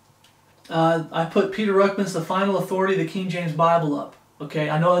 I put Peter Ruckman's The Final Authority, the King James Bible up.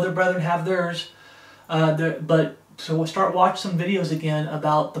 Okay, I know other brethren have theirs, but so we'll start watching some videos again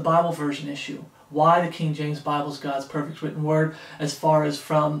about the Bible version issue. Why the King James Bible is God's perfect written word, as far as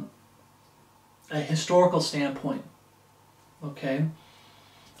from a historical standpoint. Okay,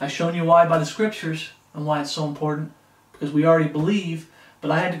 I've shown you why by the scriptures and why it's so important, because we already believe,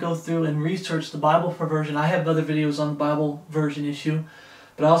 but I had to go through and research the Bible version. I have other videos on the Bible version issue,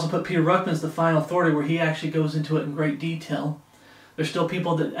 but I also put Peter Ruckman's The Final Authority, where he actually goes into it in great detail. There's still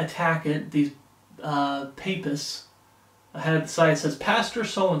people that attack it, these papists. I had a site that says, Pastor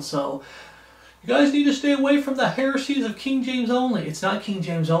so-and-so, you guys need to stay away from the heresies of King James only. It's not King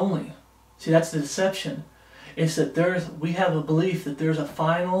James only. See, that's the deception. It's that we have a belief that there's a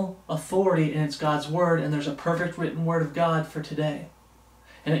final authority and it's God's Word, and there's a perfect written Word of God for today.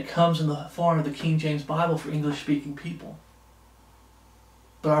 And it comes in the form of the King James Bible for English-speaking people.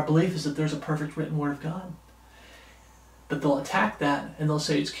 But our belief is that there's a perfect written Word of God. But they'll attack that and they'll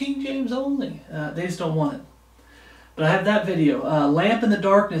say it's King James only. They just don't want it. But I have that video. Lamp in the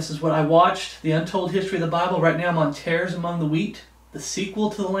Darkness is what I watched. The Untold History of the Bible. Right now I'm on Tares Among the Wheat, the sequel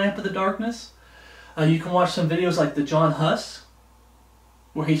to The Lamp of the Darkness. You can watch some videos like the John Huss,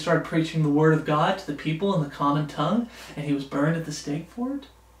 where he started preaching the Word of God to the people in the common tongue, and he was burned at the stake for it.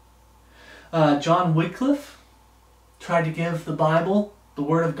 John Wycliffe tried to give the Bible, the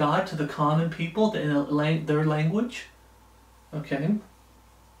Word of God, to the common people in their language. Okay.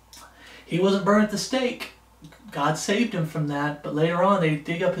 He wasn't burned at the stake. God saved him from that, but later on they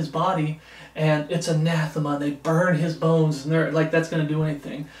dig up his body and it's anathema. They burn his bones, and they're like, that's going to do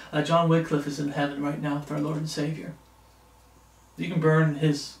anything. John Wycliffe is in heaven right now with our Lord and Savior. You can burn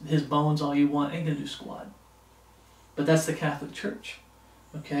his bones all you want, ain't going to do squat. but that's the Catholic Church.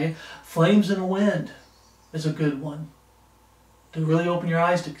 Okay? Flames in the Wind is a good one. To really open your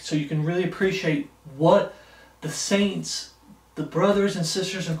eyes so you can really appreciate what the saints, the brothers and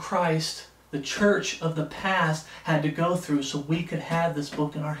sisters in Christ, the church of the past had to go through so we could have this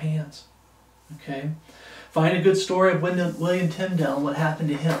book in our hands. Okay? Find a good story of William Tyndale and what happened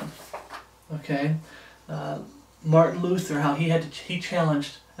to him. Okay? Martin Luther, how he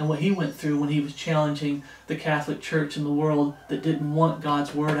challenged and what he went through when he was challenging the Catholic Church in the world that didn't want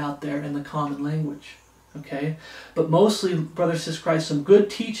God's word out there in the common language. Okay? But mostly, brothers and sisters in Christ, some good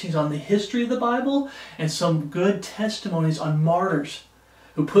teachings on the history of the Bible and some good testimonies on martyrs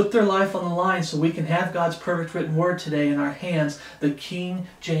who put their life on the line so we can have God's perfect written word today in our hands, the King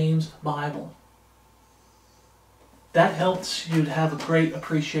James Bible. That helps you to have a great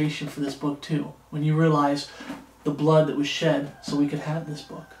appreciation for this book too, when you realize the blood that was shed so we could have this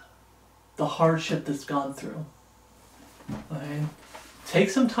book. The hardship that's gone through. Okay?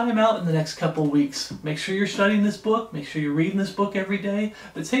 Take some time out in the next couple of weeks. Make sure you're studying this book. Make sure you're reading this book every day.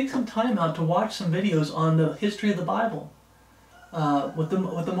 But take some time out to watch some videos on the history of the Bible. What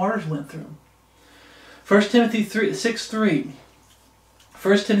the martyrs went through. 1 Timothy 6:3.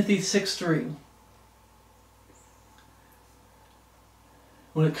 1 Timothy 6:3.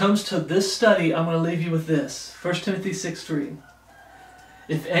 When it comes to this study, I'm going to leave you with this. 1 Timothy 6:3.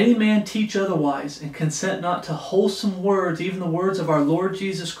 If any man teach otherwise, and consent not to wholesome words, even the words of our Lord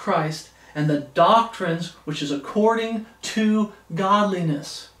Jesus Christ, and the doctrines which is according to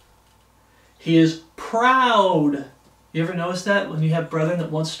godliness, he is proud. You ever notice that when you have brethren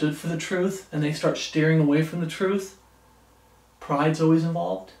that once stood for the truth, and they start steering away from the truth? Pride's always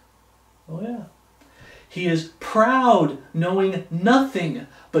involved. Oh yeah. He is proud, knowing nothing,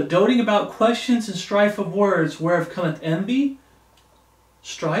 but doting about questions and strife of words, whereof cometh envy,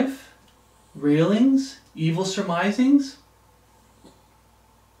 strife, railings, evil surmisings.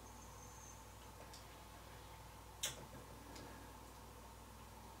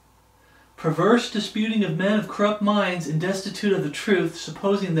 Perverse disputing of men of corrupt minds and destitute of the truth,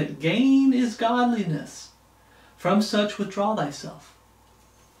 supposing that gain is godliness. From such withdraw thyself.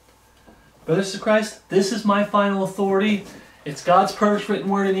 Brothers of Christ, this is my final authority. It's God's perfect written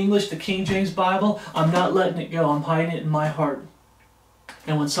word in English, the King James Bible. I'm not letting it go. I'm hiding it in my heart.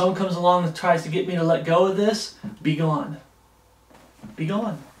 And when someone comes along and tries to get me to let go of this, be gone. Be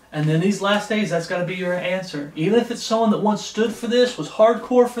gone. And then these last days, that's got to be your answer. Even if it's someone that once stood for this, was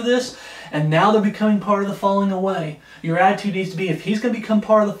hardcore for this, and now they're becoming part of the falling away. Your attitude needs to be, if he's going to become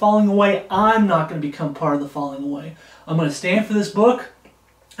part of the falling away, I'm not going to become part of the falling away. I'm going to stand for this book,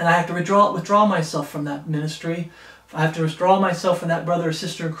 and I have to withdraw myself from that ministry. I have to withdraw myself from that brother or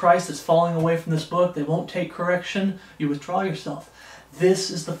sister in Christ that's falling away from this book. They won't take correction. You withdraw yourself. This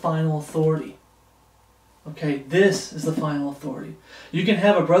is the final authority. Okay, this is the final authority. You can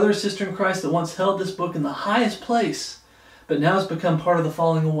have a brother or sister in Christ that once held this book in the highest place, but now it's become part of the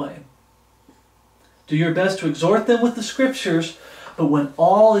falling away. Do your best to exhort them with the Scriptures, but when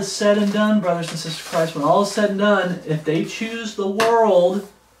all is said and done, brothers and sisters in Christ, when all is said and done, if they choose the world,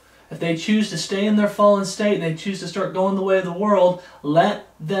 if they choose to stay in their fallen state and they choose to start going the way of the world, let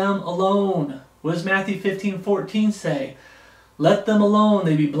them alone. What does Matthew 15:14 say? Let them alone.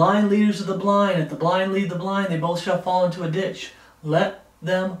 They be blind leaders of the blind. If the blind lead the blind, they both shall fall into a ditch. Let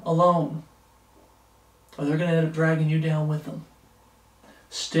them alone, or they're going to end up dragging you down with them.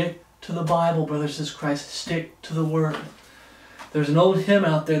 Stick to the Bible, brothers and sisters in Christ. Stick to the Word. There's an old hymn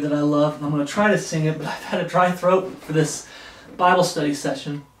out there that I love, and I'm going to try to sing it, but I've had a dry throat for this Bible study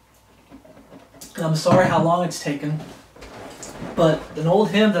session. And I'm sorry how long it's taken. But an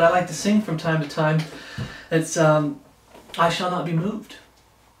old hymn that I like to sing from time to time, it's I shall not be moved.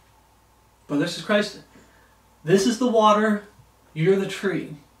 Brothers and Christ, this is the water, you're the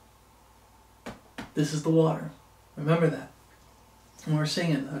tree. This is the water. Remember that when we're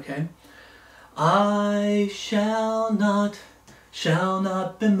singing, okay? I shall not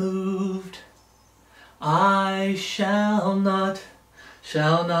be moved. I shall not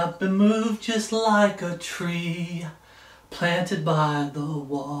be moved, just like a tree planted by the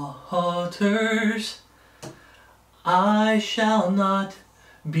waters. I shall not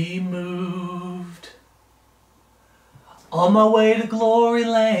be moved. On my way to glory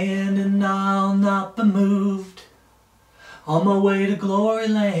land, and I'll not be moved. On my way to glory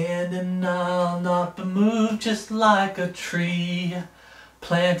land, and I'll not be moved, just like a tree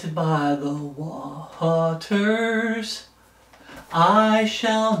planted by the waters. I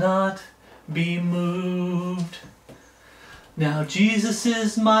shall not be moved. Now Jesus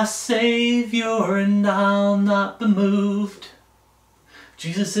is my Savior, and I'll not be moved.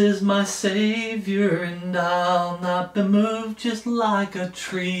 Jesus is my Savior, and I'll not be moved, just like a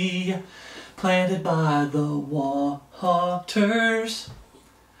tree planted by the waters.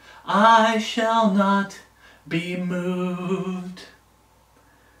 I shall not be moved.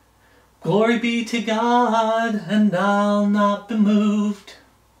 Glory be to God, and I'll not be moved.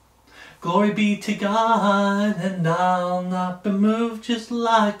 Glory be to God, and I'll not be moved, just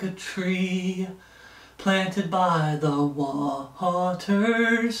like a tree planted by the waters.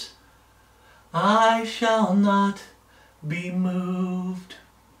 I shall not be moved.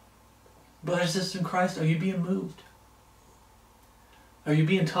 Brothers and sisters in Christ, are you being moved? Are you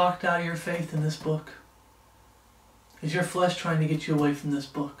being talked out of your faith in this book? Is your flesh trying to get you away from this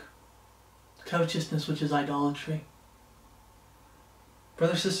book? Covetousness, which is idolatry.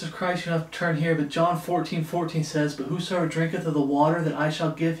 Brothers and sisters in Christ, you don't have to turn here, but John 14:14 says, But whosoever drinketh of the water that I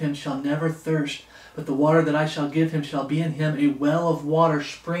shall give him shall never thirst, but the water that I shall give him shall be in him a well of water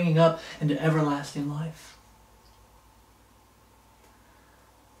springing up into everlasting life.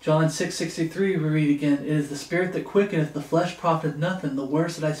 John 6:63 we read again, It is the spirit that quickeneth, the flesh profiteth nothing. The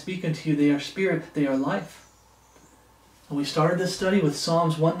words that I speak unto you, they are spirit, they are life. And we started this study with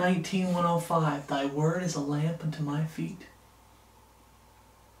Psalms 119:105. Thy word is a lamp unto my feet.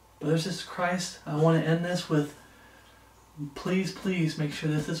 Brothers and sisters in Christ, I want to end this with, please, please make sure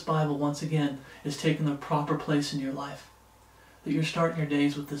that this Bible, once again, is taking the proper place in your life. That you're starting your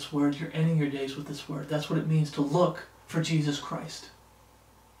days with this word, you're ending your days with this word. That's what it means to look for Jesus Christ.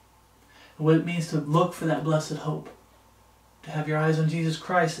 And what it means to look for that blessed hope. To have your eyes on Jesus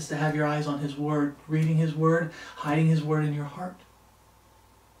Christ is to have your eyes on His Word, reading His Word, hiding His Word in your heart.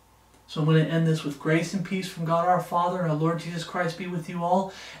 So I'm going to end this with grace and peace from God our Father and our Lord Jesus Christ be with you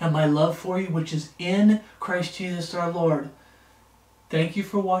all, and my love for you, which is in Christ Jesus our Lord. Thank you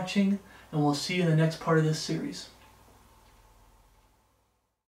for watching, and we'll see you in the next part of this series.